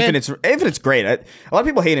 Like Infinite's great. A lot of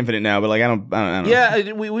people hate Infinite now, but like I don't know.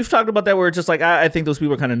 Yeah, we've talked about that where it's just like I think those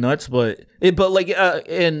people are kind of nuts, but like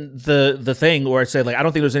in the thing where I said like I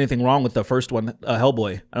don't think there's anything wrong with the first one,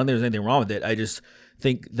 Hellboy. I don't think there's anything wrong with it. I just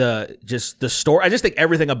think the story. I just think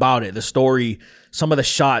everything about it, the story, some of the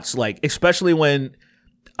shots, like especially when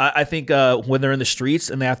I think when they're in the streets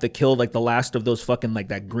and they have to kill like the last of those fucking like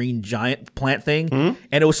that green giant plant thing,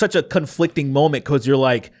 and it was such a conflicting moment because you're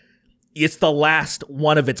like, it's the last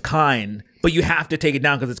one of its kind, but you have to take it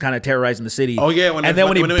down because it's kind of terrorizing the city. Oh yeah, when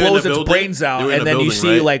he blows its brains out, and then you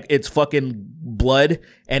see like its fucking blood,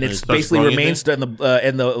 and it's basically remains in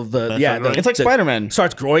the it's like Spider-Man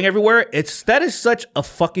starts growing everywhere. That is such a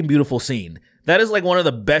fucking beautiful scene. That is like one of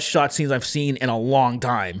the best shot scenes I've seen in a long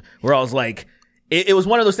time. Where I was like, it was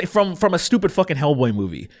one of those things from a stupid fucking Hellboy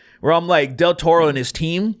movie where I'm like, Del Toro and his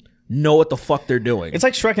team know what the fuck they're doing. It's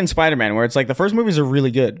like Shrek and Spider-Man, where it's like the first movies are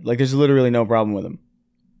really good. Like there's literally no problem with them.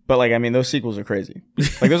 But like I mean, those sequels are crazy.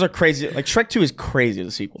 Like those are crazy. Like Shrek 2 is crazy as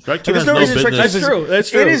a sequel. Shrek 2 like, has no business. That's true. That's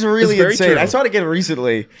true. It is really insane. True. I saw it again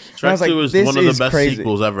recently. Shrek 2 is one of the best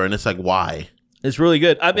sequels ever, and it's like why? It's really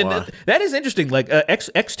good. I mean, that is interesting. Like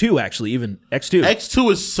X2 actually, even X2.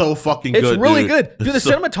 X2 is so fucking good. It's really good. Dude, the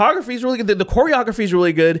cinematography is really good. The choreography is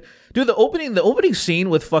really good. Dude, the opening scene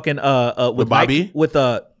with fucking with Bobby with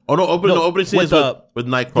opening scene is with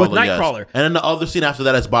Nightcrawler. With Nightcrawler. Yes. And then the other scene after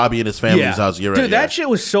that is Bobby and his family's house. You're right. Dude, that shit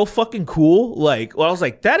was so fucking cool. Like, well, I was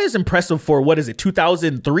like, that is impressive for what is it,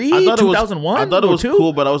 2003, 2001? I thought it was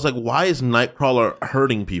cool, but I was like, why is Nightcrawler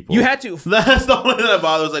hurting people? You had to. That's the only thing that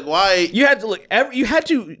bothered. I was like, why? You had to look. You had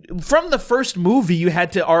to from the first movie. You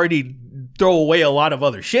had to already throw away a lot of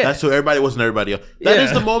other shit. That's so everybody wasn't everybody else. That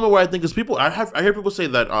is the moment where I think, because people, I hear people say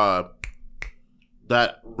that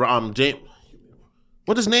James.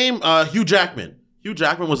 What's his name? Hugh Jackman. Hugh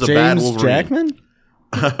Jackman was a bad Wolverine. Jackman?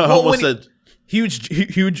 I almost said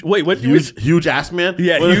huge. Wait, what? Huge ass man.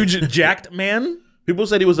 Yeah, huge jacked man. People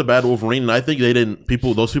said he was a bad Wolverine, and I think they didn't.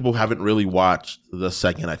 Those people haven't really watched the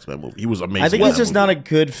second X-Men movie. He was amazing. I think he's just not a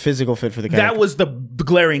good physical fit for the character. That was the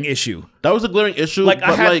glaring issue. That was a glaring issue. Like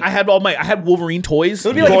I had Wolverine toys. It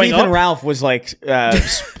would be like if Ethan Ralph was like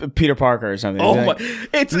Peter Parker or something. Oh my!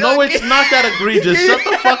 It's not that egregious. Shut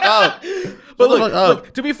the fuck up. But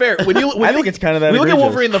look, to be fair, I think it's kind of that. We look at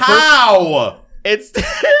Wolverine the first. How? It's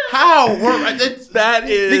how that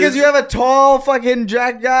is because you have a tall fucking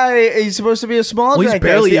jacked guy. He's supposed to be a small guy.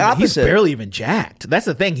 He's barely even jacked. That's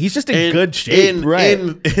the thing. He's just in good shape. In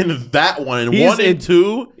that one, in 1 and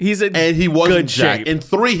 2, he wasn't jacked. In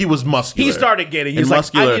 3, he was muscular. He started getting. He's like,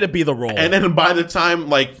 I need to be the role. And then by the time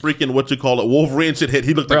like freaking Wolverine shit hit,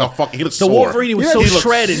 he looked like a fucking. He looked the sore. Wolverine was so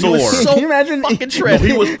shredded. He was so fucking shredded.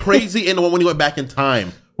 He was crazy in the one when he went back in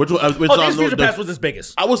time. Days Future Past was his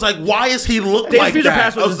biggest. I was like, why is he look like that? Days Future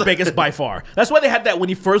Past was his biggest by far. That's why they had that when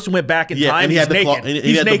he first went back in time. And he had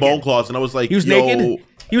the bone claws, and I was like, he was naked.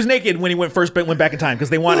 He was naked when he went back in time because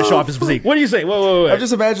they wanted to show off his physique. What do you say? Wait. I'm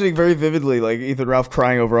just imagining very vividly like Ethan Ralph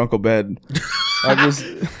crying over Uncle Ben. And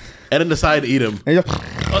then decided to eat him. I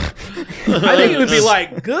think it would be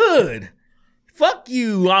like, good. Fuck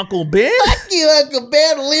you, Uncle Ben. Fuck you, Uncle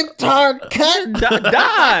Ben. Libtard cunt.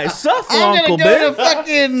 Die. Suffer, Uncle Ben. I'm gonna go to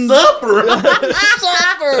fucking suffer.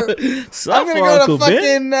 I'm gonna go to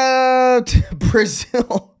fucking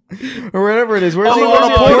Brazil or whatever it is. Where's he going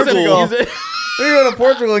to Portugal? We're going to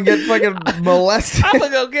Portugal and get fucking molested. I'm gonna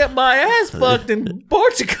go get my ass fucked in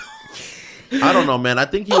Portugal. I don't know, man. I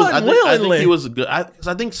think he was. I think he was good. I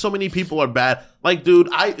think so many people are bad. Like, dude,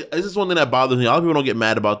 this is one thing that bothers me. A lot of people don't get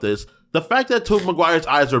mad about this. The fact that Tobey Maguire's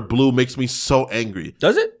eyes are blue makes me so angry.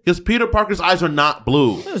 Does it? Because Peter Parker's eyes are not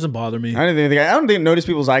blue. That doesn't bother me. I don't notice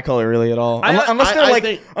people's eye color really at all.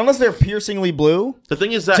 Unless they're piercingly blue. The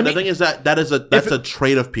thing is that's a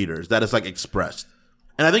trait of Peter's that is like expressed.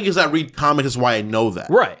 And I think is that read comics is why I know that.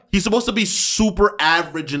 Right. He's supposed to be super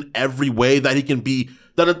average in every way that he can be.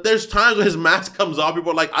 That there's times when his mask comes off,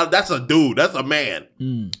 people are like, that's a dude, that's a man.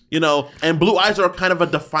 You know, and blue eyes are kind of a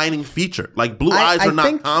defining feature. Like blue eyes are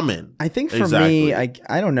not common. I think for me, I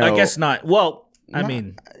don't know. I guess not. Well, I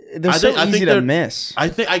mean, they're so easy to miss. I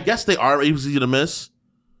guess they are easy to miss.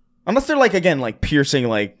 Unless they're like, again, like piercing,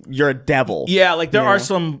 like you're a devil. Yeah, like there are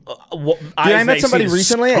some dude, I met somebody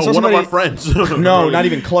recently. I saw one somebody, of our friends. No, not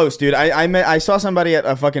even close, dude. I saw somebody at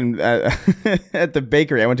a fucking at the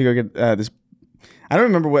bakery. I went to go get this. I don't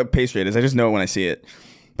remember what pastry it is. I just know it when I see it.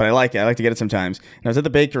 but I like it. I like to get it sometimes. And I was at the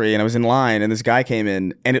bakery and I was in line and this guy came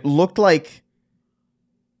in and it looked like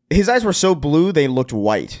his eyes were so blue they looked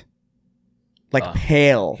white. Like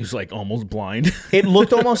pale. He was like almost blind. It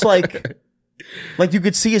looked almost like you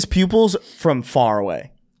could see his pupils from far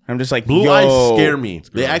away. I'm just like, blue eyes scare me.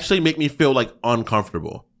 They actually make me feel like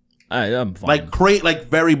uncomfortable. I'm fine. Like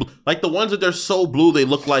very blue. Like the ones that they're so blue they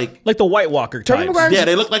look like the White Walker types. Yeah,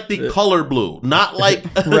 they look like the color blue, not like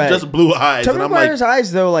just blue eyes. Tobey Maguire's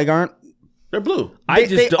eyes though like aren't. They're blue. I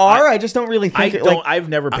just don't really think. I've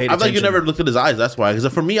never paid attention. I thought you never looked at his eyes. That's why.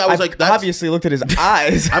 Because for me, I was like, that's, obviously looked at his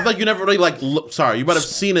eyes. I thought you never really sorry, you might have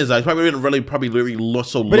seen his eyes. Probably didn't really look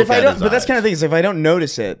so. But if I don't, but that's kind of thing. Is if I don't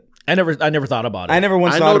notice it, I never thought about it. I never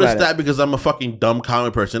once thought about it. I noticed that because I'm a fucking dumb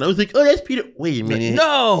comic person. I was like, oh, that's Peter. Wait a minute.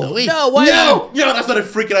 No, why? No, that's not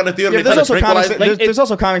freaking out in the theater. Yeah, there's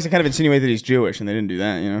also comics that kind of insinuate that he's Jewish, and they didn't do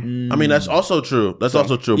that. You know. I mean, that's also true. That's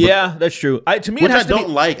also true. Yeah, that's true. To me, which I don't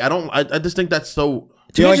like. I just think that's so.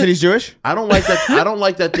 Do you like that he's Jewish? I don't like that. I don't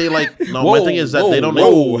like that they like. No, my thing is that they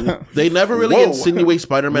don't. They never really insinuate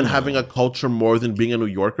Spider-Man having a culture more than being a New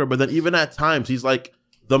Yorker. But then even at times, he's like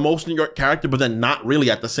the most New York character, but then not really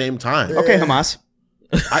at the same time. Okay, Hamas.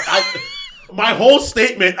 My whole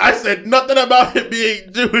statement, I said nothing about it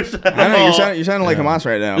being Jewish. I know you're sounding like Hamas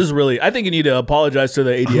right now. This is really. I think you need to apologize to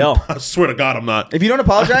the ADL. I swear to God, I'm not. If you don't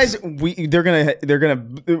apologize, they're gonna.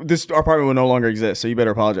 This apartment will no longer exist. So you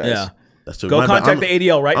better apologize. Yeah. That's true. Go contact the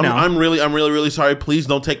ADL right now. I'm really sorry. Please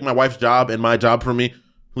don't take my wife's job and my job from me.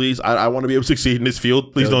 Please, I want to be able to succeed in this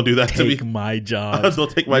field. Please don't do that to me. Take my job.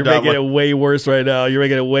 Don't take my job. You're making it way worse right now. You're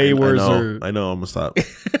making it way worse. I know. I'm gonna stop.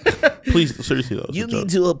 Please, seriously though. You need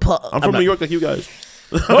to apologize. I'm from New York like you guys.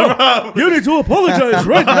 You need to apologize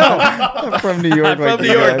right now. I'm from New York. I'm from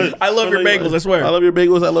New York. I love your bagels. I swear. I love your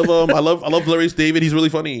bagels. I love Larry's David. He's really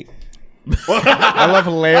funny. I love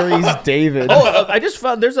Larry's David. Oh, I just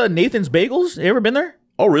found there's a Nathan's Bagels. You ever been there?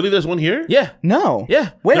 Oh, really? There's one here? Yeah. No.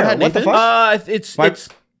 Yeah. Where? What the fuck? It's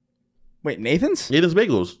wait, Nathan's? Nathan's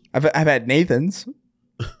Bagels. I've had Nathan's.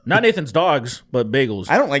 Not Nathan's Dogs, but bagels.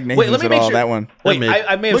 I don't like Nathan's at all. That one. Wait,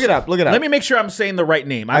 I may have, look it up. Let me make sure I'm saying the right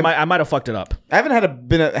name. I might have fucked it up. I haven't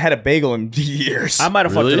had a bagel in years. I might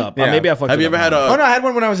have fucked it up. Yeah. Maybe I fucked it up. Have you ever had a? Oh no, I had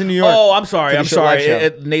one when I was in New York. Oh, I'm sorry.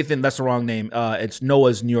 Nathan, that's the wrong name. It's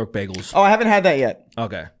Noah's New York Bagels. Oh, I haven't had that yet.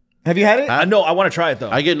 Okay. Have you had it? No, I want to try it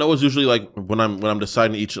though. I get Noah's usually like when I'm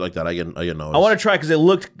deciding to eat shit like that. I get Noah's. I want to try because it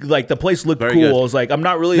looked like the place looked Very cool. good. I was like, I'm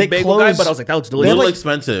not really a bagel guy, but I was like, that looks It's a delicious. little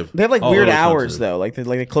expensive. They have like weird hours though. Like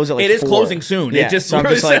they close at like. It is 4. closing soon. Yeah, It just so I'm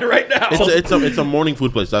really just said like- right now. It's a morning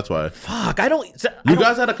food place. That's why. Fuck, I don't. You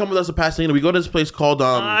guys had to come with us to Pasadena. We go to this place called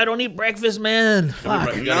I don't eat breakfast, man.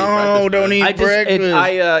 Fuck. No, don't eat breakfast.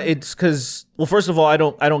 It's because first of all, I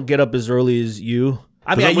don't get up as early as you.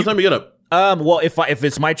 I mean, what time do you get up? Well, if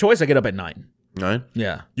it's my choice, I get up at 9. 9?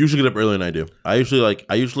 Yeah. Usually get up earlier than I do. I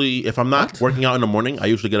usually if I'm not working out in the morning, I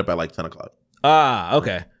usually get up at like 10 o'clock. Ah,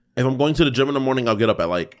 okay. If I'm going to the gym in the morning, I'll get up at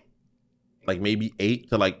like maybe 8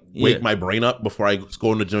 to like wake my brain up before I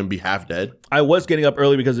go in the gym and be half dead. I was getting up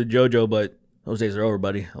early because of JoJo, but those days are over,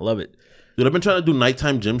 buddy. I love it. Dude, I've been trying to do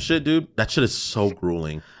nighttime gym shit, dude. That shit is so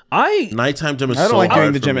grueling. Nighttime gym is so hard. I don't like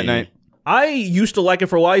doing the gym at night. I used to like it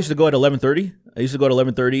for a while. I used to go at 11:30.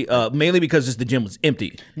 Mainly because just the gym was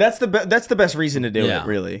empty. That's the best reason to do it,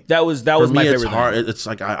 really. That was my favorite. It's hard. It's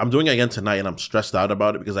like I'm doing it again tonight, and I'm stressed out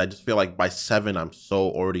about it because I just feel like by 7, I'm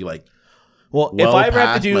so already like. Well, if I ever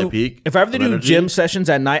have to do gym sessions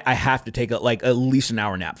at night, I have to take at least an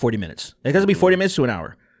hour nap, 40 minutes. It has to be 40 minutes to an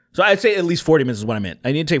hour. So I'd say at least 40 minutes is what I meant.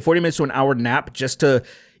 I need to take 40 minutes to an hour nap just to,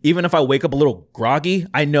 even if I wake up a little groggy,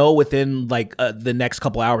 I know within the next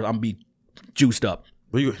couple hours I'm gonna be juiced up.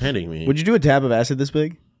 What are you handing me? Would you do a dab of acid this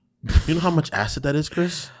big? You know how much acid that is,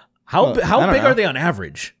 Chris? How big are they on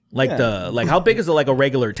average? How big is a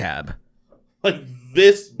regular tab? Like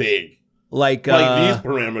this big. Like these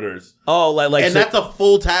parameters. Oh, and that's a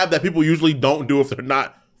full tab that people usually don't do if they're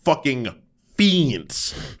not fucking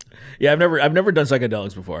fiends. Yeah, I've never done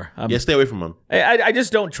psychedelics before. Stay away from them. I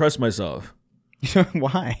just don't trust myself.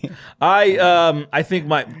 Why? I think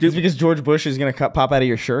it's because George Bush is gonna pop out of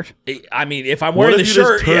your shirt. I mean, if I'm wearing the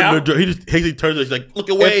shirt, he turns. He's like, look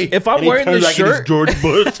away. If I'm wearing the shirt, George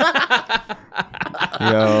Bush.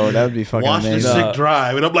 Yo, that would be fucking amazing. Watch this sick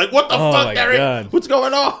drive, and I'm like, what the fuck, Eric? God. What's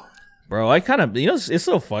going on? Bro, I kind of, it's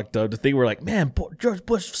so fucked up to think we're like, man, George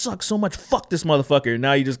Bush sucks so much. Fuck this motherfucker. And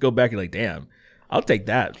now you just go back and like, damn, I'll take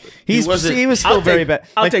that. He was still very bad.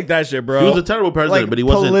 I'll take that shit, bro. He was a terrible president, but he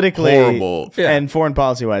wasn't politically horrible. And foreign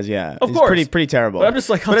policy wise, yeah, of course, pretty terrible. But I'm just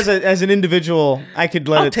like, but as an individual, I could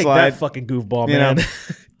let it slide. I'll take that fucking goofball, man.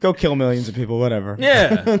 Go kill millions of people, whatever.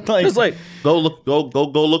 Yeah, it's like go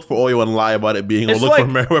look for oil and lie about it being. Or look like,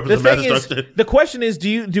 for weapons of mass destruction. The question is,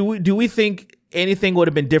 do we think anything would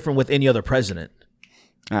have been different with any other president?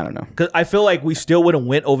 I don't know, because I feel like we still would have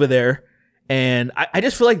went over there, and I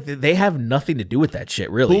just feel like they have nothing to do with that shit.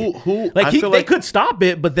 Really, they could stop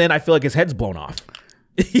it, but then I feel like his head's blown off.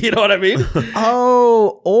 You know what I mean?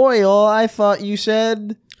 Oh, oil! I thought you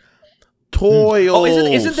said. Toils. Oh,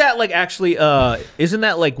 isn't that like actually? Isn't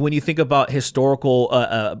that like when you think about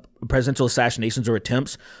historical presidential assassinations or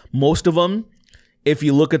attempts? Most of them, if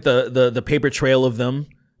you look at the paper trail of them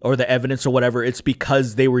or the evidence or whatever, it's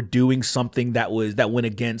because they were doing something that went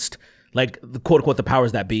against like the quote unquote the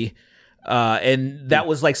powers that be. And that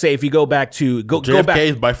was like, say, if you go back to JFK go back,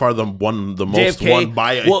 is by far the most JFK, one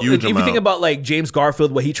by a huge amount. If you think about like James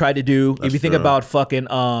Garfield, what he tried to do, if you think about fucking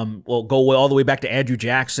go all the way back to Andrew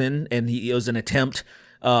Jackson, and it was an attempt,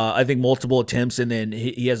 I think multiple attempts, and then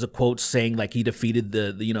he has a quote saying like he defeated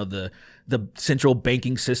the central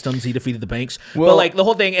banking systems. He defeated the banks. But like the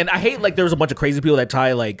whole thing, and I hate like there was a bunch of crazy people that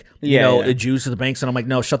tie like the Jews to the banks, and I'm like,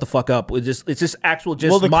 no, shut the fuck up. It's just actual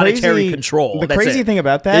monetary control. The crazy thing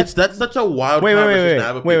about that, that's such a wild conversation to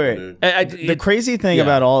have with people, the crazy thing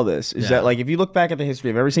about all this is that like if you look back at the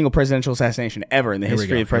history of every single presidential assassination ever in the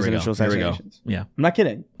history of presidential assassinations, yeah, I'm not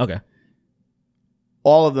kidding. Okay,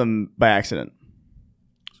 all of them by accident.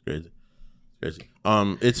 It's crazy. It's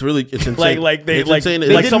insane.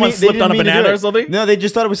 Like someone slipped on a banana or something. No, they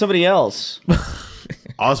just thought it was somebody else.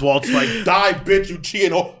 Oswald's like, die, bitch, you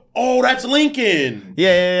cheating. Oh, that's Lincoln.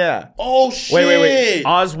 Yeah. Oh shit. Wait.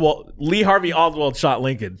 Lee Harvey Oswald shot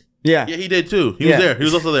Lincoln. Yeah, he did too. He was there. He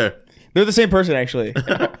was also there. They're the same person, actually.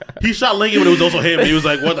 He shot Lincoln, but it was also him. He was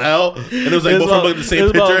like, "What the hell?" And it was like both from the same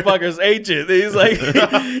this picture. Motherfucker's ancient.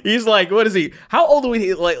 He's like, what is he? How old are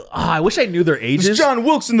we? Like, I wish I knew their ages. It's John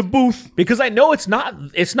Wilkes in the booth because I know it's not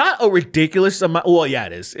a ridiculous amount. Well, yeah,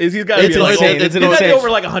 it is. He's got to be like it's over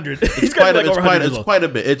like 100. He's got to be like over 100. It's quite a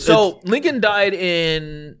bit. Lincoln died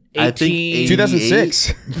in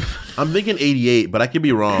 2006. I'm thinking 88, but I could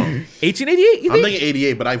be wrong. 1888? I'm thinking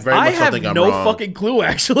 88, but I very much don't think I'm wrong. I have no fucking clue,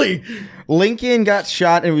 actually. Lincoln got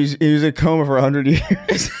shot and he was in a coma for 100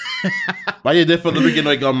 years. Why you did for the freaking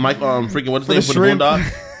like freaking what's his name for the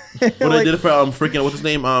Boondock? What they did for freaking what's his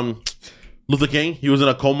name Luther King? He was in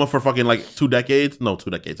a coma for fucking like 2 decades. No, 2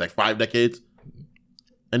 decades, like 5 decades.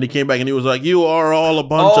 And he came back and he was like, "You are all a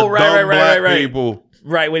bunch of dumb black people."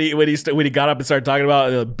 Right, when he got up and started talking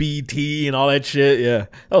about BT and all that shit. Yeah,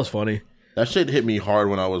 that was funny. That shit hit me hard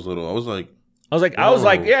when I was little. I was like,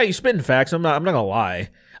 yeah, you spitting facts. I'm not gonna lie.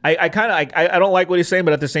 I don't like what he's saying,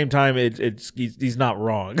 but at the same time, he's not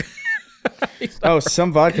wrong.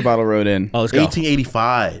 Some vodka bottle wrote in. Oh, let's go.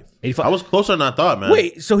 1885. I was closer than I thought, man.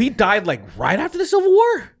 Wait, so he died like right after the Civil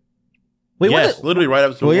War? Wait, yes, literally right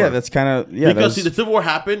after the Civil War. Well, yeah, that's kind of because the Civil War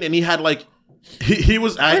happened and he had like he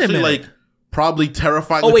was actually like. Probably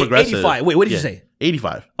terrifyingly progressive. 85. Wait, what did you say?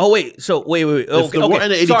 85. Oh, wait. So, wait. Okay. The war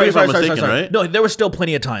ended 83, if I'm mistaken, right? No, there was still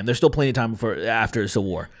plenty of time. There's still plenty of time after the Civil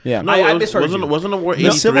War. Yeah. No, wasn't the war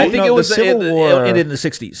 83? I think it was the Civil War. It ended in the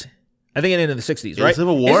 60s. I think it ended in the 60s, right?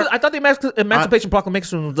 Civil War? I thought the Emancipation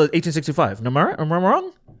Proclamation was 1865. Am I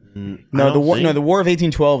wrong? No, the War of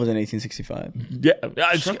 1812 was in 1865. Yeah,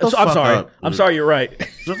 I'm sorry. You're right.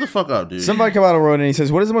 Shut the fuck up, dude. Somebody come out of road and he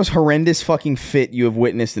says, "What is the most horrendous fucking fit you have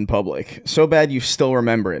witnessed in public? So bad you still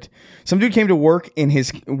remember it. Some dude came to work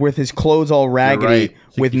with his clothes all raggedy,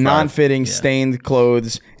 with non-fitting, stained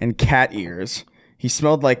clothes and cat ears. He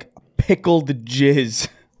smelled like pickled jizz.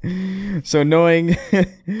 So knowing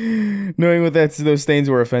what those stains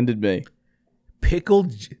were offended me.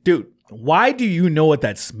 Pickled, dude." Why do you know what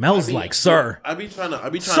that smells like, sir? I be trying on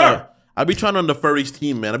the furries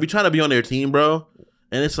team, man. I be trying to be on their team, bro.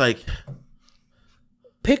 And it's like,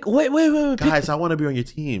 wait, guys, I want to be on your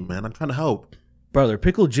team, man. I'm trying to help, brother.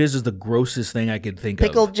 Pickled jizz is the grossest thing I could think of.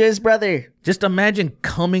 Pickled jizz, brother. Just imagine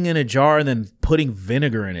coming in a jar and then putting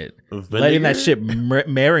vinegar in it, letting that shit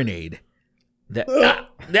marinate. That's what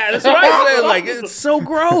I said. Like, it's so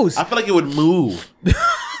gross. I feel like it would move.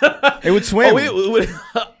 It would swim.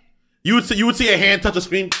 You would see a hand touch a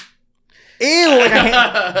screen. Ew, like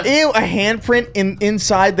a handprint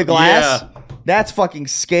inside the glass. Yeah. That's fucking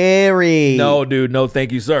scary. No, dude, no,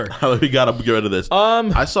 thank you, sir. We gotta get rid of this.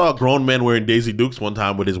 I saw a grown man wearing Daisy Dukes one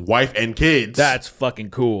time with his wife and kids. That's fucking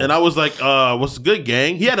cool. And I was like, "What's good,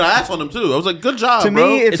 gang?" He had an ass on him too. I was like, "Good job, to bro."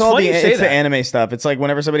 me, it's all the anime stuff. It's like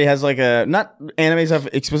whenever somebody has like not anime stuff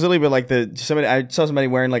explicitly, but like I saw somebody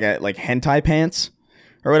wearing like hentai pants.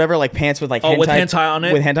 or whatever, like pants with like with hentai on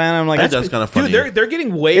it. With hentai on it, I'm like, that's kind of funny. Dude, they're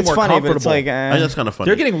getting way more funny, comfortable. but it's like, I think that's kind of funny.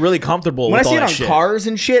 They're getting really comfortable. when with I see all it on that shit. cars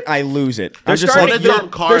and shit, I lose it. They're starting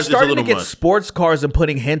cars is a little to get much. sports cars and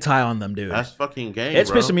putting hentai on them, dude. That's fucking gay.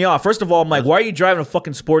 It's pissing me off. First of all, I'm like, why are you driving a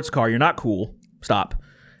fucking sports car? You're not cool. Stop.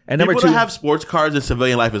 And number People two, that have sports cars in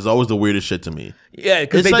civilian life is always the weirdest shit to me. yeah,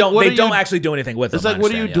 because they like, don't actually do anything with them. It's like,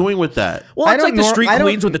 what are you doing with that? Well, I it's don't like the street I don't-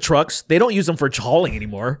 queens with the trucks. They don't use them for hauling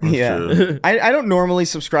anymore. Yeah, I don't normally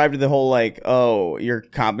subscribe to the whole like, oh, you're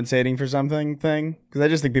compensating for something thing, because I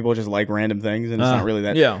just think people just like random things, and it's not really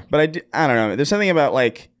that. yeah. But I don't know. There's something about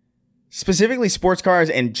like specifically sports cars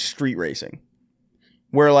and street racing,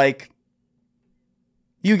 where like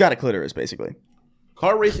you got a clitoris basically.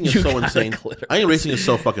 Car racing is You so got a insane. clitoris. I think racing is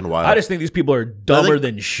so fucking wild. I just think these people are dumber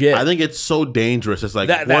than shit. I think it's so dangerous. It's like,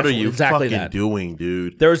 what that's are you exactly fucking that. doing,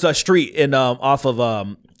 dude? There's a street in off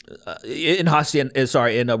of in Hacienda,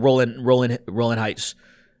 sorry, in Roland Heights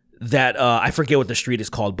that I forget what the street is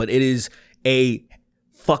called, but it is a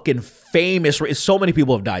fucking famous. So many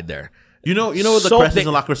people have died there. You know the crest is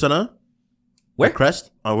in La Crescenta? Where? The crest?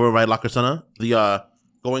 We're right La Crescenta. The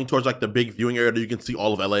going towards like the big viewing area that you can see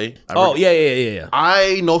all of LA. Yeah.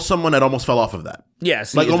 I know someone that almost fell off of that.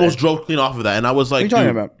 Yes, Like almost drove clean off of that. And I was like, What are you talking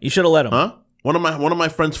dude, about? You should have let him. Huh? One of my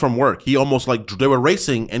friends from work, he almost like they were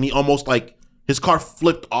racing and he almost like his car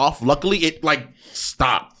flipped off. Luckily it like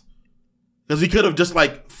stopped. Because he could have just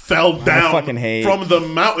like fell down fucking hate. from the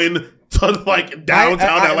mountain to like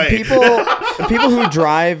downtown LA. People who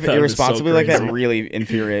drive That is irresponsibly so like that crazy. really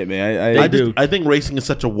infuriate me. I think racing is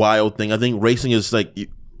such a wild thing. I think racing is like,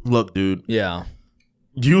 look, dude, Yeah.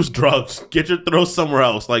 use drugs, get your throat somewhere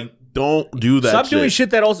else. Like, don't do that. Stop doing shit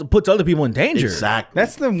that also puts other people in danger. Exactly.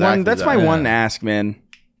 That's the Exactly one. That's that. my one ask, man.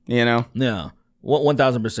 You know, Yeah.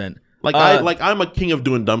 1000%. Like I'm a king of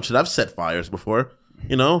doing dumb shit. I've set fires before.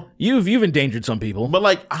 You know, You've endangered some people. but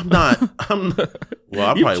like I'm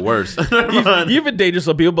probably worse. Never mind. You've endangered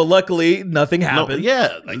some people, but luckily nothing No, happened.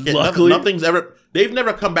 yeah, like, Luckily- nothing's ever. They've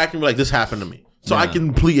never come back and be like, "This happened to me," so I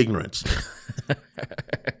can plead ignorance.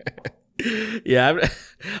 Yeah,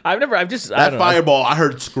 I've just I That don't know. fireball, I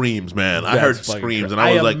heard screams, man. I heard That's fucking screams, cra- and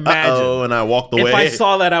I was like, imagine. "Uh-oh," and I walked away. If I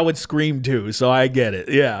saw that, I would scream too. So I get it.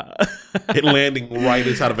 Yeah. it landing right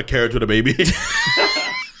inside of a carriage with a baby.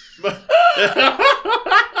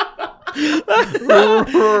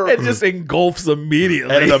 It just engulfs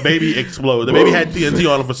immediately. And the baby exploded. The baby had TNT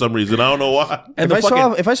on it for some reason. I don't know why. And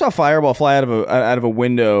if I saw a fireball fly out of a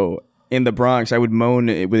window in the Bronx, I would moan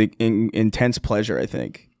with intense pleasure. I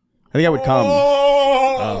think I would come.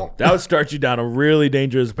 that would start you down a really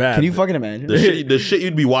dangerous path. Can you fucking imagine? The shit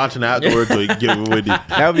you'd be watching afterwards would give it with you.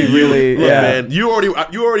 That would be really Look, yeah. man, you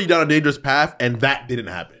already down a dangerous path, and that didn't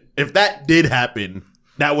happen. If that did happen,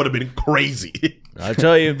 that would have been crazy. I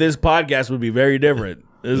tell you, this podcast would be very different.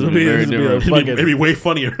 This would be, Very different. It'd be way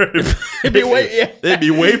funnier. It'd be way, yeah. It'd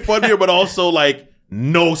be way funnier, but also like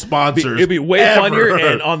no sponsors. It'd be way ever. funnier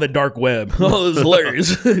and on the dark web. Oh, this is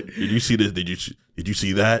hilarious. Did you see this? Did you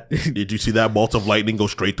see that? Did you see that bolt of lightning go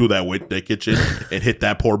straight through that kitchen and hit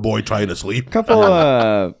that poor boy trying to sleep? Couple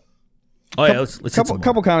Oh yeah, let's hit some more.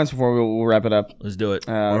 couple comments before we'll wrap it up. Let's do it.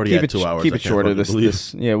 Already Keep at it 2 hours. Keep I it can't shorter. fucking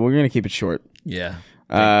believe. Yeah, we're gonna keep it short. Yeah.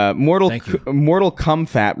 Mortal Thank you.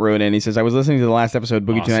 Cumfat wrote in. He says, "I was listening to the last episode.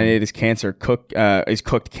 Boogie 298 is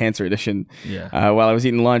cooked cancer edition. Yeah. While I was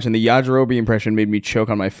eating lunch, and the Yajirobe impression made me choke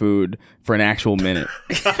on my food for an actual minute.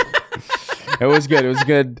 It was good. It was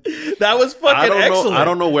good. That was fucking excellent. I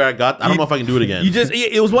don't know where I got. I don't know if I can do it again.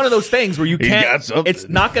 It was one of those things where you can't. It's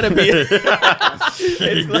not going to be.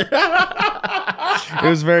 It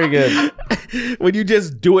was very good. When you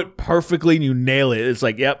just do it perfectly and you nail it, it's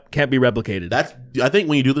like, yep, can't be replicated. I think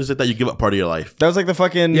when you do this, that you give up part of your life. That was like the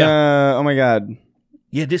fucking. Yeah. Oh my god,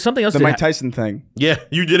 Yeah, did something else. the Mike Tyson thing. Yeah,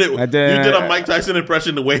 you did it. I did. You did a Mike Tyson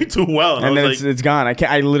impression way too well, And I then was like, it's gone.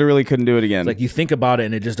 I literally couldn't do it again. Like you think about it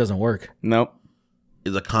and it just doesn't work. Nope.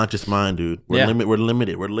 "It's a conscious mind, dude. We're Yeah.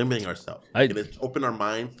 limited. We're limiting ourselves. And it's open our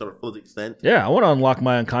minds to our full extent. Yeah, I want to unlock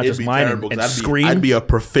my unconscious It'd be mind terrible, and 'cause scream. I'd be a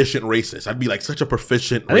proficient racist. I'd be like such a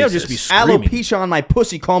proficient I think racist. I'd just be screaming. Alopecia on my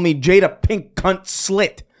pussy. Call me Jada Pink Cunt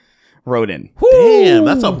Slit. Wrote in. Damn,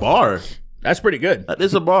 that's a bar. That's pretty good. That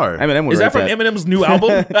is a bar. Eminem would Is that write from Eminem's new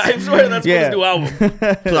album? I swear that's from Yeah. his new album.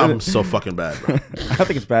 I'm so fucking bad, bro. I don't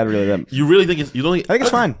think it's bad, really. Them. You really think it's? You don't? I think it's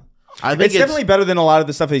fine. I think It's definitely better than a lot of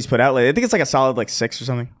the stuff that he's put out lately. I think it's like a solid 6 or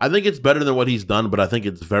something. I think it's better than what he's done, but I think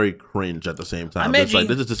it's very cringe at the same time. It's like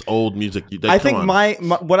this is just old music. I think my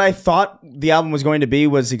what I thought the album was going to be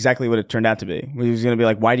was exactly what it turned out to be. He was going to be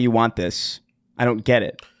like, "Why do you want this? I don't get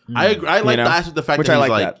it." I agree. I like know? the fact Which that I he's like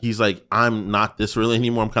like that. he's like, "I'm not this really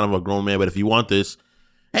anymore. I'm kind of a grown man, but if you want this,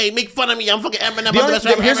 hey, make fun of me. I'm fucking Eminem. I'm the best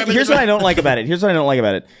rapper ever. Here's what I don't like about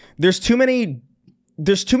it. There's too many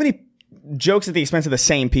jokes at the expense of the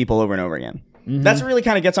same people over and over again. That's what really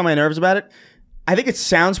kind of gets on my nerves about it. I think it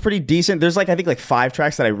sounds pretty decent. There's I think 5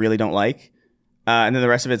 tracks that I really don't like. And then the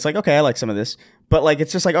rest of it's like, okay, I like some of this. But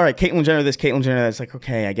it's just like, all right, Caitlyn Jenner this, Caitlyn Jenner that. It's like,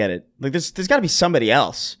 okay, I get it. Like there's got to be somebody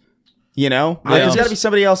else. You know? There's got to be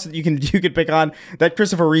somebody else that you could pick on. That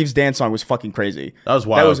Christopher Reeves dance song was fucking crazy. That was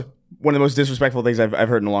wild. That was one of the most disrespectful things I've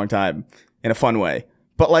heard in a long time. In a fun way.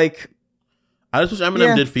 But I just wish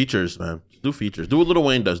Eminem did features, man. Do features. Do what Lil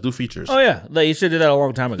Wayne does. Do features. Oh yeah, you should do that a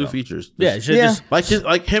long time ago. Do features. Yeah, you should just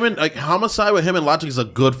Homicide with him and Logic is a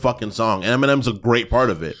good fucking song. And Eminem's a great part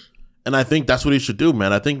of it. And I think that's what he should do,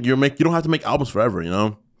 man. I think you don't have to make albums forever, you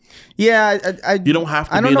know? Yeah, you don't have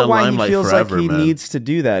to I be don't in know the why limelight he feels forever, like he man. needs to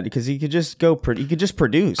do that because he could just he could just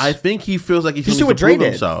produce. I think he feels like he Just still do needs what to prove Dre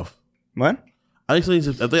did. himself. What? I think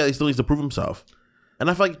he still needs to prove himself. And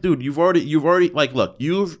I feel like, dude, you've already like, look,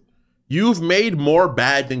 you've made more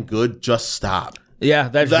bad than good. Just stop. Yeah,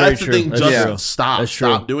 that's the true. thing. That's Just true. stop. That's true.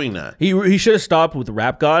 Stop doing that. He should have stopped with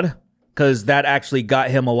Rap God because that actually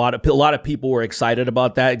got him a lot of people were excited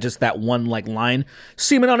about that. Just that one line,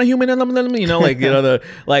 semen on a human, that.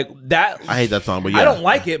 I hate that song, but yeah, I don't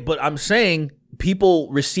like it, but I'm saying people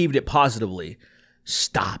received it positively.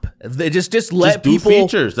 Stop. They just let do people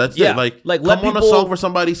features. That's it. Like let come people on a song for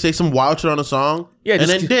somebody, say some wild shit on a song, and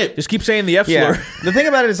then dip. Just keep saying the F Yeah. slur. The thing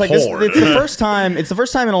about it is it's the first time. It's the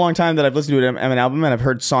first time in a long time that I've listened to an album and I've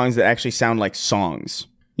heard songs that actually sound like songs.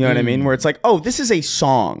 You know what I mean? Where it's like, oh, this is a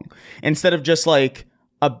song instead of just like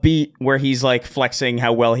a beat where he's like flexing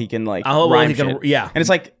how well he can rhyme shit. Yeah. And it's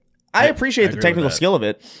like I appreciate the technical skill of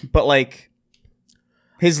it, but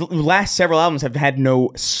his last several albums have had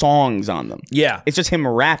no songs on them. Yeah. It's just him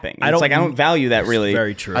rapping. I don't value that really.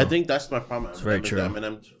 Very true. I think that's my problem. It's very true.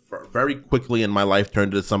 Eminem very quickly in my life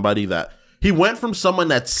turned into somebody that he went from someone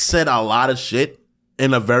that said a lot of shit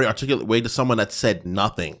in a very articulate way to someone that said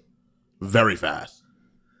nothing very fast.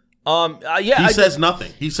 He says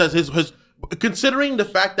nothing. He says his considering the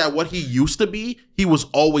fact that what he used to be, he was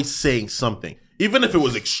always saying something. Even if it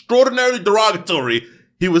was extraordinarily derogatory,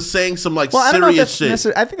 he was saying some serious shit.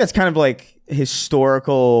 I think that's kind of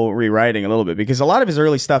historical rewriting a little bit because a lot of his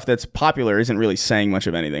early stuff that's popular isn't really saying much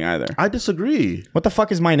of anything either. I disagree. What the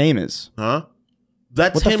fuck is My Name Is? Huh?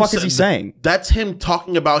 What the fuck is he saying? That's him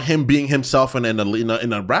talking about him being himself in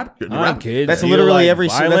a rap. Kids, that's literally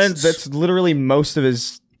that's literally most of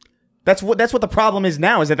his. That's what the problem is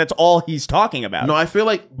now. Is that's all he's talking about? No, I feel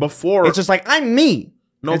like before it's just I'm me.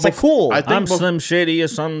 No, it's cool. I'm Slim Shady.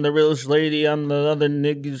 I'm the realest lady. I'm the other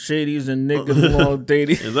nigga shadies and niggas who all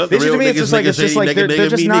dating. Is that the real niggas? It's just like they're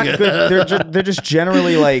just not good. They're just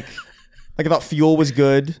generally like I thought Fuel was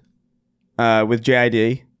good with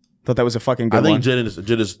JID. Thought that was a fucking good one. I think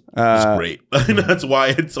Jid is great. That's why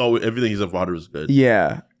it's always everything he's a father is good.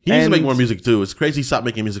 Yeah. He needs to make more music too. It's crazy he stopped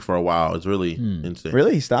making music for a while. It's really insane.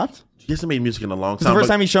 Really? He stopped? He hasn't made music in a long time. It's the first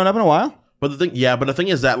time he's shown up in a while? But the thing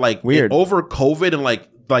is that weird. Over COVID and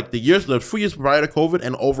the few years prior to COVID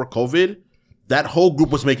and over COVID, that whole group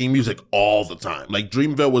was making music all the time.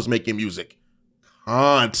 Dreamville was making music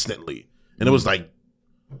constantly. And it was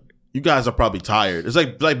you guys are probably tired. It's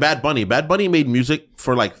like Bad Bunny. Bad Bunny made music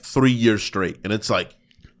for 3 years straight. And it's take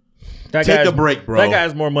a break, bro. That guy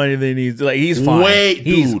has more money than he's he's fine.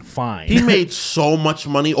 He's fine. He made so much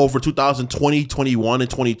money over 2020, 21, and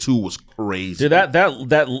 22 was crazy.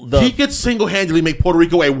 Dude, he could single-handedly make Puerto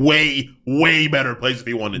Rico a way, way better place if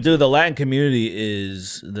he wanted to. Dude, the Latin community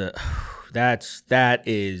is that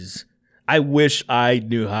is. I wish I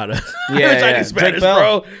knew how to. Spanish,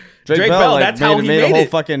 bro. Drake Bell, that's how he made a whole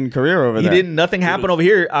it. Fucking career over there. He didn't. Nothing happened over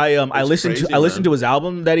here. I listened to his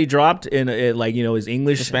album that he dropped in his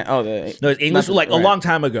English. His English a long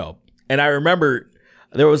time ago. And I remember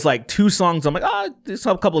there was 2 songs. I'm like, a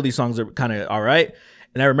couple of these songs are kind of all right.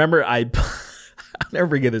 And I remember I'll never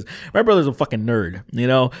forget this. My brother's a fucking nerd,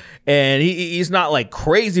 and he's not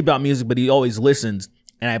crazy about music, but he always listens.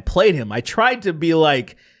 And I played him. I tried to be I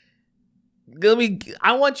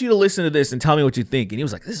want you to listen to this and tell me what you think. And he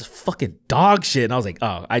was like, this is fucking dog shit. And I was like,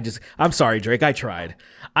 I'm sorry, Drake. I tried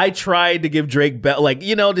to give Drake Bell,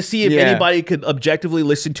 to see if anybody could objectively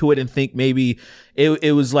listen to it and think maybe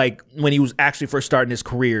it was when he was actually first starting his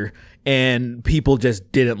career and people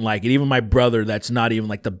just didn't like it. Even my brother, that's not even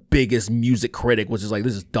the biggest music critic, was just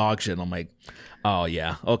this is dog shit. And I'm like, oh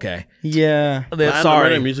yeah, okay. Yeah.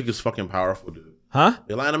 Sorry. Music is fucking powerful, dude. Huh?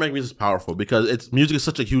 Latin American music is powerful because music is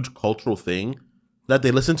such a huge cultural thing that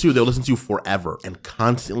they'll listen to forever and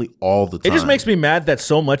constantly all the time. It just makes me mad that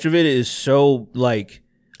so much of it is so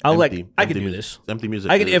I Empty could do music. this. It's empty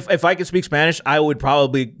music. I could if I could speak Spanish, I would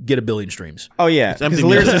probably get 1 billion streams. Oh yeah, because empty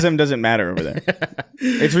lyricism doesn't matter over there.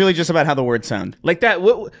 It's really just about how the words sound. Like that.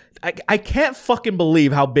 I can't fucking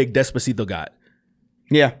believe how big Despacito got.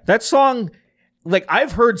 Yeah, That song, like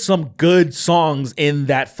I've heard some good songs in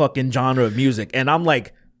that fucking genre of music, and I'm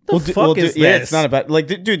like, the fuck is this? Yeah, it's not about like,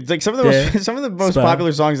 dude. Like some of the most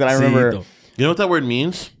popular songs that I remember. You know what that word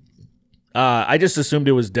means? I just assumed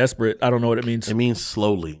it was desperate. I don't know what it means. It means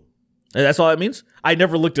slowly. That's all it means. I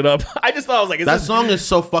never looked it up. I just thought I was like, That song is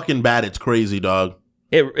so fucking bad. It's crazy, dog.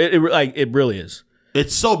 It really is.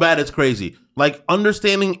 It's so bad. It's crazy. Like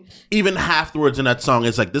understanding even half the words in that song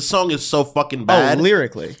is like this song is so fucking bad. Oh,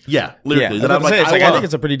 lyrically. Yeah, lyrically. Yeah, That I think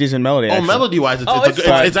it's a pretty decent melody. Oh, Actually. melody wise,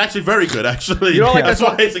 it's actually very good. Actually, You don't like that's that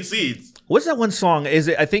song? why it succeeds. What's that one song? Is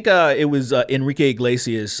it? I think it was Enrique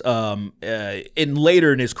Iglesias. In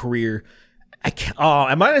later in his career, I can't. Oh,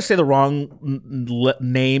 am I gonna say the wrong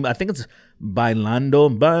name? I think it's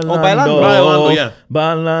Bailando. Bailando, yeah.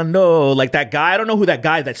 Bailando. Like that guy. I don't know who that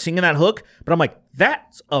guy that's singing that hook, but I'm like,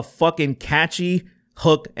 that's a fucking catchy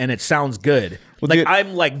hook, and it sounds good. Well, like dude,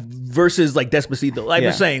 I'm like versus like Despacito. Like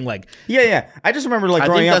I'm saying like yeah. I just remember like I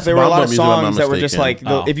growing think up, that's there were a lot Bamba of music, if I'm songs not that were just like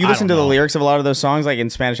mistaken. if you I listen to don't the know. lyrics of a lot of those songs, like in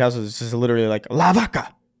Spanish houses, it's just literally like La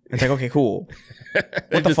Vaca. It's like okay, cool.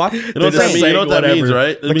 What the fuck? You know what that means? You know what that means,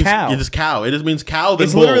 right? It means, cow. It just cow. It just means cow. Then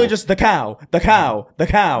It's bull. literally just the cow. Let's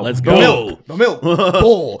the go. milk,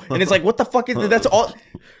 bull, and it's like what the fuck is that's all.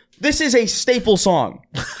 This is a staple song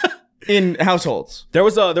in households. there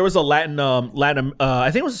was a Latin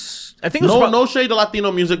I think it was no shade to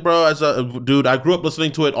Latino music, bro. As a dude, I grew up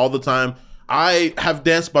listening to it all the time. I have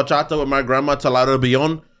danced bachata with my grandma to La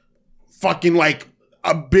Rebellion fucking like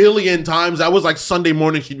 1 billion times. That was like Sunday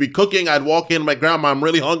morning. She'd be cooking. I'd walk in, my grandma, I'm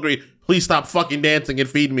really hungry. Please stop fucking dancing and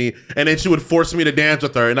feed me. And then she would force me to dance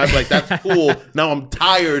with her. And I'd be like, that's cool. Now I'm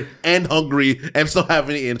tired and hungry and still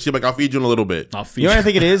haven't eaten. She'd be like, I'll feed you in a little bit. You know what I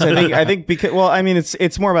think it is? I think because I mean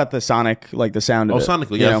it's more about the sonic, like the sound of it.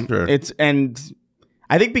 Sonically, you yeah, know? sure. And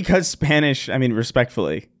I think because Spanish, I mean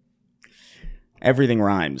respectfully, everything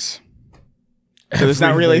rhymes. So it's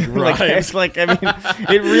not really like it's like I mean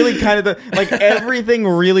it really kind of like everything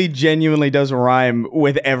really genuinely does rhyme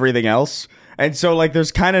with everything else, and so like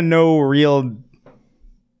there's kind of no real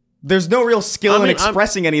skill in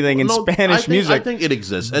expressing anything in Spanish music. I think it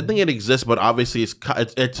exists. I think it exists, but obviously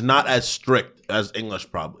it's not as strict as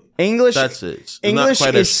English. Probably English. That's it. It's English not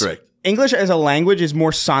quite as strict. English as a language is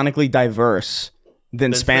more sonically diverse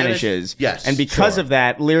than Spanish is. Yes, and because sure. of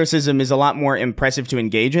that, lyricism is a lot more impressive to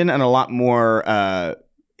engage in, and a lot more.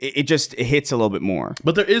 It just hits a little bit more.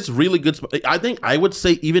 But there is really good. I think I would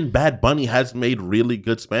say even Bad Bunny has made really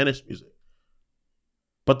good Spanish music.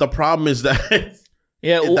 But the problem is that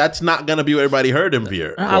that's not gonna be what everybody heard him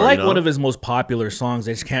for. I like one of his most popular songs.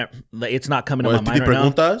 I just can't. It's not coming to my mind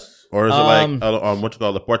right now. Or is it like what you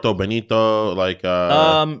call the Puerto Benito? Like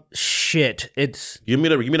shit. It's give me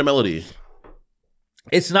the melody.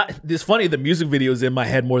 It's not. It's funny. The music video is in my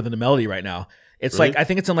head more than the melody right now. It's Really? like I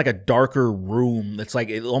think it's in like a darker room. It's like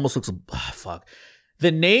it almost looks. Fuck. The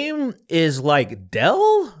name is like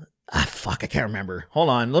Dell. Fuck. I can't remember. Hold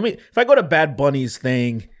on. Let me. If I go to Bad Bunny's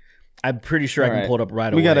thing, I'm pretty sure I can pull it up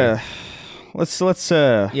right away. We gotta. Let's.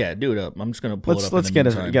 Yeah, do it up. I'm just gonna pull it up. Let's get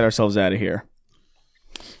ourselves out of here.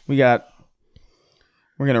 We're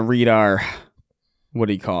gonna read our. What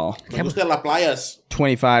do you call?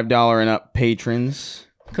 $25 and up patrons.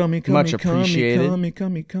 Much appreciated.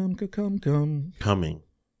 Coming.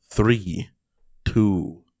 3,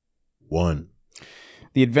 2, 1.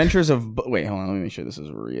 The Adventures of... Wait, hold on. Let me make sure this is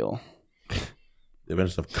real. The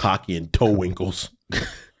Adventures of Cocky and Toe Winkles.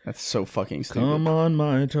 That's so fucking stupid. Come on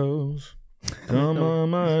my toes. Come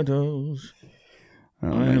on my toes. Oh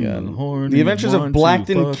my god. The Adventures of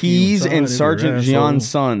Blackton Keys and Sergeant Jean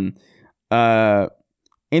Sun.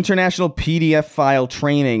 International PDF file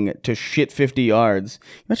training to shit 50 yards.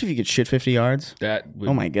 Imagine if you could shit 50 yards.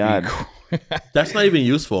 Oh my god. That's not even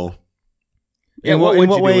useful. In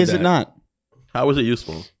what way is it not? How is it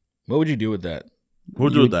useful? What would you do with that? Who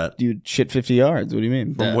would do that? You'd shit 50 yards. What do you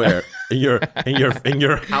mean? From where? In your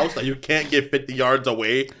house that you can't get 50 yards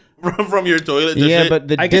away from your toilet? Yeah, but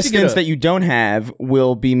the distance that you don't have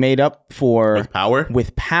will be made up for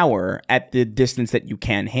with power at the distance that you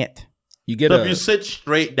can hit. If you sit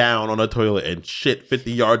straight down on a toilet and shit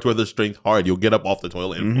 50 yards worth of strength hard, you'll get up off the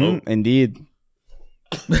toilet and float. Indeed.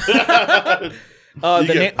 You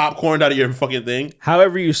get popcorn out of your fucking thing.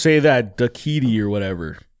 However you say that, Dakiti or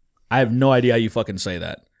whatever. I have no idea how you fucking say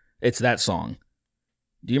that. It's that song.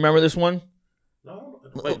 Do you remember this one? No.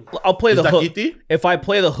 I'll play the hook. Dakiti? If I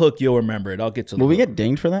play the hook, you'll remember it. I'll get to the hook. Will we get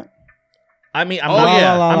dinged for that? I mean,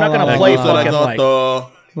 I'm not gonna play fucking like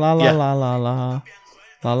la la la la la.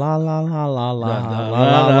 La la la la la la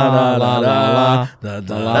la la la.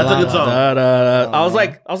 That's a good song. I was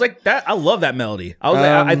like that. I love that melody. I was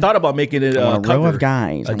like, I thought about making it a row of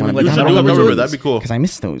guys. That'd be cool. Because I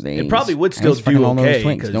miss those days. It probably would still do okay.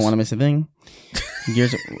 Don't want to miss a thing.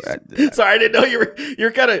 Sorry, I didn't know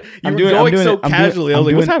you're kind of going so casually. I was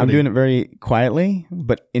like, what's happening? I'm doing it very quietly,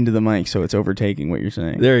 but into the mic, so it's overtaking what you're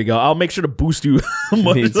saying. There you go. I'll make sure to boost you.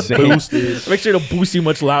 Make sure to boost you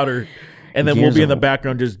much louder. And then we'll be in the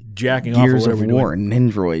background just jacking off. Gears of War, an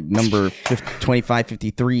Android number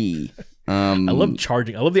 2553. I love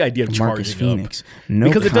charging. I love the idea of Marcus charging Phoenix. up. No,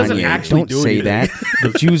 because it doesn't Kanye, actually don't say that.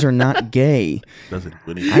 The Jews are not gay.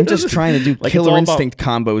 I'm just trying to do Like, Killer Instinct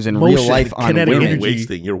combos in real life on women.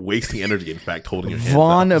 You're wasting energy, in fact, holding your hands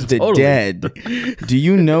Vaughn up. of the Dead. Do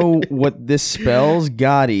you know what this spells?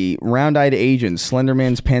 Gotti, round-eyed Asian,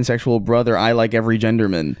 Slenderman's pansexual brother, I like every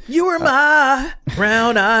genderman. You were my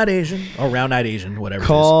round-eyed Asian. Or round-eyed Asian, whatever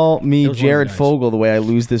Call it is. me Jared Fogle the way I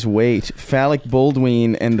lose this weight. Phallic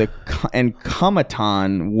Baldwin and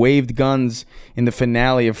Comaton waved guns in the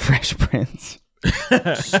finale of Fresh Prince.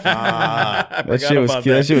 That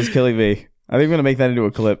shit was killing me. I think I'm gonna make that into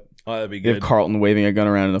a clip. Oh, that'd be good. If Carlton waving a gun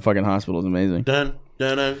around in the fucking hospital is amazing. Dun,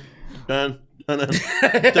 dun, dun, dun. Who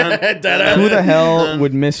the hell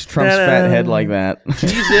would miss Trump's fat head like that?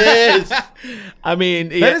 Jesus. I mean,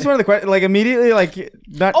 that is one of the questions. Like immediately, like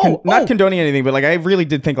not condoning anything, but like I really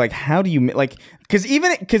did think like, how do you like? Because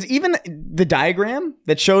even the diagram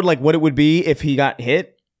that showed like what it would be if he got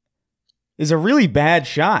hit is a really bad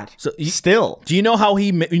shot. So still, do you know how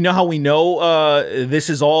we know this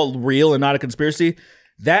is all real and not a conspiracy?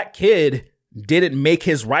 That kid didn't make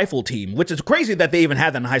his rifle team, which is crazy that they even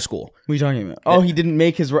had that in high school. What are you talking about? Oh, he didn't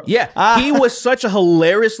make his he was such a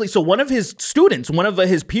hilariously. So one of his students, one of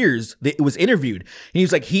his peers, was interviewed, and he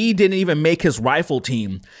was like, he didn't even make his rifle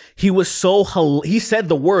team. He was so he said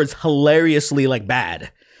the words hilariously like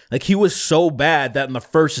bad, like he was so bad that on the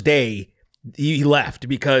first day he left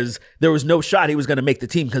because there was no shot he was going to make the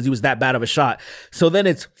team because he was that bad of a shot. So then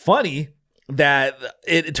it's funny that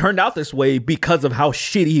it turned out this way because of how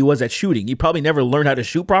shitty he was at shooting. He probably never learned how to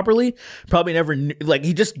shoot properly. Probably never, like,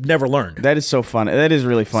 he just never learned. That is so funny. That is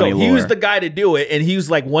really funny. So he was the guy to do it, and he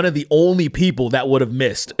was like one of the only people that would have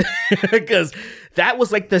missed because that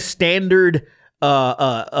was like the standard.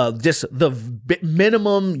 Just the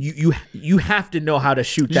minimum. You have to know how to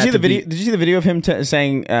shoot. Did you see the video? Did you see the video of him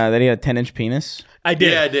saying that he had a 10-inch penis? I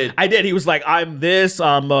did. Yeah, I did. He was like, I'm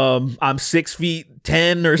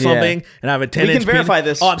 6'10" or something, and I have a 10-inch. We can verify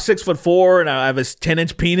this. Oh, I'm 6'4" and I have a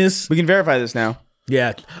 10-inch penis. We can verify this now.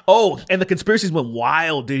 Yeah. Oh, and the conspiracies went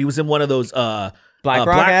wild, dude. He was in one of those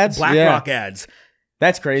BlackRock ads. BlackRock ads.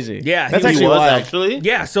 That's crazy. Yeah, that's actually wild. Actually,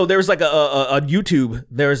 yeah. So there's like a YouTube.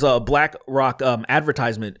 There's a BlackRock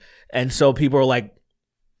advertisement, and so people are like,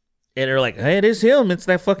 and they're like, "Hey, it is him. It's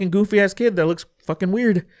that fucking goofy ass kid that looks fucking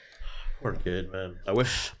weird." Poor kid, man. I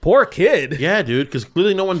wish. Poor kid. Yeah, dude. Because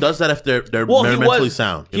clearly no one does that if they're mentally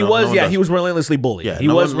sound. He was relentlessly bullied. Yeah, he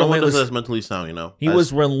was no one does relentlessly that's mentally sound. You know, he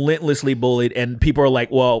was relentlessly bullied, and people are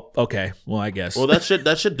like, "Well, okay, well, I guess." Well, that shit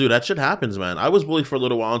happens, man. I was bullied for a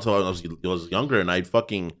little while until I was younger, and I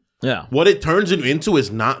fucking. Yeah. What it turns you into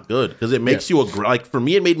is not good because it makes you like for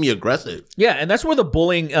me it made me aggressive. Yeah, and that's where the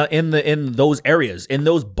bullying in those areas, in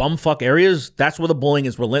those bumfuck areas, that's where the bullying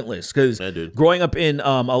is relentless. Because growing up in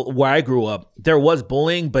where I grew up, there was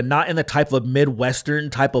bullying, but not in the type of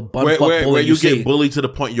Midwestern type of bumfuck bullying where you get bullied to the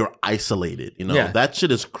point you're isolated. You know, that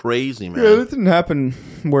shit is crazy, man. Yeah, that didn't happen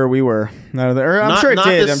where we were. I'm sure it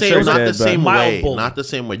did. I'm sure it did. Not the same way. Not the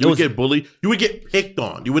same way. You would get bullied. You would get picked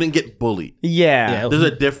on. You wouldn't get bullied. Yeah. There's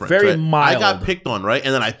a difference. Very mild. I got picked on, right?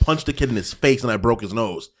 And then I punched the kid in his face and I broke his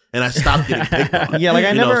nose. And I stopped getting picked on. Yeah, like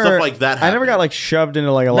stuff like that happened. I never got like shoved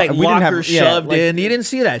into like a locker shoved in. You didn't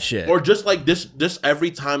see that shit. Or just like this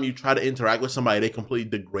every time you try to interact with somebody, they completely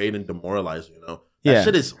degrade and demoralize you, you know? That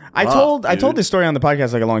shit is rough, I told this story on the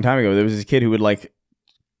podcast like a long time ago. There was this kid who would like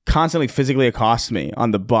constantly physically accost me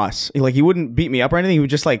on the bus. Like he wouldn't beat me up or anything. He would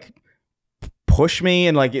just like push me,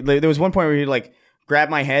 and like there was one point where he'd like grab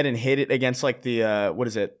my head and hit it against like the what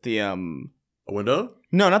is it? The a window?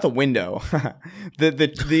 No, not the window.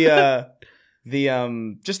 the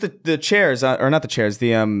just the chairs or not the chairs,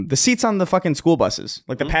 the seats on the fucking school buses,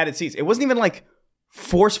 like the padded seats. It wasn't even like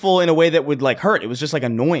forceful in a way that would like hurt. It was just like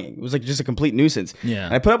annoying. It was like just a complete nuisance. Yeah.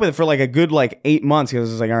 And I put up with it for like a good like 8 months because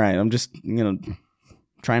I was like, all right, I'm just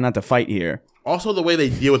trying not to fight here. Also, the way they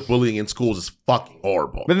deal with bullying in schools is fucking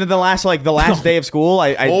horrible. But then the last day of school,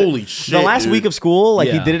 holy shit, the last dude. week of school, like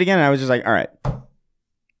he did it again, and I was just like, all right,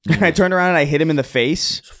 I turned around and I hit him in the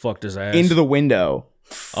face. Just fucked his ass into the window.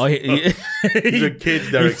 Oh, These are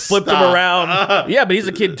kids that flipped him around. Yeah, but he's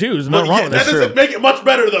a kid too. There's nothing wrong with that. That doesn't make it much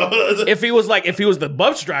better though. If he was the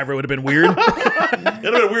bus driver, it would have been weird. It would have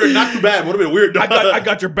been weird. Not too bad. Would have been weird. I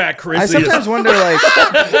got your back, Chris. I sometimes wonder, like,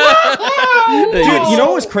 dude, you know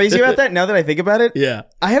what was crazy about that? Now that I think about it, yeah,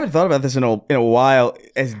 I haven't thought about this in a while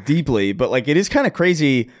as deeply, but like, it is kind of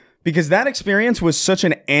crazy because that experience was such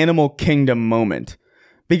an Animal Kingdom moment.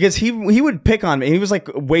 Because he would pick on me. He was like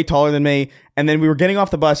way taller than me. And then we were getting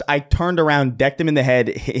off the bus. I turned around, decked him in the head.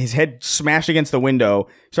 His head smashed against the window,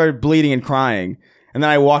 started bleeding and crying. And then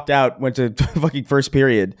I walked out, went to fucking first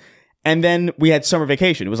period. And then we had summer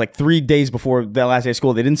vacation. It was like 3 days before the last day of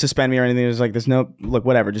school. They didn't suspend me or anything. It was like, look,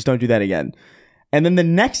 whatever. Just don't do that again. And then the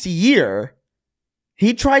next year,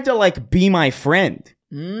 he tried to like be my friend.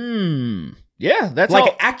 Yeah, that's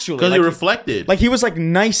like actually because like, he reflected. Like he was like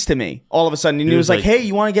nice to me all of a sudden, and he was like, "Hey,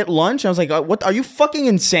 you want to get lunch?" I was like, "What? Are you fucking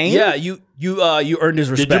insane?" Yeah, you earned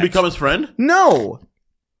his respect. Did you become his friend? No,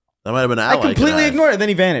 that might have been an ally. I completely ignored it. Then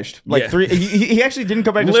he vanished. Like 3. He actually didn't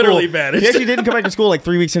come back to school. Literally vanished. He actually didn't come back to school like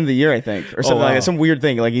 3 weeks into the year, I think, or something like that. Some weird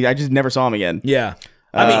thing. Like I just never saw him again. Yeah.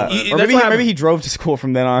 I mean, or maybe he drove to school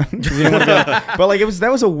from then on. But like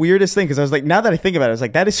that was the weirdest thing because I was like, now that I think about it, I was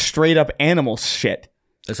like, that is straight up animal shit.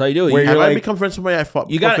 That's how you do it. Where I become friends with somebody I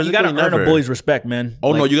fought. You gotta earn a bully's respect, man.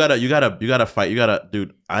 Oh no, you gotta fight.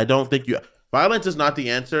 Dude. I don't think violence is not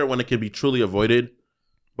the answer when it can be truly avoided.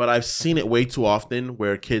 But I've seen it way too often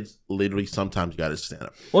where kids literally sometimes gotta stand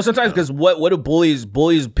up. Well, sometimes because what do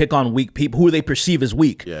bullies pick on weak people who they perceive as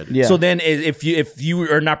weak. Yeah. So then if you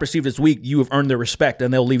are not perceived as weak, you have earned their respect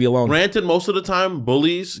and they'll leave you alone. Granted, most of the time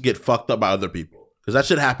bullies get fucked up by other people because that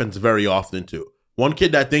shit happens very often too. One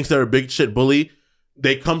kid that thinks they're a big shit bully.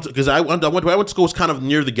 They come to because I went to school was kind of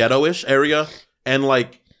near the ghetto-ish area, and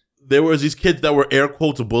like there was these kids that were air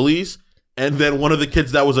quotes bullies, and then one of the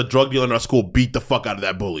kids that was a drug dealer in our school beat the fuck out of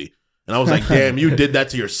that bully, and I was like, damn, you did that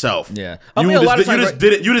to yourself. Yeah,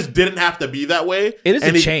 you just didn't have to be that way. It is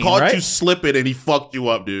and a he chain, caught right? you slipping, and he fucked you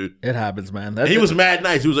up, dude. It happens, man. He was mad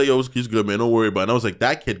nice. He was like, yo, he's good, man. Don't worry about it. And I was like,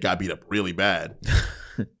 that kid got beat up really bad,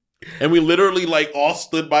 and we literally like all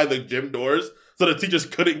stood by the gym doors. So the teachers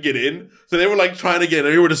couldn't get in. So they were like trying to get in.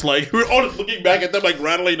 And we were just like, we were all just looking back at them like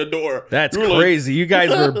rattling the door. That's crazy. Like, you guys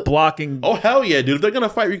were blocking. Oh, hell yeah, dude. If they're going to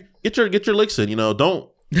fight, get your licks in, don't.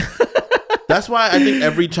 That's why I think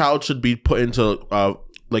every child should be put into,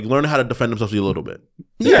 like, learn how to defend themselves a little bit.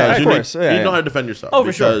 Yeah, of course. You know how to defend yourself. Oh,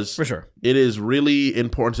 for sure. It is really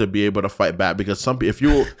important to be able to fight back because if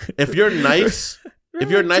you're nice, you're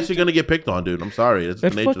going to get picked on, dude. I'm sorry. It's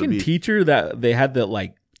that the nature of the fucking beast. teacher that they had the,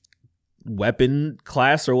 like, weapon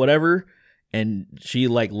class or whatever, and she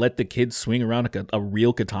like let the kids swing around a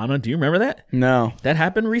real katana. Do you remember that? No, that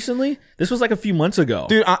happened recently. This was like a few months ago,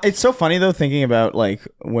 dude. It's so funny though thinking about like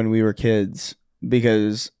when we were kids,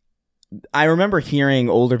 because I remember hearing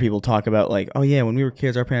older people talk about like, oh yeah, when we were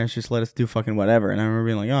kids our parents just let us do fucking whatever, and I remember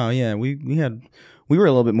being like, oh yeah, we were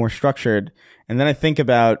a little bit more structured. And then I think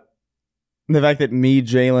about the fact that me,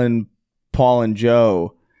 Jalen, Paul, and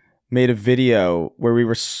Joe made a video where we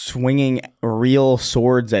were swinging real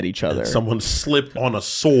swords at each other. And someone slipped on a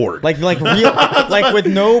sword. Like real, like with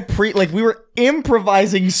no like we were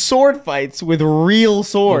improvising sword fights with real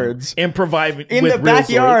swords. Improvising in with the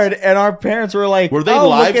backyard, swords. And our parents were like, were they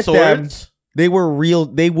live swords? Them. They were real.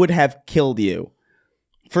 They would have killed you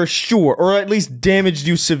for sure, or at least damaged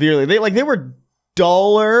you severely. They were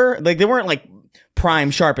duller. Like they weren't like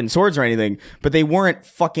prime sharpened swords or anything, but they weren't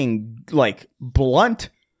fucking like blunt.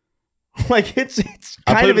 Like it's kind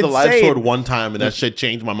I played of with insane. a live sword one time, and that shit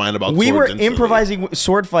changed my mind about. We swords were instantly. improvising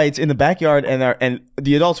sword fights in the backyard, and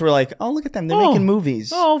the adults were like, "Oh, look at them! They're making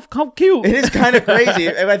movies. Oh, how cute!" It is kind of crazy.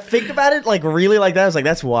 If I think about it, like really like that, I was like,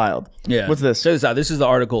 "That's wild." Yeah. What's this? Check this out. This is the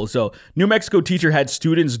article. So, New Mexico teacher had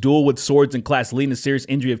students duel with swords in class, leading to serious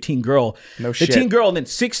injury of teen girl. No shit. The teen girl, then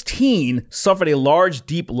 16, suffered a large,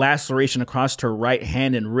 deep laceration across her right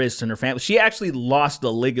hand and wrist, and her family. She actually lost a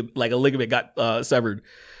ligament got severed.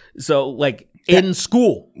 So, like. In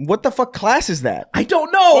school. What the fuck class is that? I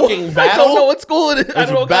don't know. Fucking battle? I don't know what school it is. I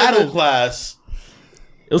don't know what battle class.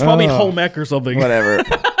 It was probably home ec or something. Whatever.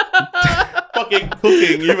 Fucking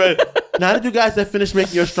cooking. Now that you guys have finished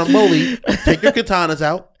making your stromboli, take your katanas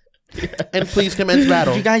out and please commence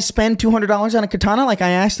battle. Did you guys spend $200 on a katana like I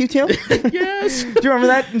asked you to? Yes. Do you remember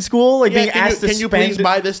that in school? Like being asked to can you please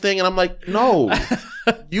buy this thing? And I'm like, no,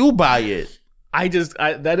 you buy it. I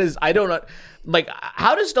don't know. Like,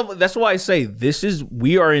 how does stuff? That's why I say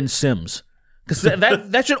we are in Sims, because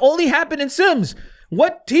that should only happen in Sims.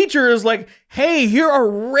 What teacher is like, hey, here are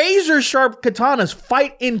razor sharp katanas,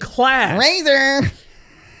 fight in class? Razor.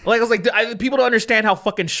 Like I was like, people don't understand how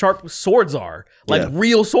fucking sharp swords are. Like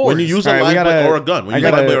real swords. When you use a light blade or a gun. When you use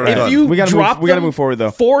a light blade or a gun. If you drop we gotta move forward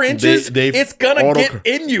though. 4 inches, it's gonna get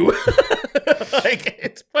in you. Like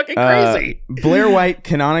it's fucking crazy. Blair White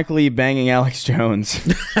canonically banging Alex Jones.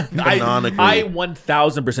 Canonically. I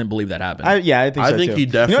 1000% believe that happened. I think so too. he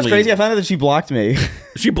definitely. You know what's crazy? I found out that she blocked me.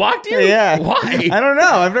 She blocked you? Yeah. Why? I don't know.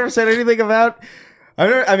 I've never said anything about.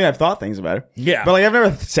 I've thought things about her. Yeah. But like I've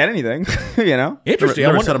never said anything. You know. Interesting.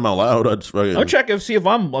 Never said them out loud. I'll check and see if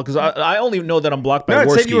I'm because I only know that I'm blocked by. No, it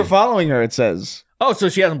Worski. said you were following her. It says. Oh, so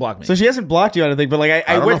she hasn't blocked me. So she hasn't blocked you on anything. But like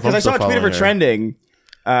I went because I saw a tweet of her trending.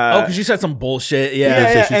 Because she said some bullshit.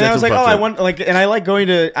 Yeah. And I was like, I want and I like going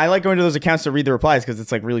to those accounts to read the replies because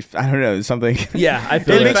it's like really, I don't know, something. Yeah, I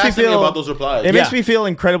feel it like makes me feel about those replies. It makes me feel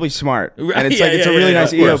incredibly smart, and it's like it's a really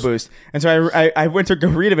nice ego boost. And so I went to go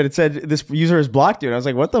read it, and it said this user has blocked you, and I was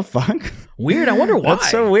like, what the fuck? Weird. I wonder why.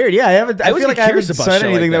 That's so weird. Yeah, I feel like I haven't said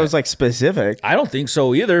anything like that was like specific. I don't think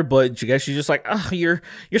so either. But I guess she's just like, oh, you're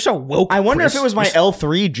so woke. I wonder if it was my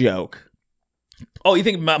L3 joke. Oh, you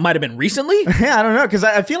think it might have been recently? Yeah, I don't know because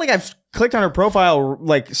I feel like I've clicked on her profile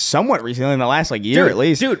like somewhat recently in the last like year at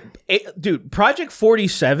least. Dude, Project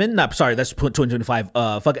 47. No, sorry, that's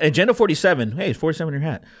 2025. Fuck Agenda 47. Hey, it's 47 in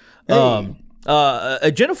your hat. Hey.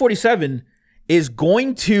 Agenda 47 is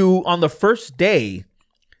going to on the first day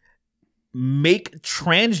make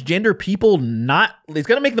transgender people not. It's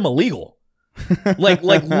gonna make them illegal. like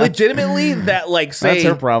legitimately that like say that's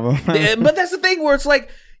her problem. But that's the thing where it's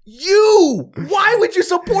like. Why would you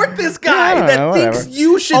support this guy that thinks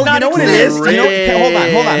you should not exist? What it is? Hold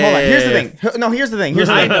on. Here's the thing. No, here's the thing. Here's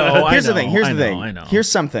the thing. I know. Here's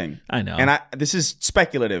something. I know. And this is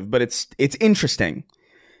speculative, but it's interesting.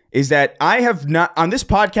 Is that I have not on this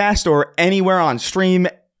podcast or anywhere on stream,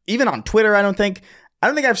 even on Twitter. I don't think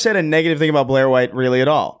I've said a negative thing about Blair White really at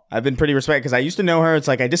all. I've been pretty respectful because I used to know her. It's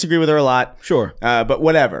like I disagree with her a lot. Sure. But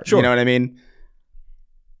whatever. Sure. You know what I mean?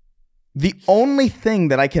 The only thing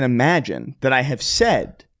that I can imagine that I have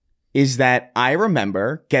said is that I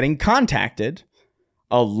remember getting contacted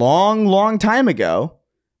a long, long time ago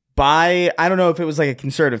by, I don't know if it was like a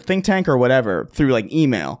conservative think tank or whatever, through like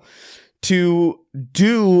email to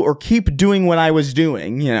do or keep doing what I was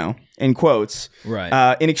doing, you know, in quotes,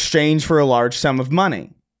 right? In exchange for a large sum of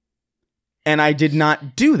money. And I did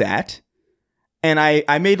not do that. And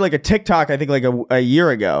I made like a TikTok, I think like a year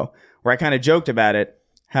ago, where I kind of joked about it.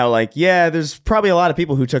 How like, yeah, there's probably a lot of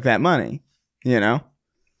people who took that money, you know?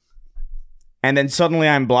 And then suddenly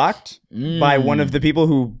I'm blocked by one of the people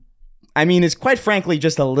who, I mean, is quite frankly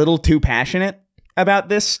just a little too passionate about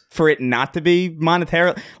this for it not to be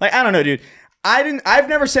monetarily. Like, I don't know, dude. I've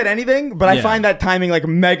never said anything, but I find that timing like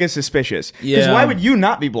mega suspicious. Because why would you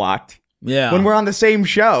not be blocked? Yeah. When we're on the same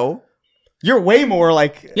show? You're way more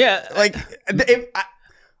like, look,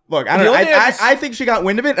 I don't know. I think she got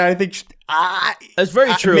wind of it, and I think that's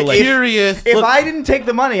very true. If I didn't take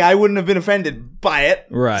the money, I wouldn't have been offended by it.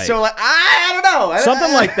 Right. So like, I don't know.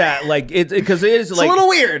 Something like that. Like because it is like a little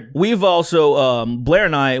weird. We've also Blair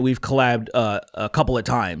and I we've collabed a couple of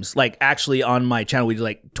times. Like actually on my channel we do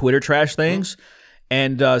like Twitter trash things.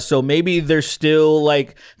 And so maybe there's still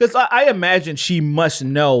like, because I imagine she must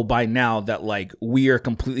know by now that like we are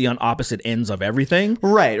completely on opposite ends of everything.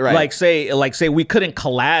 Right. Like say we couldn't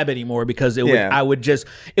collab anymore because it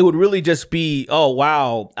would really just be, oh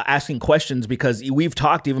wow, asking questions because we've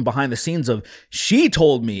talked even behind the scenes of she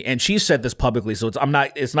told me and she said this publicly, so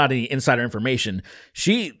it's not any insider information.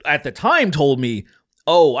 She at the time told me,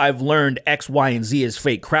 oh, I've learned X, Y, and Z is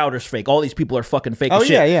fake. Crowder's fake. All these people are fucking fake as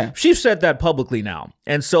shit. Yeah. She's said that publicly now.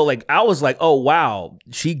 And so, like, I was like, oh, wow,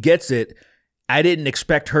 she gets it. I didn't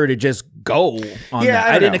expect her to just go on that.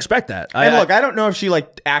 I didn't expect that. And look, I don't know if she,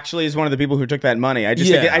 like, actually is one of the people who took that money. I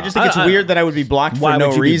just think it's weird that I would be blocked for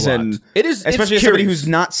no reason. It is, especially as somebody who's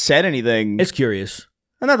not said anything. It's curious.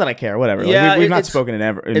 Not that I care, whatever. Yeah, like, we've not spoken in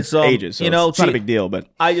ages, so it's not a big deal. But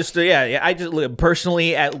I just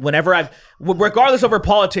personally, regardless of her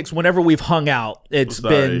politics, whenever we've hung out,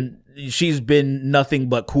 she's been nothing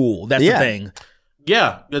but cool. That's the thing.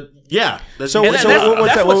 Yeah. So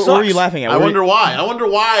what were you laughing at? I wonder why.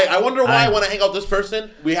 When I hang out with this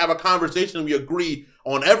person, we have a conversation and we agree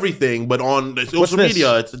on everything, but on social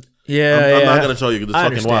media, I'm not going to tell you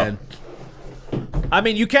because it's fucking wild. I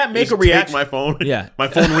mean, you can't make a reaction. Take my phone. Yeah. My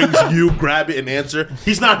phone rings, you grab it and answer.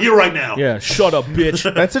 He's not here right now. Yeah, shut up,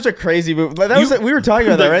 bitch. That's such a crazy move. We were talking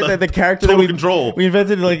about that, right? The character total that control. We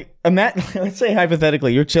invented, like, let's say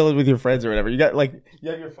hypothetically, you're chilling with your friends or whatever. You have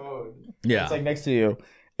your phone. Yeah. It's like next to you.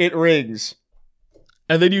 It rings.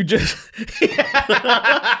 And then you just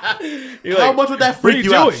how much would that freak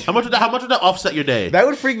you out? How much would that offset your day? That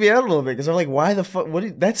would freak me out a little bit because I'm like, why the fuck?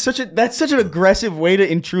 That's such an aggressive way to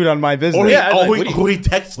intrude on my business. Or he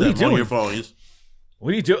texts them on your phone.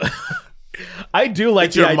 What do you do? I do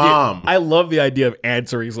like the idea. Mom. I love the idea of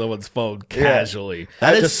answering someone's phone casually.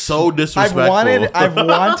 That is so disrespectful. I've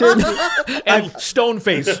wanted and stone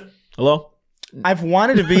face. Hello? I've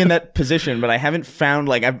wanted to be in that position, but I haven't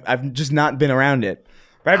found I've just not been around it.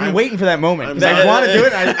 But I've been waiting for that moment because I want to do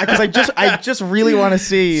it because I just really want to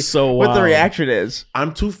see what the reaction is.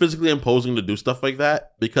 I'm too physically imposing to do stuff like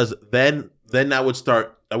that because then that would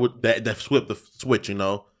start. That flip the switch. You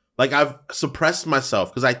know, like I've suppressed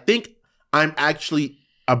myself because I think I'm actually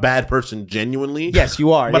a bad person genuinely. Yes,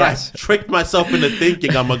 you are. But I tricked myself into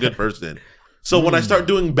thinking I'm a good person. So when I start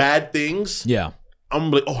doing bad things,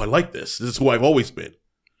 I'm like, oh, I like this. This is who I've always been.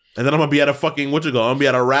 And then I'm gonna be at a fucking I'm gonna be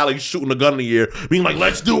at a rally shooting a gun in the air, being like,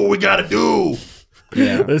 let's do what we gotta do.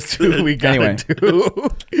 Yeah, let's do what we gotta do.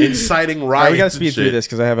 Inciting riots. Right, we gotta speed through this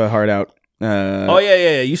because I have a heart out.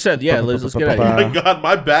 You said let's get it. Oh my god,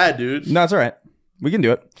 my bad, dude. No, it's all right. We can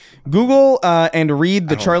do it. Google and read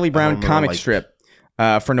the Charlie Brown comic strip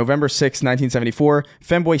for November 6, 1974.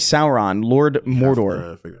 Femboy Sauron, Lord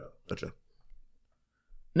Mordor. Gotcha.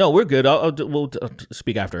 No, we're good. We'll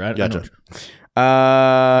speak after. Gotcha.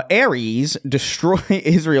 Ares, destroy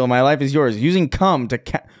Israel. My life is yours. Using cum for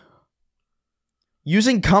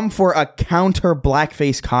a counter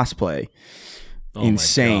blackface cosplay. Oh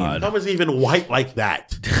insane. Cum is even white like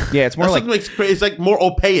that. Yeah, it's more like it's like more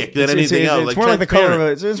opaque than anything else. It's more like the color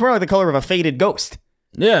of it's more like the color of a faded ghost.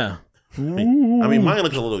 Yeah. I mean, mine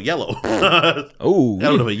looks a little yellow. Oh, I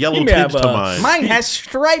don't have a yellow tinge to mine. Mine has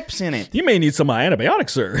stripes in it. You may need some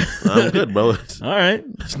antibiotics, sir. I'm good, bro. All right.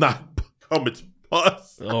 It's not cum, it's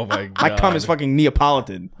pus. Oh my god. My cum is fucking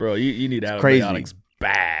Neapolitan. Bro, you need antibiotics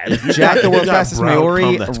bad. Jack the world's fastest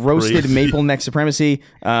Maori, roasted maple neck supremacy.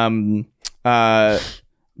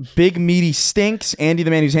 Big meaty stinks. Andy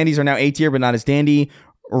the man whose handies are now A tier but not as dandy.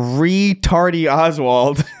 Retardy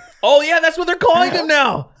Oswald. Oh yeah, that's what they're calling him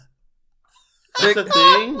now. That's the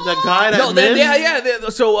thing? The guy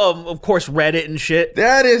that So, of course, Reddit and shit.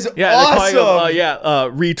 That is awesome.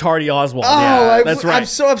 Retardy Oswald. Oh, that's right. I'm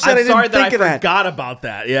so upset I didn't think of that. I forgot about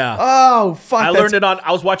that. Yeah. Oh, fuck. I learned it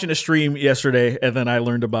I was watching a stream yesterday, and then I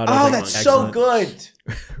learned about it. Oh, that's so good.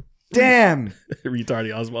 Damn.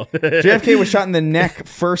 Retardy Oswald. JFK was shot in the neck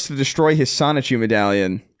first to destroy his Sonichu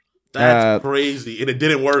medallion. That's crazy. And it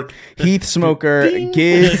didn't work. Heath Smoker,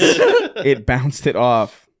 Giz, it bounced it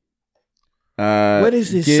off. What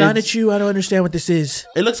is this? Sonichu? I don't understand what this is.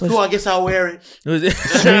 It looks cool. I guess I'll wear it.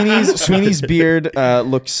 Sweeney's beard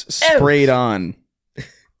looks sprayed on.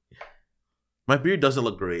 My beard doesn't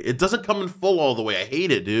look great. It doesn't come in full all the way. I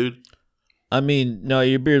hate it, dude. I mean, no,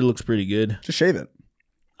 your beard looks pretty good. Just shave it.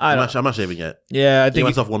 I'm not shaving yet. Yeah, I think give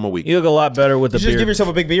myself one more week. You look a lot better with the beard. Just give yourself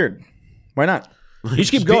a big beard. Why not? You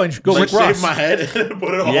should keep going. Go Rick Ross. Shave my head and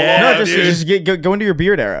put it all on. No, just go into your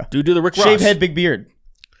beard era. Do the Rick Ross. Shave head, big beard.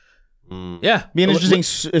 Yeah. Be an interesting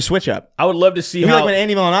switch up. I would love to see how... like when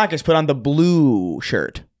Andy Milonakis put on the blue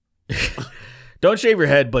shirt. Don't shave your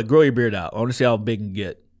head, but grow your beard out. I want to see how big it can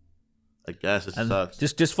get. I guess it sucks.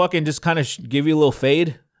 Just kind of give you a little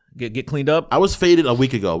fade. Get cleaned up. I was faded a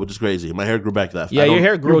week ago, which is crazy. My hair grew back that fast. Yeah, your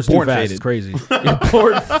hair grows too fast. Faded. It's crazy. You're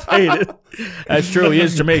born faded. That's true. He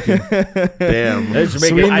is Jamaican. Damn. That's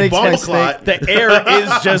Jamaican. The air is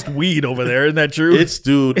just weed over there. Isn't that true? It's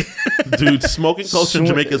dude, smoking culture in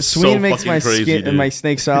Jamaica is so makes fucking crazy, dude. My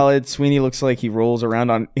snake solid. Sweeney looks like he rolls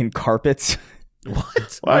around in carpets.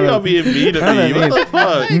 What? Why are y'all being mean to me? What the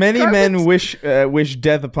fuck? Many men wish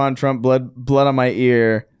death upon Trump. Blood on my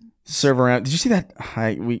ear. Serve around. Did you see that?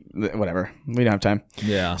 Whatever. We don't have time.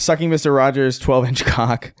 Yeah. Sucking Mr. Rogers, 12-inch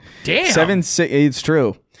cock. Damn. It's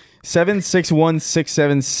true.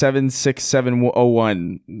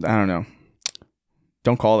 76167776701. I don't know.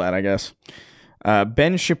 Don't call that, I guess.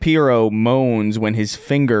 Ben Shapiro moans when his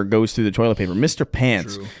finger goes through the toilet paper. Mr.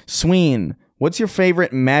 Pants. True. Sween, what's your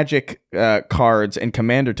favorite Magic cards and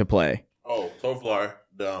Commander to play? Oh, Tovlar,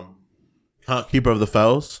 Keeper of the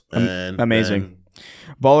Fells. And amazing.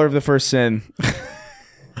 Baller of the First Sin.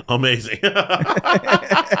 Amazing.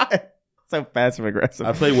 So passive aggressive.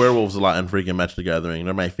 I play werewolves a lot in freaking Magic the Gathering.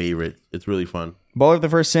 They're my favorite. It's really fun. Baller of the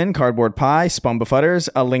First Sin, Cardboard Pie, Spumbafutters,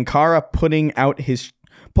 Linkara pulling out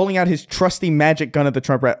his trusty magic gun at the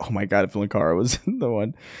Trump rat. Oh my god, if Linkara was the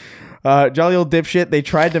one. Jolly old dipshit. They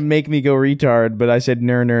tried to make me go retard, but I said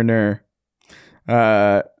ner.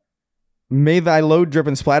 May thy load drip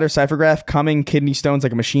and splatter. Cyphergraph coming. Kidney stones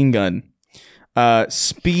like a machine gun.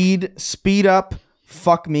 Speed up.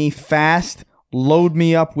 Fuck me fast. Load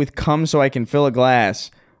me up with cum so I can fill a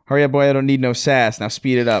glass. Hurry up, boy, I don't need no sass. Now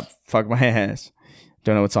speed it up. Fuck my ass.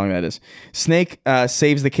 Don't know what song that is. Snake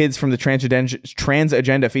saves the kids from the trans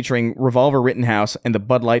agenda featuring Revolver Rittenhouse and the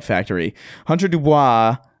Bud Light Factory. Hunter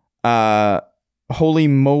Dubois, Holy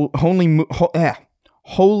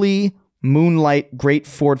Moonlight, Great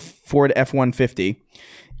Ford F-150.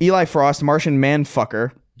 Eli Frost, Martian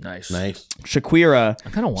Manfucker. Nice. Shakira, I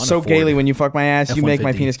kind of want so gaily when you fuck my ass, you make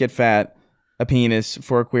my penis get fat. A penis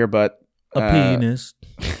for a queer butt. A penis.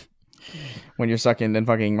 When you're sucking and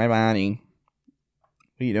fucking my body.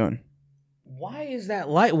 What are you doing? Why is that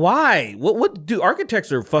light? Why? What do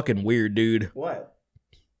architects are fucking weird, dude? What?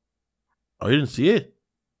 Oh, you didn't see it?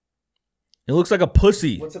 It looks like a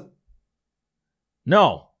pussy. What's up?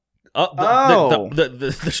 No.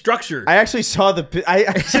 The structure. I actually saw the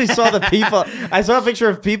people. I saw a picture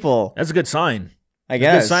of people. That's a good sign. I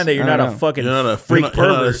guess. It's a good sign that you're not a fucking freak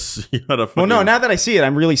pervert. Well, no, now that I see it,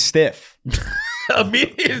 I'm really stiff.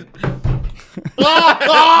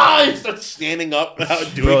 He starts standing up now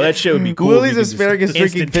doing Bro, that shit would be cool. Willie's asparagus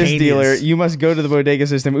drinking piss dealer. You must go to the bodega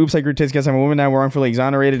system. Oops, I grew tits because I'm a woman now. Wrongfully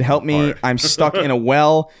exonerated. Help me. I'm stuck in a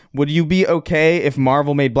well. Would you be okay if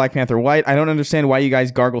Marvel made Black Panther white? I don't understand why you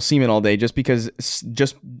guys gargle semen all day. Just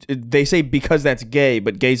they say because that's gay,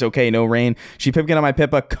 but gay's okay. No rain. She pipkin on my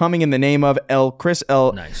pippa. Coming in the name of El Chris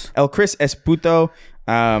Esputo.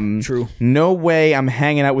 True. No way I'm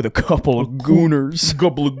hanging out with a couple of gooners.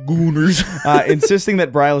 Insisting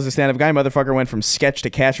that Bryle is a stand-up guy. Motherfucker went from sketch to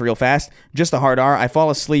cash real fast. Just a hard R. I fall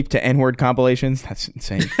asleep to N-word compilations. That's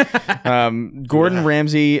insane. Gordon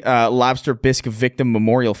Ramsay Lobster Bisque Victim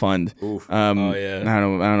Memorial Fund. Oh yeah. I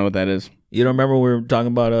don't know what that is. You don't remember we were talking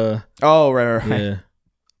about Oh right. Yeah.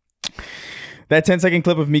 That 10-second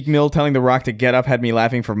clip of Meek Mill telling The Rock to get up had me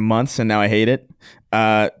laughing for months, and now I hate it.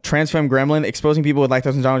 Transfem Gremlin, exposing people with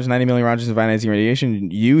lactose intolerance, 90 million Rogers of ionizing radiation.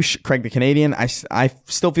 Craig the Canadian. I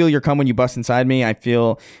still feel your cum when you bust inside me. I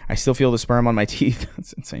still feel the sperm on my teeth.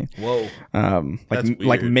 That's insane. Whoa.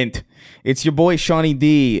 Like mint. It's your boy Shawnee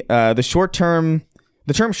D. The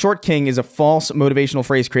term short king is a false motivational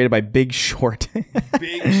phrase created by Big Short.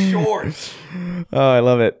 Big Short. Oh, I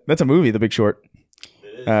love it. That's a movie, The Big Short.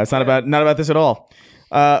 It's not about this at all.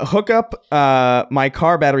 Hook up my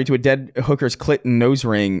car battery to a dead hooker's clit and nose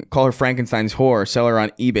ring. Call her Frankenstein's whore. Sell her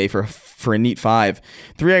on eBay for a neat 5.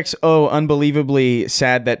 3XO, unbelievably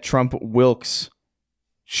sad that Trump Wilkes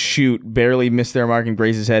barely missed their mark and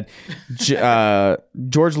grazed his head.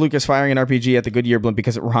 George Lucas firing an RPG at the Goodyear blimp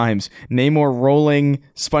because it rhymes. Namor rolling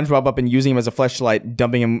SpongeBob up and using him as a fleshlight,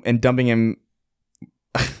 dumping him.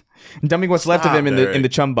 Dumping what's left of him in the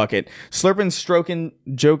chum bucket. Slurping, stroking,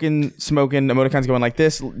 joking, smoking. Emoticons going like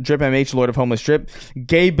this. Drip MH, Lord of Homeless Drip.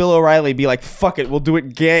 Gay Bill O'Reilly be like, fuck it, we'll do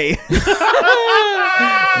it gay.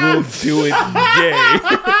 We'll do it gay.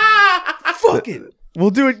 Fuck it. We'll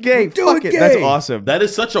do it gay. Fuck it. That's awesome. That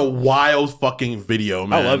is such a wild fucking video,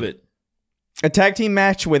 man. I love it. A tag team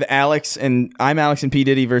match with I'm Alex and P.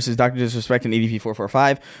 Diddy versus Dr. Disrespect and EDP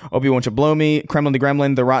 445. Obi Won't You Blow Me. Kremlin the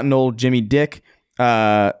Gremlin. The Rotten Old Jimmy Dick.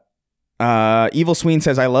 Evil Sween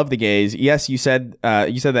says, I love the gays. Yes, you said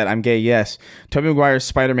that. I'm gay, yes. Tobey Maguire's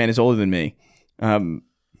Spider-Man is older than me.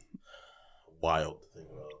 Wild.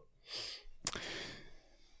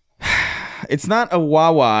 It's not a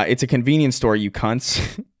Wawa. It's a convenience store, you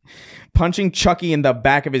cunts. Punching Chucky in the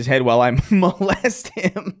back of his head while I molest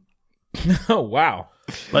him. Oh, wow.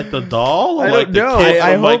 Like the doll? Or I like don't the know. kid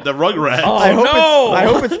I from hope- like the Rugrats? Oh, I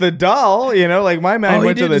hope it's the doll. You know, like my man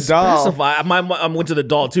went to the doll. I went to the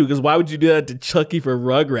doll too, because why would you do that to Chucky for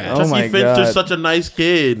Rugrats? Oh my Chucky Finch God. is such a nice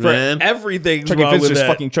kid, For man. everything's Chucky wrong Finch with just that.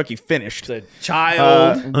 fucking Chucky finished. It's a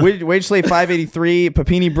child. Wage Slave 583,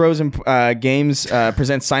 Papini Bros and Games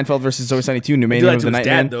presents Seinfeld versus Zoe 72, New Do Mania that of to the his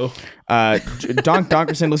Nightman. dad though.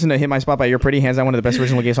 Donkerson, listen to Hit My Spot by You're Pretty, hands down one of the best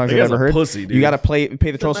original gay songs That I've guy's ever a heard. pussy, dude. You gotta pay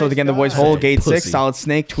the troll so to get the boys whole. Gate 6, Solid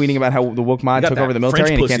Snake, tweeting about how the woke mod got took that over the military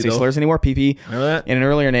French and he can't pussy, say though. slurs anymore. PP. Remember that? In an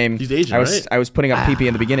earlier name, He's Asian, right? I was putting up PP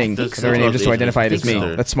in the beginning, That's their name just to Asian. identify it as me.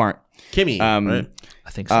 So. That's smart. Kimmy, right? I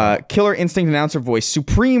think so. Killer Instinct announcer voice,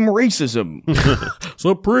 Supreme Racism.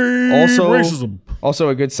 Supreme racism. Also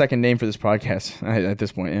a good second name for this podcast at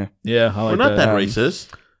this point. Yeah. Yeah, I like We're not that that. racist.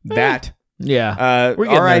 That. Yeah. We're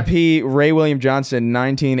getting there. R.I.P. Ray William Johnson,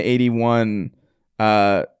 1981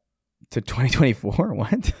 to 2024. What?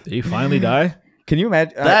 Did he finally die? Can you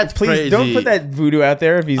imagine? That's please crazy. don't put that voodoo out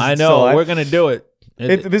there if he's I still know. alive. We're gonna do it.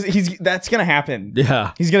 That's gonna happen.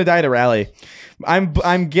 Yeah. He's gonna die at a rally. I'm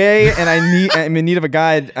gay and I'm in need of a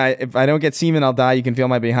guide. If I don't get semen, I'll die. You can feel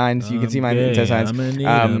my behind. So you can see my intestines. I'm in need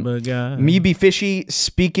of a guy. Me be fishy.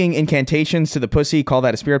 Speaking incantations to the pussy. Call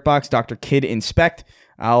that a spirit box. Dr. Kid Inspect.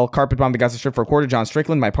 I'll carpet bomb the Gaza Strip for a quarter. John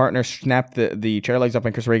Strickland, my partner, snapped the chair legs up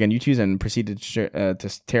on Chris Reagan YouTube's and proceeded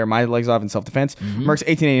to tear my legs off in self-defense. Merck's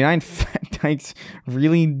 1889, fat dykes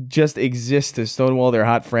really just exist to stonewall their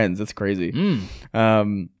hot friends. That's crazy.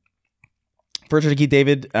 First Church of Keith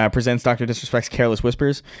David presents Dr. Disrespect's Careless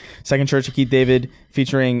Whispers. Second Church of Keith David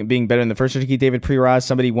featuring being better than the First Church of Keith David. Pre-Roz,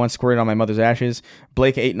 somebody once squirted on my mother's ashes.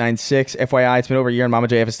 Blake 896. FYI, it's been over a year and Mama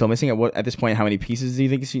JF is still missing. At this point, how many pieces do you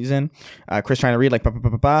think she's in? Chris trying to read like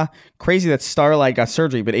Crazy that Starlight got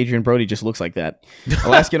surgery, but Adrian Brody just looks like that.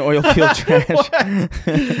 Alaskan oil field trash.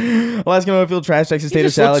 Alaskan oil field trash. Texas tater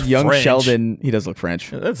salad. Young French. Sheldon. He does look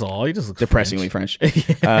French. That's all. He just looks depressingly French.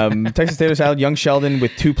 Texas tater salad. Young Sheldon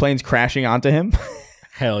with 2 planes crashing onto him.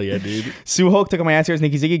 Hell yeah, dude. Sue Hulk took on my ass here.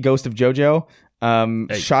 Nikki Ziggy, Ghost of JoJo.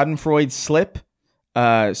 Schadenfreude Slip.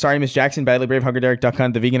 Sorry, Miss Jackson, Badly Brave, Hugger Derek, Duck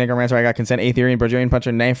Hunt, The Vegan Egg Rancer, I Got Consent, Aetherian, Brazilian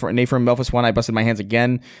Puncher, Nafram, Melphus 1. I busted my hands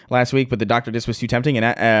again last week, but the Dr. Disc was too tempting.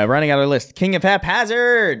 And running out of our list, King of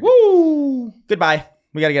Haphazard. Woo! Goodbye.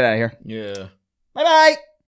 We got to get out of here. Yeah. Bye-bye.